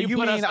 So you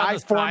mean I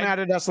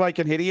formatted us like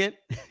an idiot?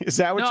 Is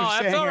that what you're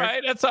saying? No, that's all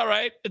right. That's all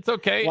right. It's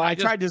okay. Well, I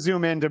tried to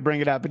zoom in to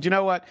bring it up, but you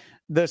know what?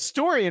 The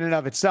story in and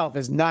of itself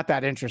is not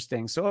that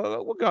interesting.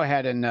 So we'll go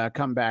ahead and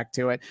come back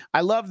to it.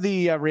 I love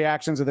the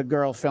reactions of the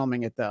girl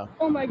filming it, though.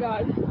 Oh my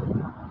God.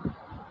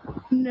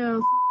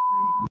 No.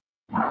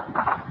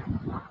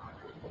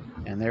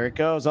 And there it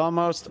goes.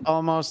 Almost. Dude,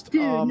 almost. No.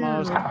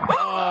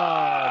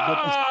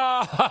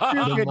 Oh, but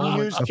the stupid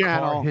news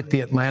channel hit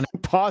the Atlantic.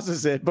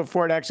 Pauses it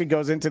before it actually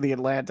goes into the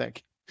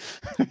Atlantic.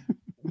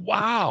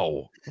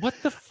 Wow. What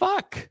the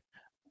fuck?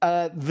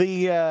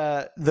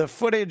 The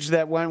footage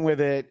that went with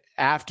it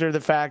after the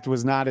fact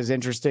was not as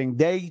interesting.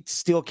 They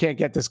still can't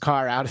get this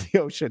car out of the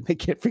ocean. They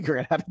can't figure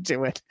out how to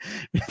do it.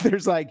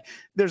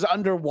 There's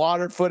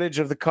underwater footage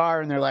of the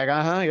car, and they're like,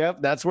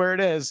 yep, that's where it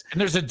is.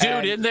 And there's a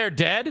dude in there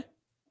dead?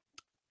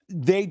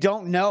 They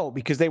don't know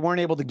because they weren't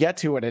able to get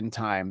to it in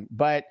time.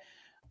 But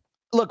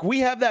look, we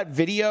have that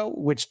video,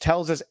 which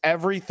tells us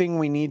everything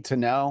we need to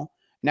know.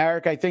 Now,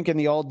 Eric, I think in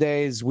the old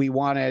days, we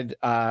wanted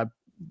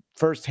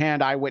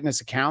firsthand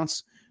eyewitness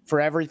accounts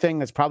for everything.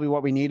 That's probably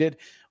what we needed.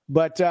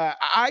 But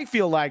I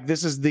feel like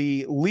this is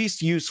the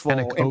least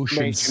useful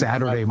Ocean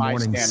Saturday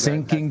morning,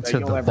 sinking to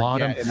the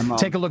bottom.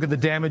 Take a look at the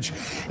damage.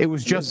 It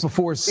was just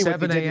before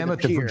 7 a.m.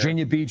 at the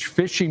Virginia Beach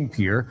Fishing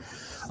Pier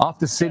off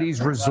the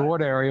city's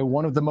resort area,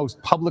 one of the most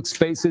public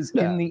spaces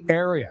in the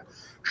area.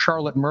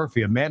 Charlotte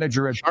Murphy, a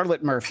manager at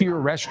Pier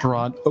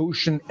Restaurant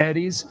Ocean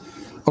Eddies,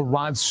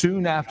 arrived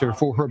soon after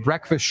for her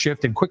breakfast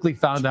shift and quickly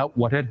found out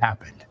what had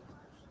happened.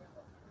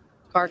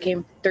 Car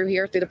came through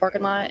here, through the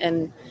parking lot,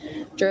 and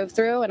drove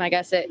through, and I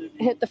guess it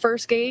hit the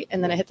first gate,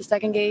 and then it hit the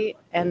second gate,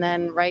 and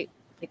then it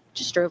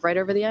just drove right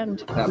over the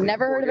end. I've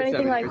never heard of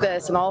anything like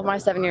this in all of my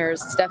 7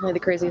 years. It's definitely the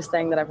craziest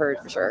thing that I've heard,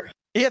 for sure.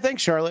 Yeah,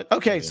 thanks, Charlotte.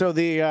 Okay, so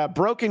the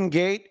broken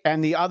gate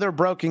and the other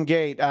broken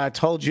gate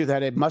told you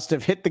that it must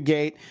have hit the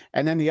gate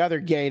and then the other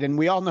gate, and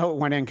we all know it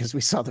went in because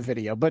we saw the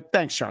video. But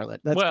thanks,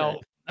 Charlotte. That's great.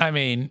 I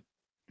mean,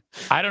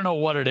 I don't know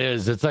what it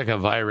is. It's like a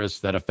virus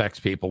that affects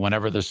people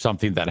whenever there's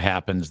something that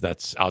happens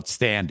that's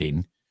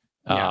outstanding.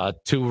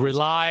 To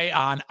rely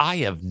on, I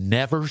have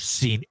never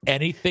seen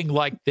anything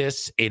like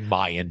this in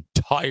my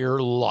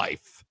entire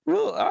life.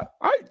 Well,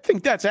 I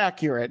think that's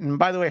accurate. And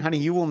by the way, honey,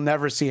 you will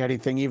never see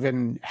anything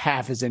even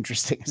half as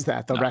interesting as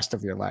that the rest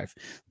of your life.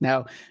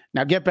 Now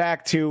get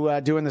back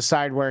to doing the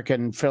side work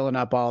and filling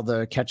up all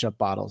the ketchup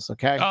bottles,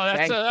 okay?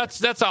 Oh,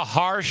 that's a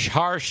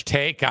harsh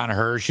take on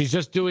her. She's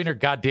just doing her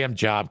goddamn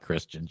job,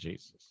 Christian.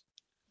 Jesus.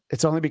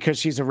 It's only because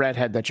she's a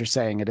redhead that you're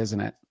saying it,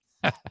 isn't it?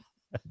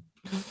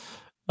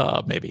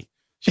 Maybe.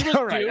 She was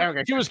All right. cute.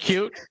 Okay. She was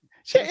cute.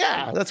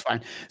 Yeah, that's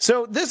fine.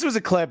 So this was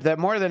a clip that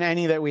more than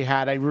any that we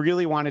had, I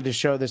really wanted to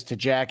show this to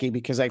Jackie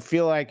because I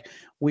feel like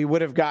we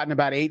would have gotten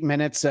about 8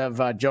 minutes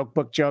of joke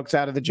book jokes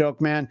out of the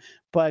joke man.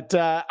 But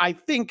I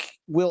think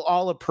we'll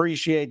all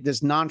appreciate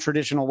this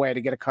non-traditional way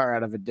to get a car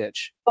out of a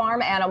ditch.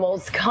 Farm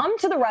animals come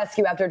to the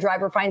rescue after a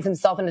driver finds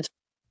himself in a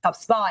tough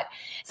spot.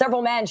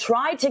 Several men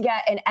tried to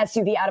get an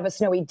SUV out of a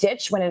snowy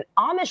ditch when an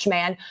Amish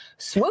man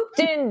swooped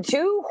in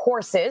 2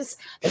 horses.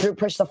 The group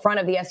pushed the front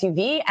of the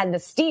SUV, and the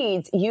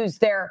steeds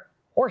used their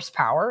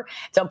horsepower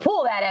to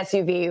pull that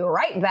SUV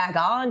right back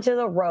onto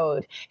the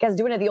road. You guys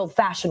doing it the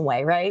old-fashioned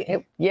way,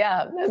 right?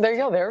 Yeah, there you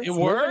go. There, it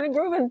worked. And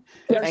grooving.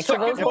 Thanks for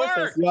those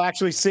horses. You'll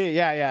actually see.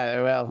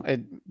 Yeah. Well,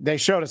 they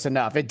showed us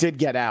enough. It did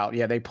get out.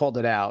 Yeah, they pulled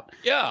it out.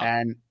 Yeah.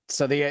 And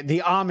so the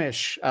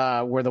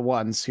Amish were the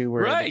ones who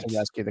were able to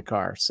rescue the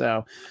car.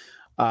 So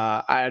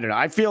I don't know.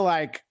 I feel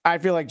like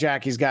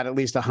Jackie's got at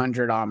least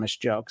 100 Amish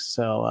jokes.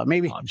 So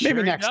maybe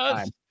next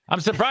time. I'm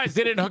surprised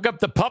they didn't hook up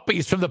the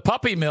puppies from the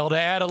puppy mill to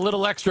add a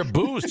little extra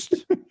boost.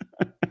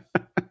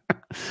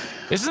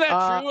 Isn't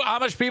that true?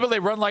 Amish people, they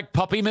run like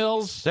puppy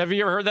mills. Have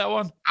you ever heard that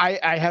one?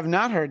 I have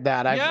not heard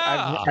that.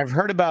 I've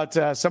heard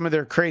about some of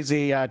their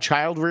crazy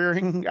child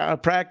rearing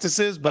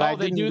practices, but I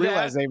didn't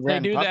realize they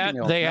ran puppy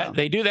mills.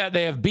 They do that.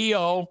 They have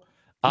BO.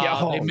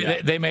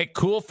 They make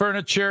cool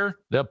furniture.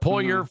 They'll pull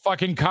your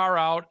fucking car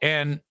out,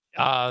 and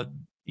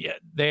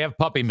they have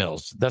puppy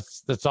mills.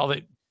 That's all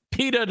they.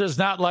 PETA does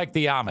not like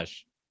the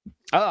Amish.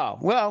 Oh,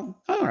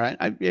 well, all right.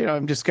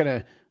 I'm just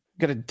gonna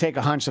take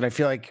a hunch that I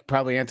feel like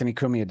probably Anthony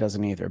Cumia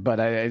doesn't either,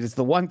 but it's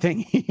the one thing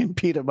he and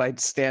PETA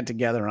might stand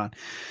together on.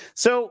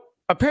 So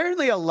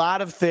apparently a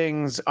lot of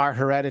things are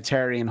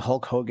hereditary in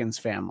Hulk Hogan's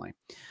family.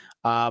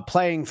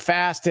 Playing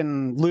fast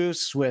and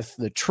loose with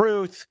the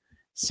truth,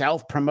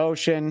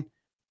 self-promotion,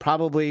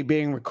 probably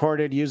being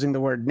recorded using the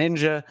word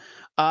ninja,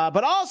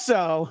 but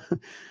also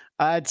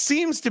it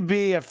seems to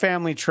be a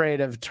family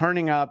trait of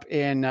turning up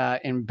in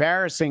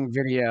embarrassing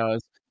videos.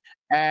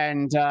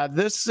 And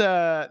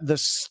the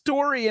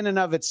story in and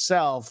of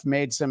itself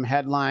made some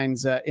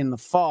headlines in the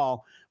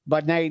fall,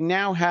 but they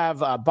now have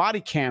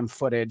body cam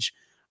footage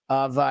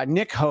of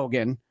Nick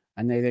Hogan,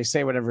 and they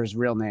say whatever his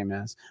real name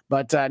is,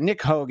 but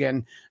Nick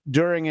Hogan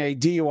during a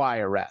DUI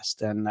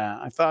arrest. And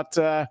I thought,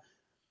 well,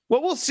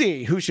 we'll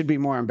see who should be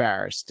more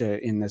embarrassed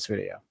in this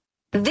video.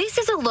 This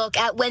is a look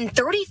at when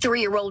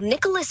 33-year-old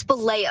Nicholas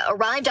Balea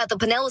arrived at the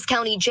Pinellas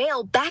County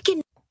Jail back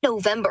in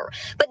November.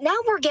 But now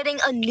we're getting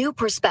a new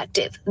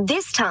perspective,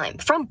 this time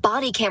from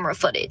body camera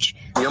footage.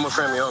 You almost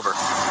ran me over.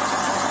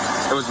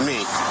 It was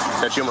me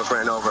that you almost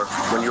ran over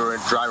when you were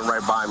driving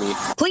right by me.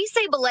 Police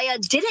say Balea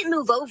didn't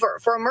move over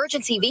for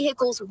emergency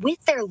vehicles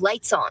with their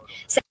lights on.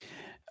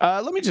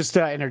 Let me just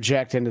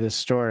interject into this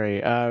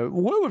story.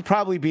 What would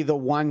probably be the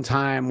one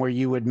time where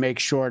you would make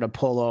sure to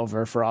pull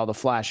over for all the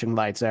flashing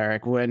lights,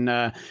 Eric?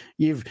 When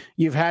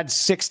you've had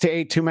 6 to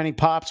 8 too many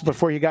pops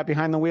before you got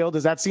behind the wheel?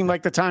 Does that seem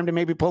like the time to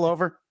maybe pull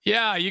over?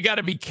 Yeah, you got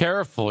to be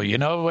careful,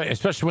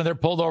 especially when they're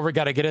pulled over.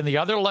 Got to get in the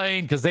other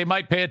lane because they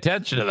might pay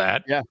attention to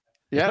that. Yeah.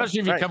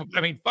 Especially if you come.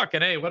 I mean,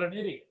 fucking A, what an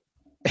idiot.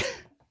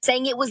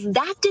 Saying it was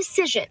that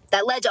decision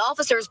that led to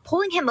officers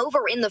pulling him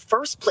over in the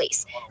first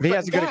place.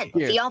 But then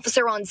the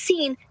officer on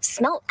scene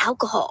smelled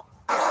alcohol.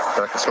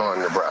 I can smell it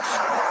in your breath.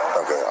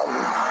 Okay,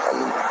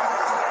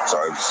 I'm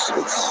sorry.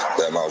 It's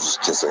them. I was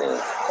just kissing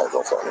my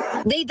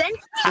girlfriend. They then.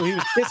 So he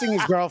was kissing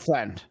his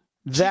girlfriend.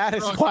 That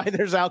is why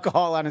there's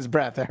alcohol on his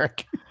breath,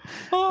 Eric.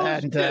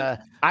 And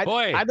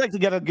I'd like to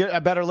get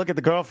a better look at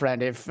the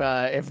girlfriend if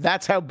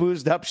that's how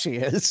boozed up she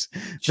is.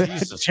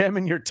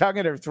 Jamming your tongue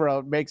in her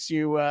throat makes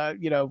you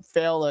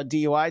fail a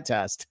DUI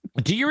test.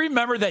 Do you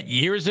remember that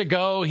years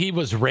ago he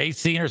was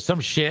racing or some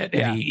shit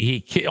and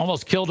he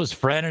almost killed his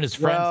friend and his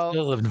friend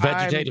still in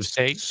vegetative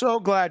state? So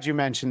glad you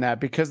mentioned that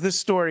because this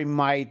story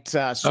might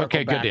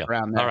circle back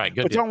around there. All right,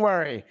 good but deal. Don't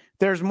worry.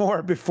 There's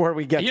more before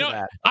we get to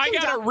that. I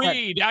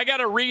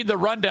gotta read the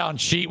rundown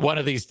sheet one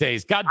of these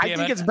days. God damn it. I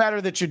think it's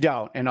better that you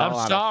don't.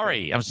 I'm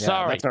sorry. I'm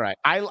sorry. That's all right.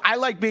 I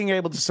like being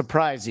able to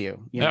surprise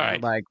you. All right.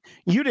 Like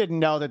you didn't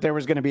know that there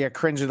was going to be a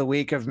cringe of the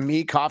week of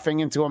me coughing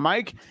into a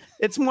mic.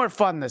 It's more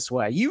fun this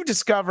way. You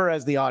discover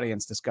as the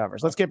audience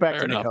discovers. Let's get back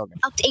to Nick Hogan.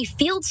 A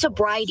field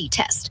sobriety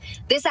test.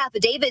 This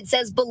affidavit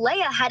says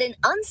Balea had an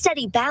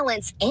unsteady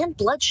balance and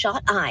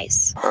bloodshot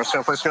eyes. I'm just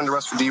going to place you under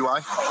arrest for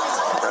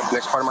DUI.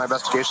 Next part of my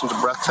investigation is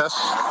a breath test.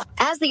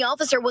 As the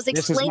officer was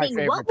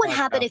explaining what would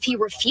happen if he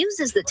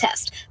refuses the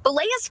test,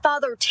 Balea's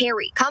father,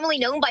 Terry, commonly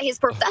known by his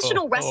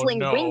professional wrestling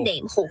ring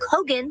name, Hulk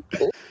Hogan.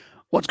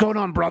 What's going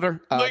on, brother?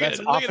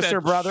 That's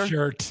Officer Brother.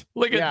 Shirt.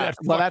 Look at that.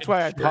 Well, that's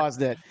why I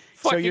paused it.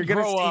 So you're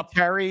going to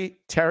see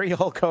Terry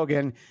Hulk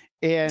Hogan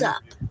in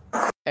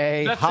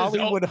a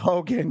Hollywood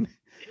Hogan,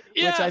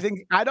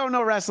 which I don't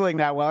know wrestling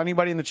that well.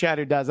 Anybody in the chat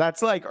who does,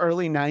 that's like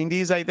early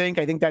 90s, I think.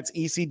 I think that's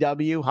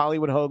ECW,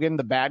 Hollywood Hogan,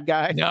 the bad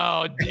guy.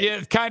 No,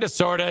 it's kind of,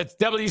 sort of. It's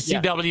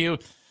WCW.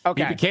 Yeah.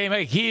 Okay. He became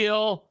a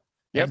heel.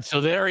 Yep. And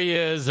so there he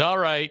is. All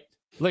right.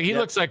 Like he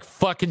looks like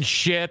fucking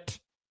shit.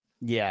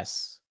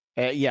 Yes.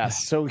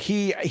 Yes. So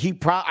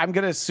I'm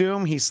going to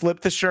assume he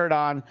slipped the shirt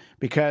on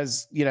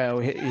because,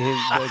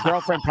 the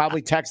girlfriend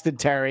probably texted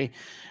Terry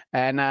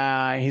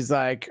and he's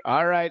like,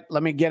 all right,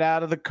 let me get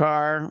out of the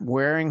car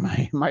wearing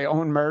my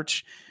own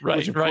merch,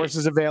 which of course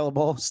is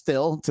available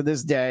still to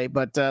this day.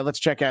 But let's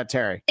check out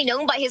Terry.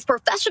 Known by his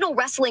professional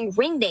wrestling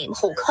ring name,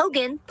 Hulk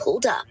Hogan,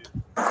 pulled up.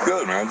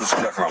 Good, man. Just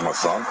checking on my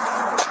son.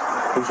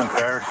 Who's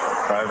impaired?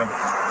 Driving.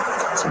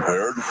 He's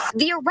impaired.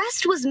 The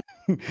arrest was...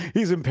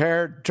 He's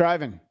impaired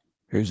driving.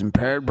 Who's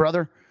impaired,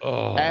 brother?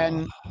 Oh,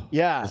 and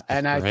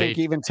I think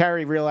even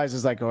Terry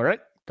realizes, like, all right,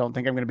 don't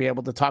think I'm going to be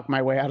able to talk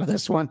my way out of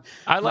this one.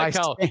 I like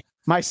how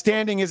my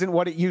standing isn't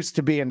what it used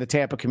to be in the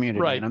Tampa community.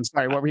 Right. And I'm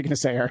sorry, what were you going to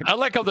say, Eric? I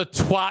like how the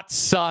twat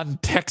son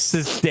texts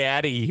his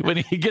daddy when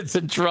he gets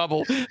in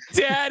trouble.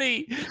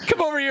 Daddy,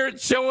 come over here and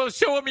show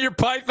him your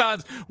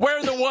pythons.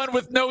 Wear the one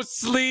with no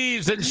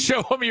sleeves and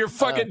show him your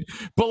fucking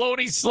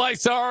bologna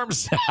slice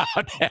arms.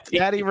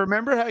 Daddy,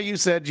 remember how you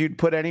said you'd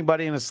put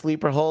anybody in a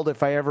sleeper hold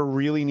if I ever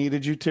really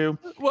needed you to?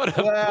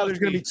 There's going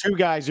to be two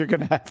guys you're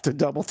going to have to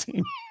double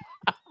team.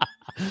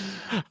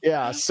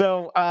 Yeah,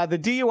 so the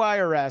DUI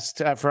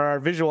arrest for our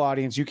visual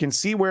audience, you can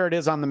see where it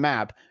is on the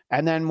map.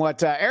 And then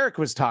what Eric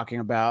was talking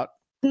about.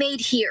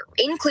 Made here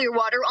in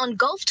Clearwater on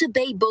Gulf to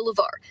Bay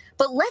Boulevard.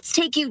 But let's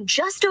take you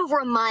just over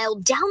a mile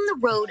down the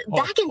road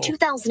back in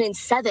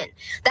 2007.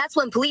 That's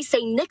when police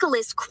say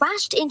Nicholas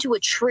crashed into a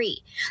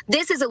tree.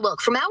 This is a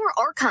look from our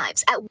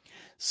archives at...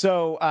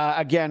 So,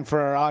 again, for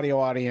our audio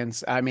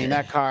audience, I mean,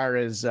 that car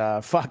is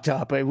fucked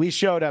up. We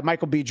showed a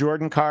Michael B.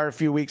 Jordan car a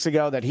few weeks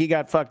ago that he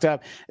got fucked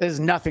up. There's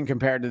nothing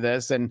compared to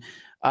this. And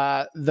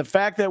the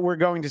fact that we're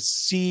going to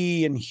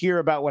see and hear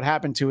about what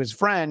happened to his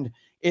friend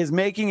is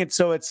making it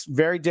so it's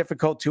very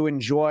difficult to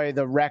enjoy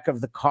the wreck of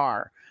the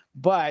car.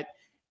 But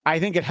I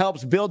think it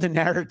helps build a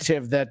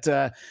narrative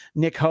that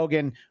Nick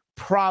Hogan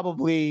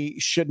probably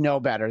should know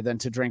better than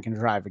to drink and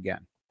drive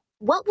again.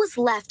 What was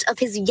left of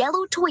his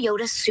yellow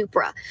Toyota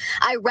Supra.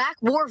 Iraq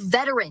War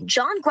veteran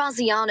John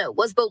Graziano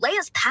was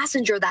Bolea's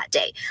passenger that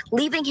day,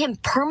 leaving him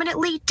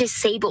permanently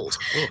disabled.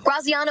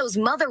 Graziano's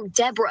mother,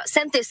 Deborah,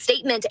 sent this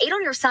statement, 8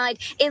 on your side,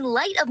 in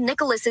light of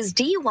Nicholas's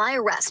DUI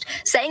arrest,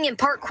 saying in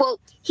part, quote,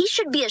 he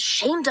should be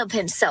ashamed of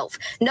himself,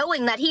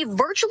 knowing that he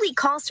virtually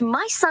cost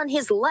my son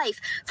his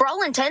life for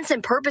all intents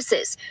and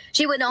purposes.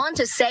 She went on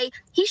to say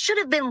he should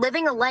have been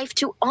living a life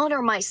to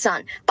honor my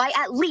son by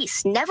at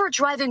least never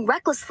driving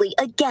recklessly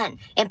again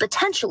and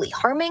potentially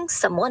harming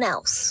someone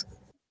else.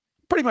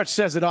 Pretty much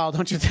says it all,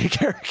 don't you think,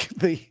 Eric?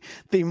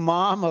 The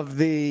mom of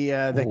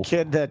the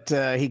kid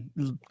that he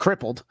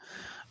crippled.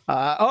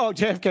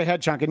 JFK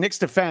head chunk. In Nick's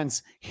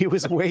defense, he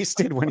was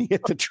wasted when he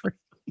hit the tree.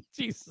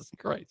 Jesus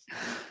Christ.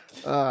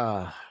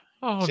 No.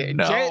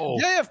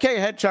 JFK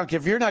head chunk.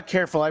 If you're not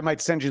careful, I might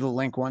send you the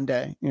link one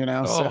day.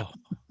 So.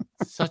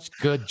 Such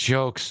good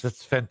jokes.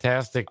 That's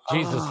fantastic.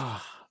 Jesus.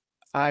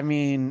 I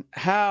mean,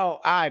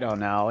 I don't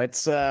know.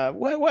 It's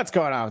what's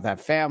going on with that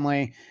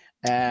family.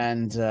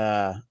 And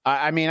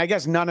I mean, I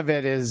guess none of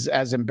it is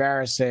as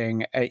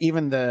embarrassing.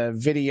 Even the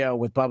video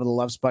with Bubba the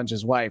Love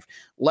Sponge's wife,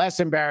 less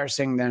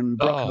embarrassing than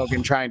Brooke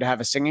Hogan trying to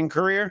have a singing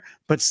career,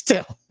 but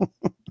still.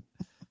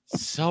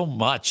 So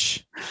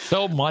many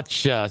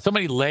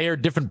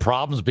layered different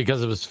problems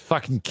because of his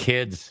fucking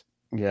kids.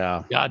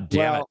 Yeah. God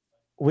damn it.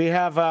 We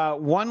have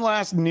one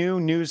last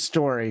new news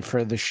story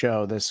for the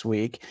show this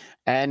week.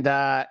 And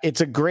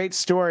it's a great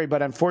story,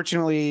 but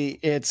unfortunately,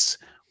 it's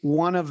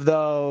one of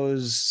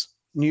those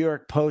New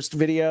York Post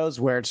videos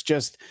where it's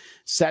just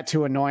set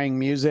to annoying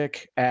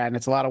music and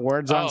it's a lot of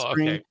words on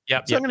screen. Okay.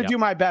 Yep, so I'm going to do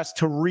my best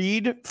to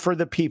read for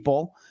the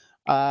people.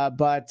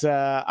 But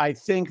I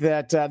think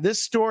that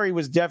this story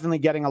was definitely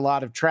getting a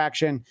lot of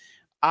traction.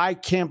 I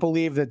can't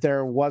believe that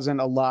there wasn't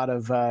a lot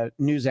of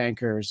news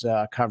anchors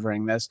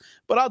covering this,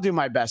 but I'll do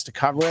my best to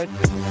cover it.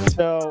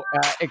 So,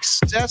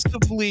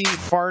 excessively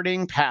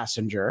farting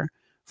passenger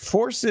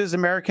forces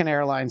American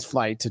Airlines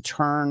flight to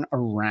turn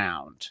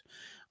around.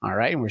 All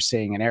right, and we're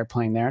seeing an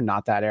airplane there,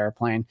 not that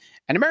airplane.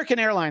 An American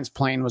Airlines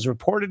plane was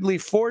reportedly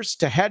forced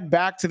to head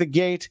back to the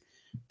gate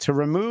to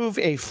remove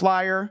a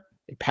flyer,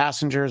 a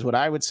passenger is what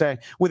I would say,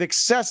 with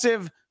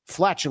excessive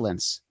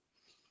flatulence.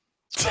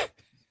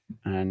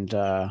 And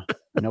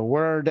no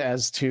word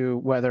as to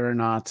whether or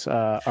not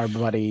our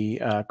buddy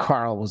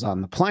Carl was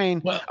on the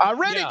plane. Well, a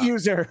Reddit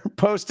user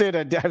posted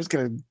I was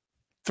going to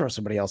throw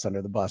somebody else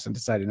under the bus and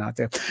decided not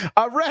to.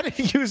 A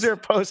Reddit user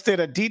posted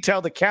a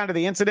detailed account of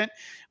the incident,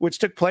 which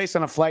took place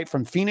on a flight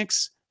from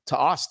Phoenix to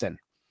Austin.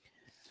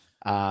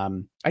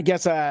 I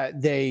guess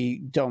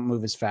they don't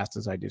move as fast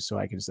as I do, so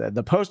I can say.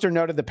 The poster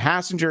noted the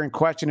passenger in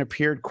question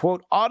appeared,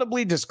 quote,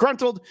 audibly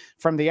disgruntled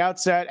from the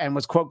outset and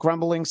was, quote,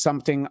 grumbling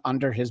something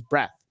under his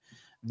breath.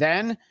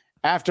 Then,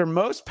 after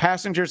most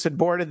passengers had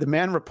boarded, the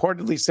man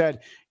reportedly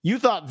said, you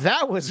thought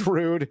that was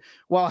rude?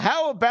 Well,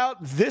 how about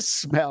this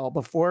smell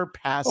before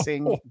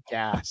passing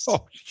gas?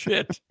 Oh,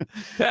 shit.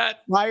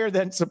 That flyer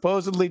then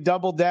supposedly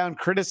doubled down,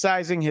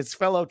 criticizing his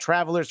fellow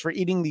travelers for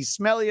eating the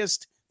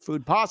smelliest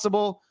food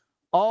possible,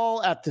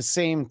 all at the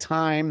same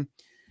time.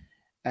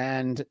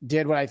 and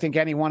did what I think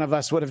any one of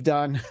us would have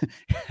done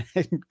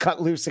and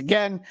cut loose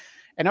again.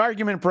 An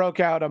argument broke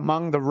out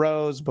among the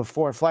rows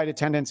before flight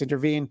attendants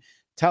intervened,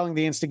 telling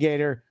the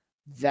instigator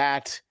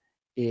that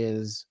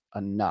is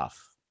enough.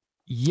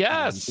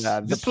 Yes,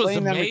 and, this the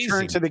plane was then amazing.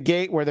 returned to the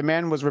gate where the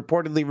man was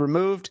reportedly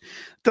removed,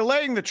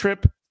 delaying the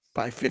trip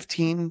by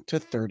 15 to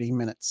 30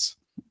 minutes.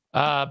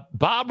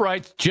 Bob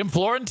writes, Jim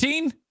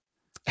Florentine?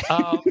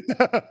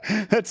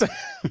 That's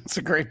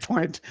a great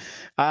point.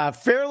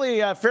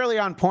 Fairly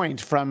on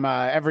point from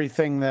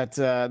everything that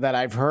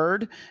I've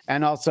heard,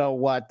 and also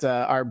what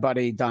our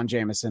buddy Don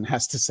Jameson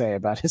has to say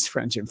about his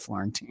friend Jim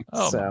Florentine.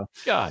 Oh, so, my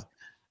God.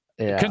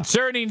 Yeah.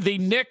 Concerning the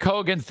Nick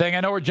Hogan thing,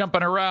 I know we're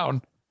jumping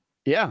around.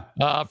 Yeah.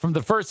 From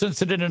the first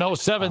incident in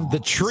 2007, the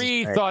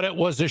tree thought it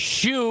was a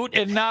shoot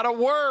and not a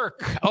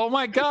work. Oh,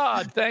 my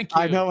God. Thank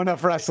you. I know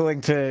enough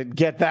wrestling to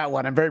get that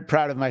one. I'm very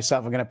proud of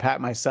myself. I'm going to pat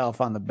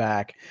myself on the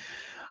back.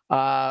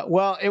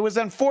 Well, it was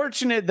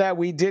unfortunate that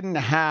we didn't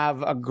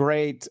have a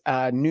great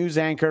news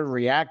anchor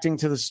reacting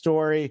to the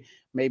story,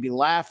 maybe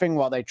laughing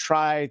while they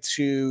try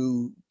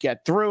to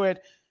get through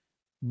it.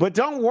 But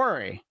don't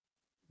worry,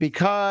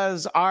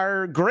 because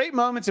our great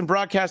moments in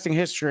broadcasting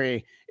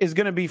history is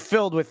going to be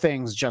filled with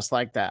things just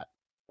like that.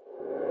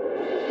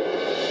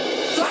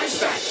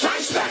 Flashback.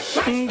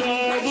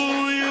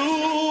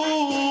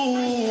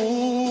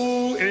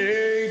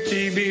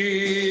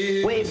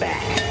 WATB. Way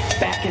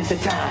back into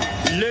time.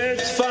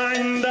 Let's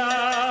find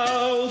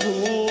out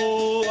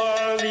who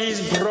are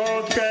these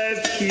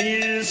broadcast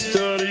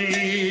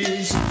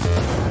histories.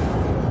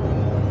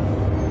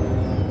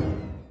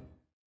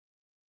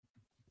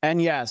 And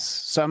yes,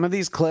 some of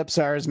these clips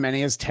are as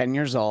many as 10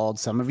 years old.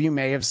 Some of you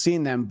may have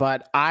seen them,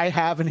 but I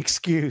have an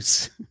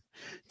excuse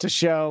to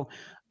show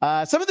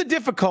some of the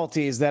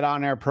difficulties that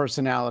on-air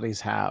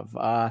personalities have.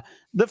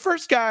 The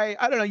first guy,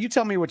 I don't know, you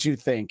tell me what you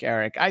think,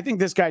 Eric. I think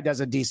this guy does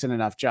a decent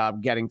enough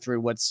job getting through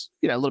what's,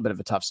 a little bit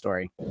of a tough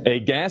story. A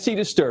gassy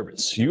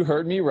disturbance, you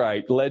heard me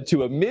right, led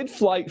to a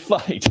mid-flight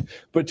fight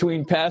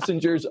between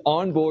passengers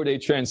on board a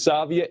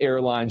Transavia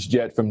Airlines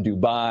jet from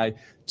Dubai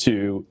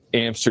to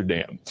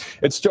Amsterdam.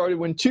 It started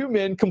when two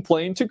men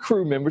complained to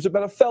crew members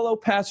about a fellow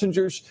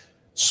passenger's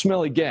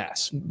smelly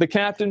gas. The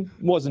captain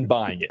wasn't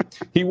buying it.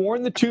 He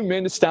warned the two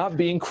men to stop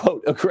being,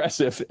 quote,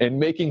 aggressive and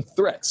making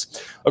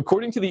threats,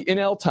 according to the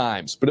NL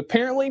Times. But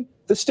apparently,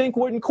 the stink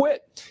wouldn't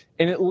quit,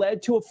 and it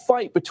led to a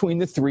fight between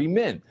the three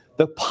men.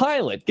 The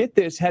pilot, get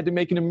this, had to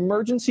make an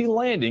emergency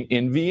landing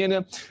in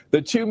Vienna.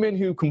 The two men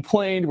who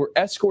complained were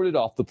escorted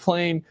off the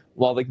plane,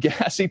 while the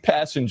gassy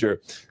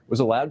passenger was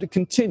allowed to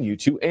continue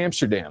to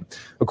Amsterdam.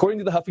 According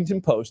to the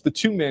Huffington Post, the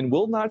two men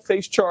will not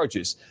face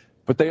charges,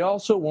 but they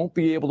also won't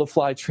be able to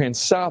fly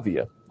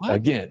Transavia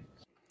again.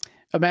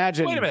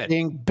 Imagine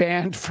being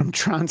banned from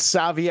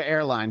Transavia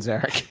Airlines,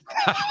 Eric.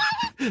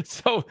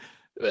 So,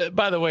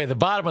 by the way, the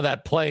bottom of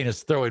that plane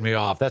is throwing me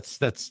off.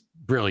 That's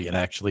brilliant,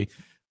 actually.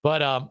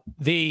 But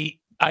the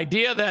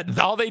idea that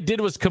all they did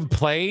was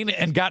complain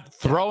and got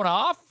thrown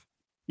off?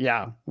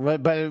 Yeah,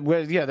 but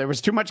there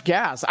was too much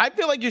gas. I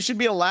feel like you should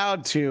be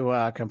allowed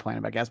to complain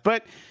about gas.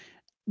 But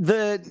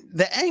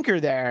the anchor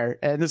there,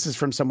 and this is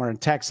from somewhere in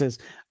Texas,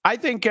 I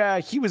think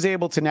he was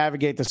able to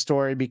navigate the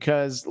story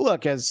because,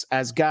 look, as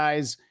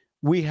guys,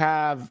 we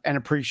have an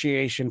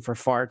appreciation for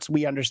farts.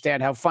 We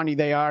understand how funny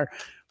they are.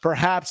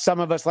 Perhaps some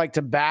of us like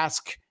to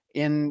bask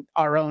in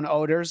our own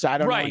odors. I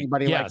don't know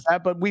anybody like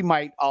that, but we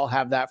might all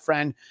have that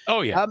friend.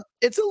 Oh, yeah.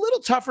 It's a little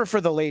tougher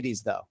for the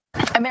ladies, though.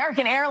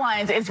 American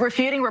Airlines is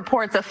refuting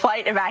reports of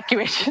flight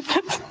evacuation.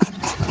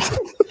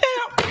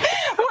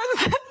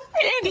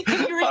 Andy,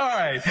 can you read? All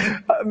right,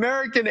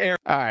 American Air.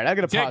 All right, I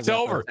gotta pause.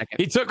 Over.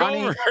 He took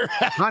over.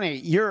 Honey,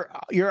 you're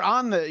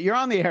on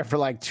the air for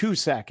like 2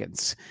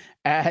 seconds,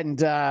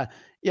 and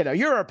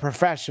you're a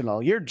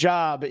professional. Your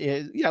job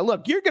is,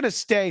 look, you're gonna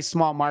stay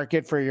small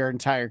market for your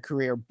entire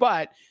career,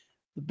 but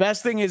the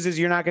best thing is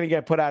you're not gonna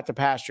get put out to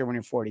pasture when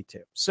you're 42.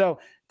 So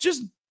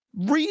just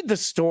read the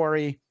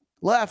story,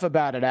 laugh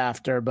about it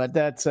after, but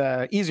that's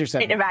easier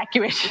said.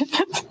 Evacuation.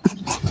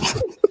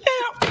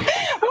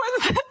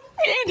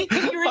 Andy,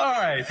 can you read? All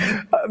right.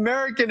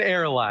 American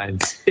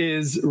Airlines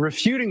is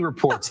refuting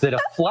reports that a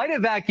flight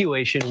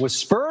evacuation was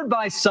spurred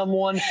by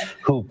someone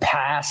who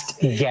passed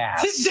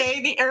gas.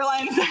 Today, the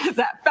airline says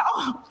that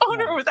foul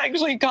odor was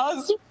actually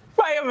caused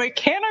by a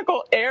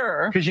mechanical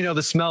error. Because,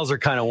 the smells are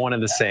kind of one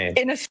and the same.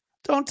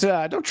 Don't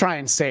try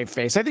and save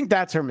face. I think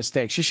that's her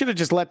mistake. She should have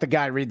just let the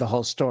guy read the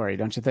whole story.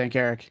 Don't you think,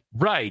 Eric?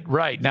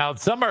 Right. Now,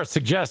 some are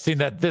suggesting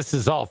that this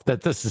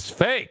is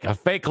fake, a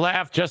fake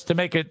laugh just to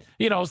make it,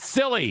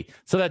 silly,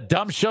 so that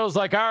dumb shows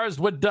like ours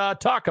would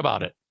talk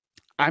about it.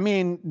 I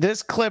mean,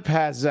 this clip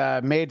has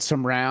made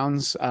some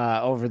rounds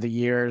over the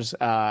years,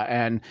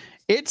 and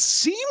it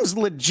seems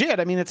legit.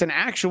 I mean, it's an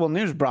actual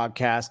news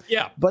broadcast.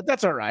 Yeah, but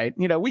that's all right.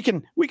 We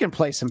can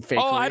play some fake.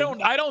 Oh, I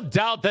don't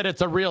doubt that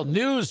it's a real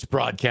news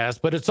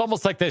broadcast, but it's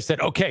almost like they said,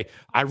 "Okay,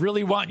 I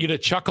really want you to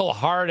chuckle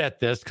hard at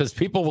this because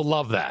people will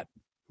love that."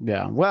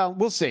 Yeah, well,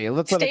 we'll see.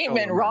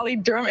 Statement: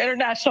 Raleigh-Durham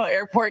International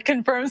Airport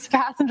confirms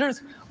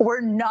passengers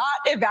were not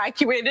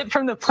evacuated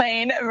from the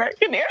plane.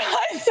 American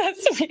Airlines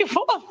says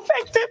people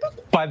affected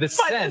by the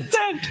scent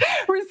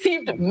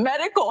received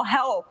medical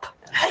help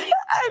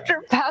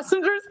after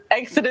passengers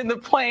exited the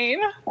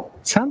plane.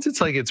 Sounds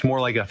like it's more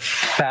like a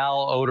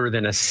foul odor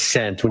than a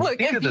scent. When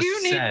Look, you think if of the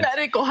you need scent,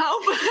 medical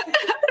help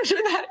after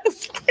that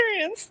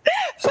experience,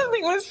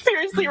 something was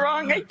seriously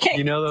wrong. I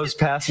can't. you know those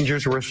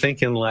passengers were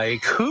thinking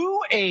like,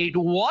 who ate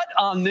what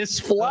on this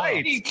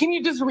flight? Can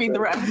you just read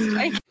the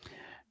rest?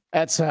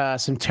 That's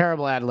some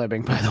terrible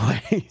ad-libbing, by the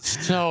way.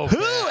 So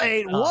who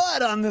ate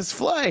what on this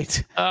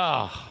flight?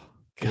 Oh,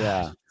 God.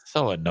 Yeah.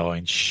 So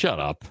annoying. Shut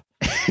up.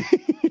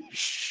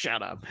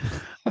 Shut up.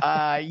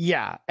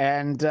 Yeah.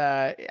 And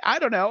I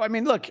don't know. I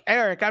mean, look,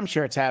 Eric, I'm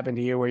sure it's happened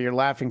to you where you're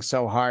laughing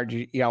so hard,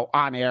 you know,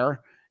 on air,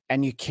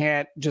 and you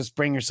can't just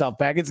bring yourself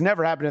back. It's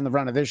never happened in the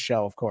run of this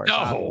show, of course.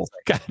 No,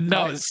 God,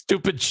 no,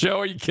 stupid show.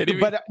 Are you kidding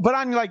me? But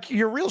on like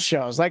your real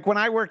shows, like when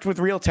I worked with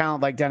real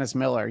talent like Dennis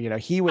Miller, you know,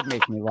 he would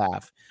make me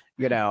laugh.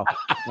 You know,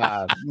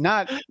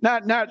 not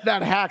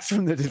hacks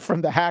from the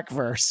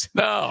Hackverse.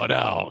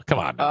 No, come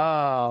on.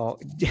 Oh,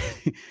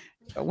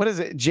 what is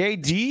it?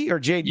 JD or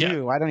JDo?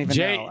 Yeah. I don't even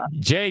know.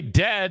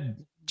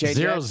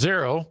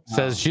 JDead00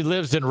 says she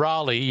lives in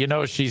Raleigh. You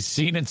know, she's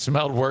seen and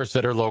smelled worse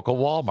at her local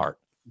Walmart.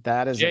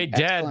 That is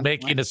JDead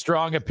making a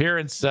strong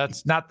appearance.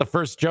 That's not the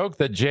first joke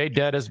that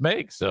JDead has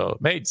made. So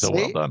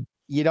well done.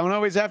 You don't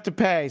always have to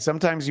pay.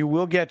 Sometimes you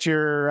will get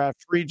your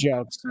free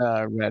jokes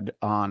read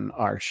on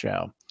our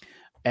show.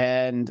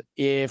 And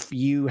if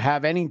you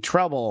have any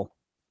trouble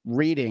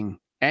reading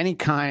any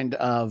kind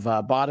of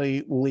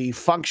bodily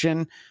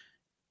function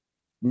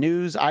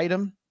news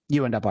item,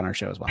 you end up on our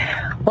show as well.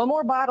 Well,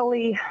 more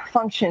bodily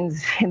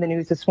functions in the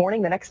news this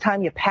morning. The next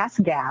time you pass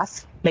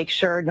gas, make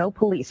sure no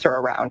police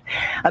are around.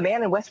 A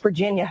man in West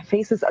Virginia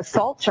faces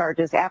assault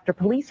charges after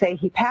police say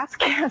he passed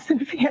gas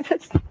and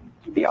handed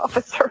the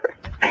officer.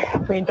 I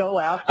mean, don't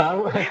laugh.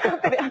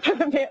 After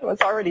the man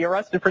was already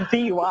arrested for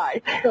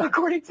DUI,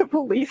 according to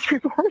police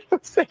report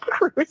from St.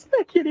 Cruz.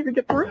 I can't even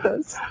get through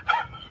this.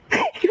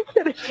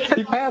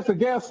 He passed the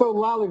gas so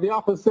loudly, the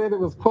officer said it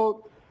was,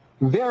 quote,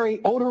 very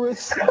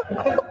odorous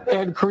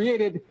and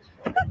created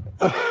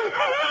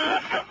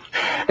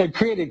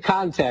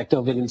contact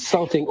of an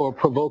insulting or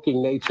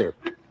provoking nature.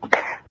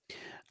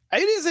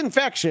 It is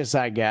infectious,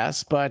 I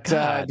guess, but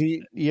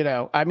you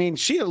know, I mean,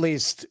 she at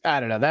least, I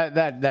don't know,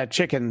 that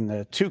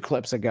chicken 2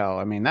 clips ago,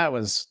 I mean, that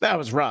was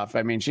rough.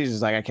 I mean, she's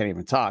just like, I can't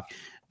even talk.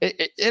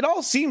 It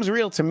all seems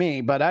real to me,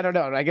 but I don't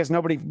know. I guess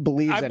nobody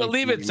believes. I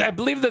believe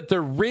that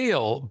they're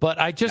real, but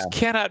I just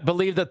cannot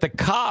believe that the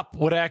cop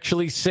would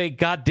actually say,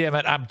 "God damn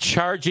it, I'm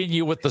charging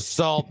you with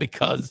assault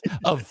because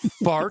of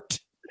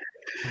fart."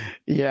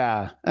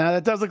 Yeah,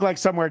 that does look like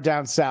somewhere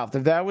down south.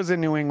 If that was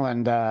in New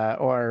England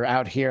or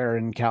out here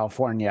in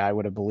California, I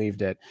would have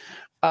believed it.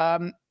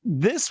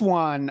 This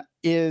one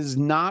is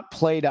not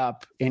played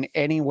up in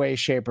any way,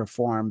 shape, or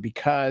form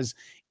because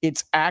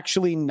it's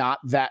actually not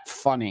that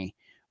funny.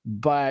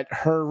 But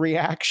her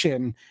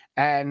reaction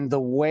and the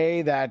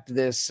way that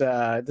this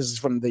is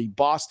from the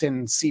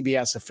Boston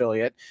CBS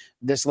affiliate.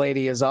 This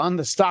lady is on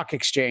the stock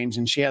exchange,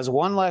 and she has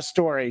one last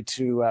story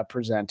to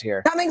present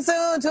here. Coming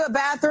soon to a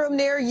bathroom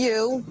near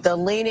you, the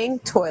leaning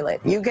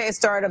toilet. UK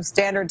startup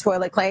Standard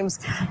Toilet claims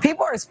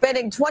people are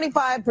spending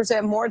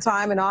 25% more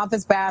time in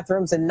office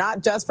bathrooms, and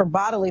not just for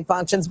bodily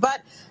functions,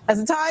 but as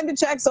a time to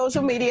check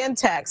social media and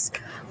text.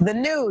 The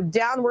new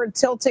downward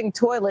tilting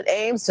toilet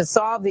aims to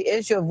solve the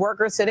issue of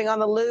workers sitting on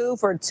the loo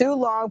for too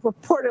long,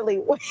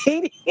 purportedly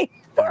waiting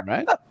for All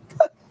right.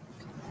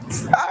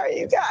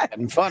 Sorry, you guys.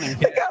 Getting funny.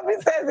 The company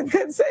says it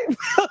could save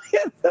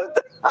millions of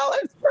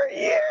dollars per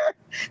year.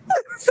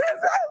 It says,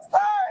 I'm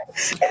sorry.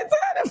 It's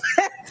had a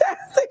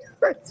fantastic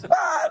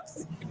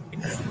response.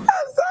 I'm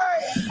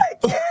sorry. I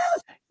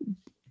can't.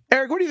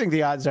 Eric, what do you think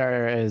the odds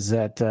are is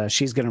that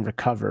she's going to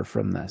recover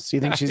from this? You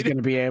think she's going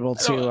to be able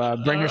to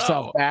bring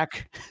herself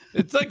back?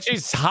 It's like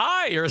she's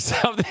high or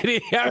something.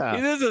 I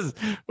mean, this is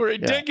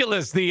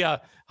ridiculous.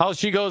 The how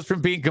she goes from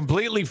being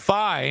completely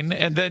fine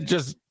and then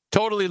just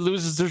totally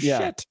loses her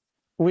shit.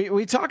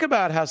 We talk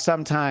about how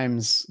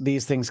sometimes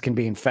these things can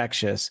be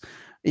infectious.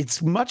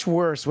 It's much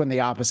worse when the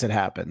opposite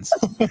happens.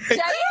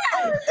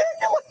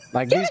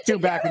 Like these two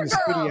back in the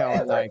studio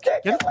are like,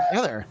 get it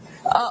together.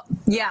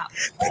 Yeah.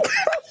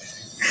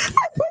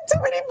 I put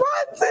too many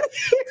buttons in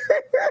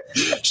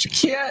here. She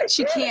can't. I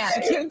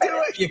can't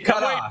do it. You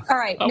cut off. All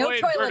right, no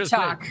toilet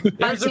talk.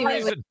 There's a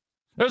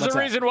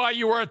reason why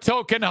you were a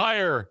token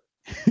hire.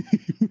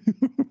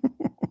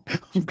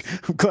 I'm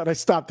glad I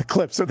stopped the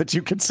clip so that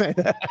you could say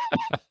that.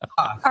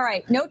 All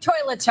right, no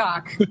toilet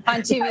talk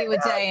on TV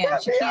with Diane.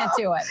 She can't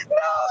do it. No,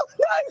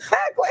 not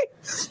exactly.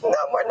 No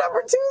more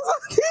number 2s on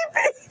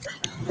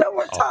TV. No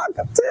more talk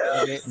of 2.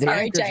 All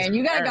right, Diane,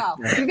 you gotta go.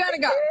 You gotta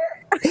go.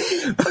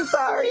 I'm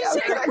sorry. I'm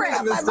taking a break.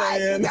 Bye,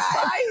 Diane.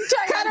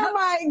 Cut her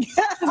mic.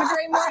 Have a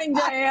great morning,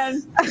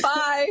 Diane.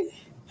 Bye.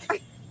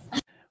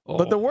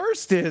 But the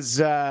worst is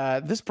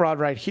this broad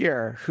right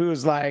here,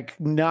 who's like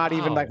not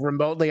even like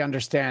remotely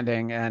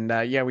understanding. And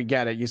yeah, we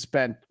get it. You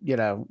spent,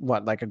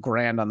 what, like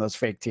 $1,000 on those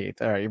fake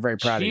teeth. All right, you're very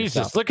proud of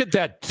yourself. Jesus, look at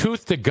that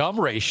tooth to gum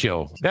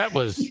ratio. That's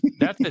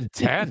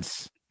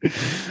intense.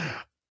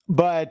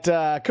 But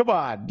come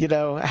on,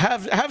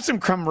 have some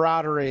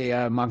camaraderie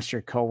amongst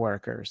your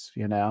coworkers,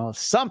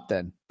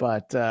 something.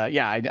 But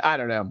yeah, I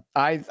don't know.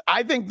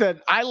 I think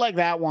that I like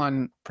that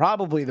one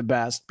probably the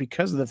best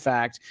because of the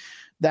fact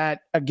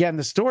that, again,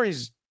 the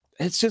story's,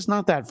 it's just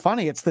not that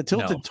funny. It's the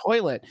tilted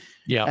toilet.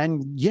 Yeah.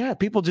 And yeah,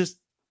 people just,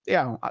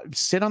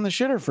 sit on the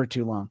shitter for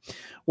too long.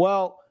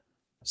 Well,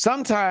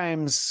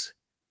 sometimes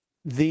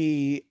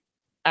the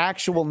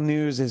actual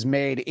news is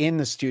made in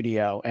the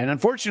studio. And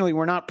unfortunately,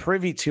 we're not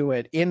privy to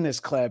it in this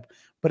clip,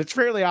 but it's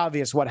fairly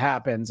obvious what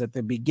happens at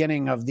the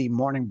beginning of the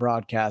morning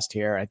broadcast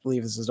here. I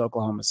believe this is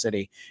Oklahoma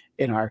City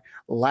in our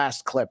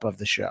last clip of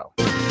the show.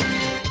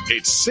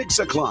 It's 6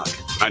 o'clock,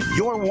 and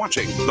you're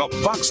watching the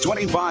Fox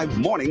 25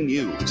 Morning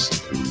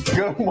News.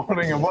 Good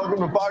morning, and welcome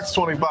to Fox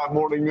 25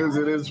 Morning News.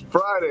 It is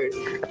Friday,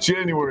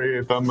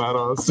 January 8th. I'm Matt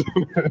Austin.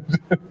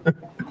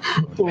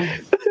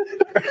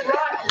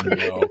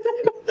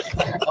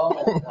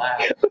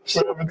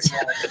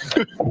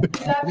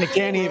 They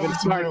can't even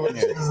start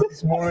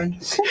this morning.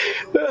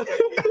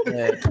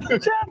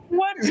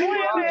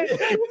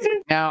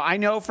 Now, I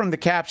know from the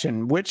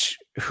caption,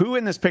 who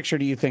in this picture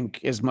do you think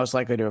is most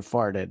likely to have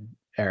farted,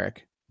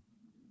 Eric?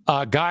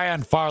 Guy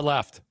on far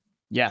left.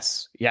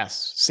 Yes.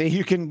 See,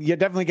 you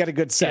definitely get a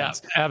good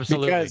sense. Yeah,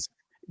 absolutely.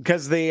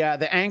 Because the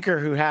anchor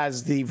who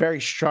has the very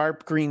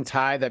sharp green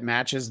tie that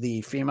matches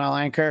the female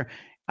anchor,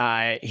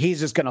 he's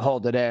just going to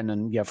hold it in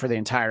and for the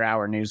entire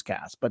hour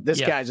newscast. But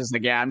this guy's just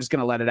like, I'm just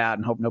going to let it out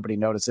and hope nobody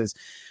notices.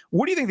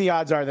 What do you think the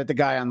odds are that the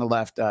guy on the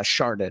left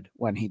sharted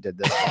when he did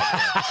this?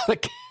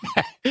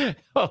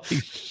 Holy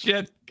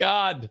shit,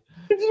 God.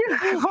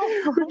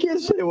 We can't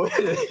say what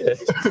it is.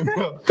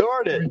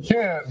 Darn it. We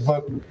can't,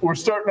 but we're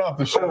starting off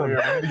the show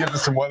here. I need to get to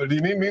some weather. Do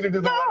you need me to do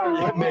the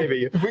weather?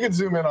 Maybe. If we could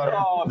zoom in on it.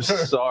 Oh, I'm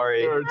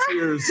sorry. There are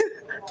tears.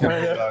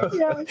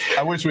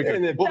 I wish we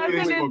could. We'll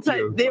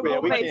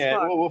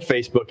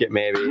Facebook it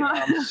maybe.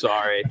 I'm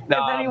sorry.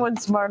 If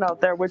anyone's smart out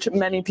there, which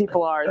many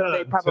people are,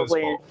 they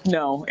probably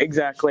know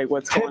exactly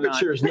what's going on.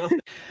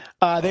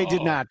 They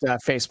did not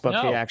Facebook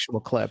the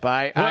actual clip.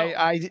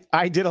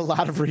 I did a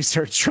lot of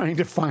research trying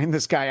to find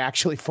this guy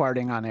actually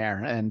farting on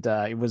air, and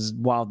it was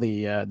while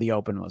the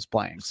Open was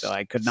playing, so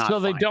I could not. So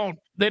they don't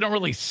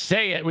really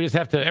say it. We just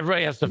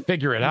everybody has to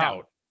figure it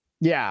out.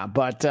 Yeah,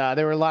 but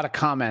there were a lot of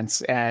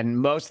comments, and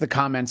most of the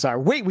comments are,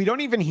 wait, we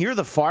don't even hear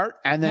the fart.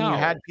 And then you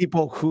had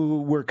people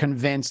who were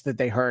convinced that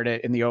they heard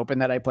it in the Open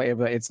that I played,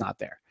 but it's not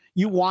there.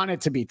 You want it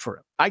to be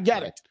true. I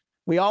get it.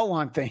 We all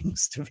want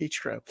things to be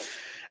true.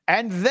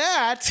 And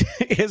that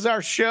is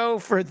our show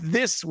for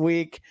this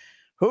week.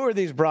 Who are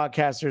these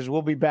broadcasters?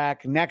 We'll be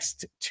back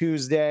next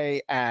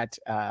Tuesday at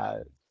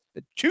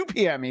 2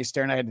 p.m.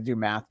 Eastern. I had to do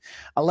math.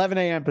 11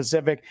 a.m.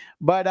 Pacific.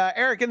 But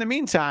Eric, in the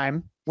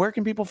meantime, where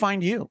can people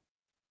find you?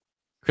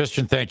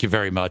 Christian, thank you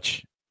very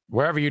much.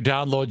 Wherever you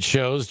download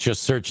shows,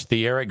 just search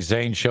the Eric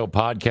Zane Show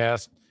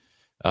podcast.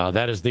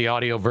 That is the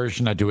audio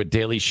version. I do a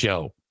daily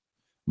show,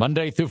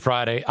 Monday through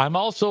Friday. I'm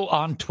also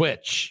on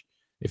Twitch.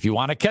 If you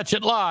want to catch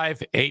it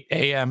live, 8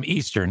 a.m.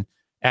 Eastern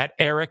at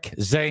Eric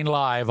Zane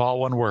Live, all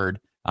one word,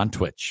 on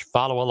Twitch.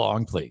 Follow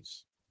along,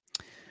 please.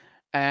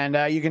 And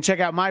you can check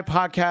out my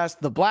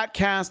podcast, The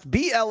Bladtcast,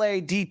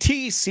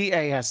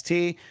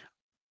 BLADTCAST,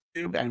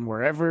 and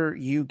wherever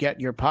you get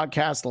your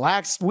podcast.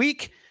 Last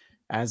week,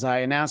 as I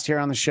announced here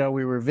on the show,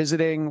 we were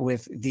visiting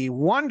with the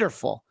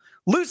wonderful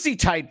Lucy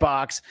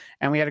Tightbox,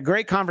 and we had a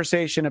great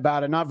conversation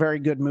about a not very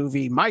good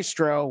movie,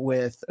 Maestro,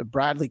 with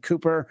Bradley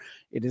Cooper.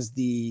 It is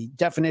the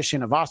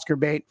definition of Oscar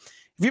bait.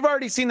 If you've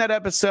already seen that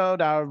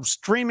episode,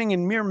 streaming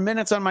in mere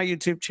minutes on my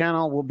YouTube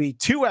channel will be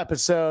 2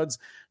 episodes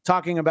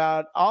talking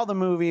about all the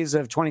movies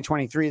of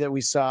 2023 that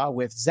we saw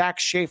with Zach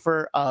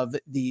Schaefer of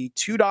the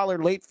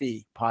 $2 Late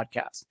Fee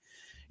podcast.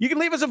 You can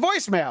leave us a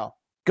voicemail.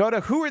 Go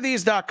to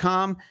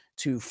whoarethese.com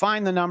to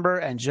find the number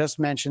and just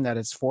mention that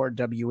it's for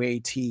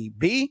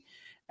WATB.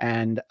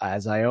 And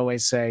as I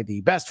always say,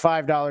 the best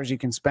 $5 you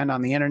can spend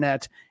on the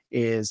internet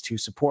is to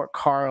support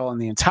Carl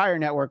and the entire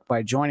network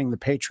by joining the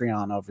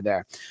Patreon over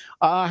there.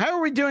 How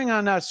are we doing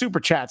on Super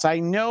Chats? I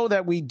know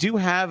that we do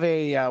have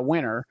a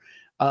winner.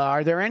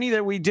 Are there any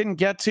that we didn't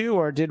get to,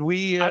 or did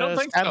we I don't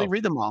think sadly so.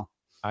 read them all?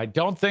 I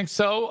don't think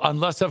so,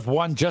 unless if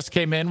one just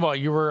came in while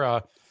you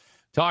were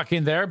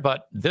talking there.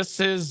 But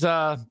this is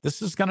going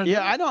to.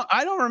 Yeah,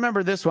 I don't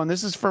remember this one.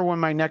 This is for when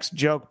my next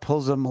joke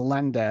pulls a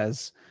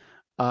Melendez.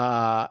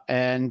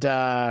 And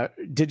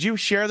did you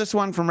share this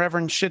one from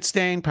Reverend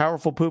Shitstain,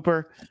 Powerful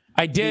Pooper?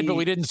 I did, but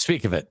we didn't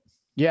speak of it.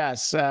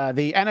 Yes,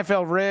 the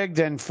NFL rigged,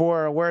 and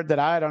for a word that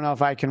I don't know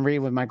if I can read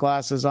with my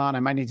glasses on, I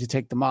might need to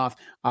take them off.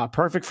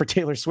 Perfect for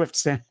Taylor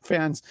Swift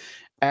fans.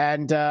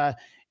 And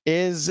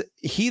is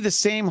he the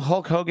same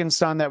Hulk Hogan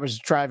son that was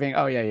driving?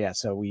 Oh, yeah.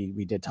 So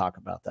we did talk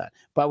about that.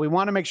 But we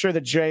want to make sure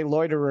that Jay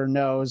Loiterer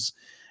knows.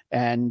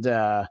 And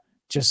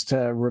just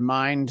to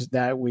remind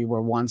that we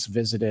were once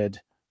visited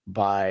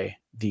by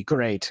the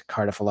great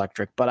Cardiff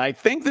Electric. But I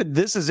think that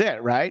this is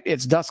it, right?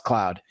 It's Dust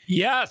Cloud.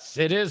 Yes,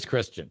 it is,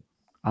 Christian.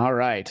 All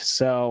right.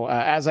 So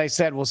as I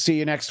said, we'll see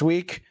you next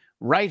week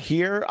right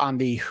here on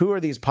the Who Are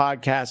These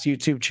Podcasts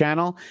YouTube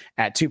channel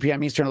at 2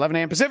 p.m. Eastern, 11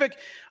 a.m. Pacific.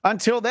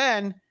 Until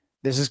then,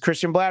 this is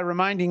Christian Blatt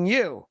reminding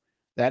you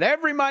that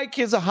every mic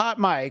is a hot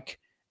mic.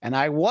 And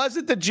I was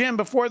at the gym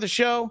before the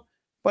show,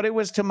 but it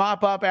was to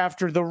mop up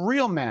after the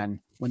real men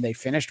when they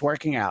finished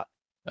working out.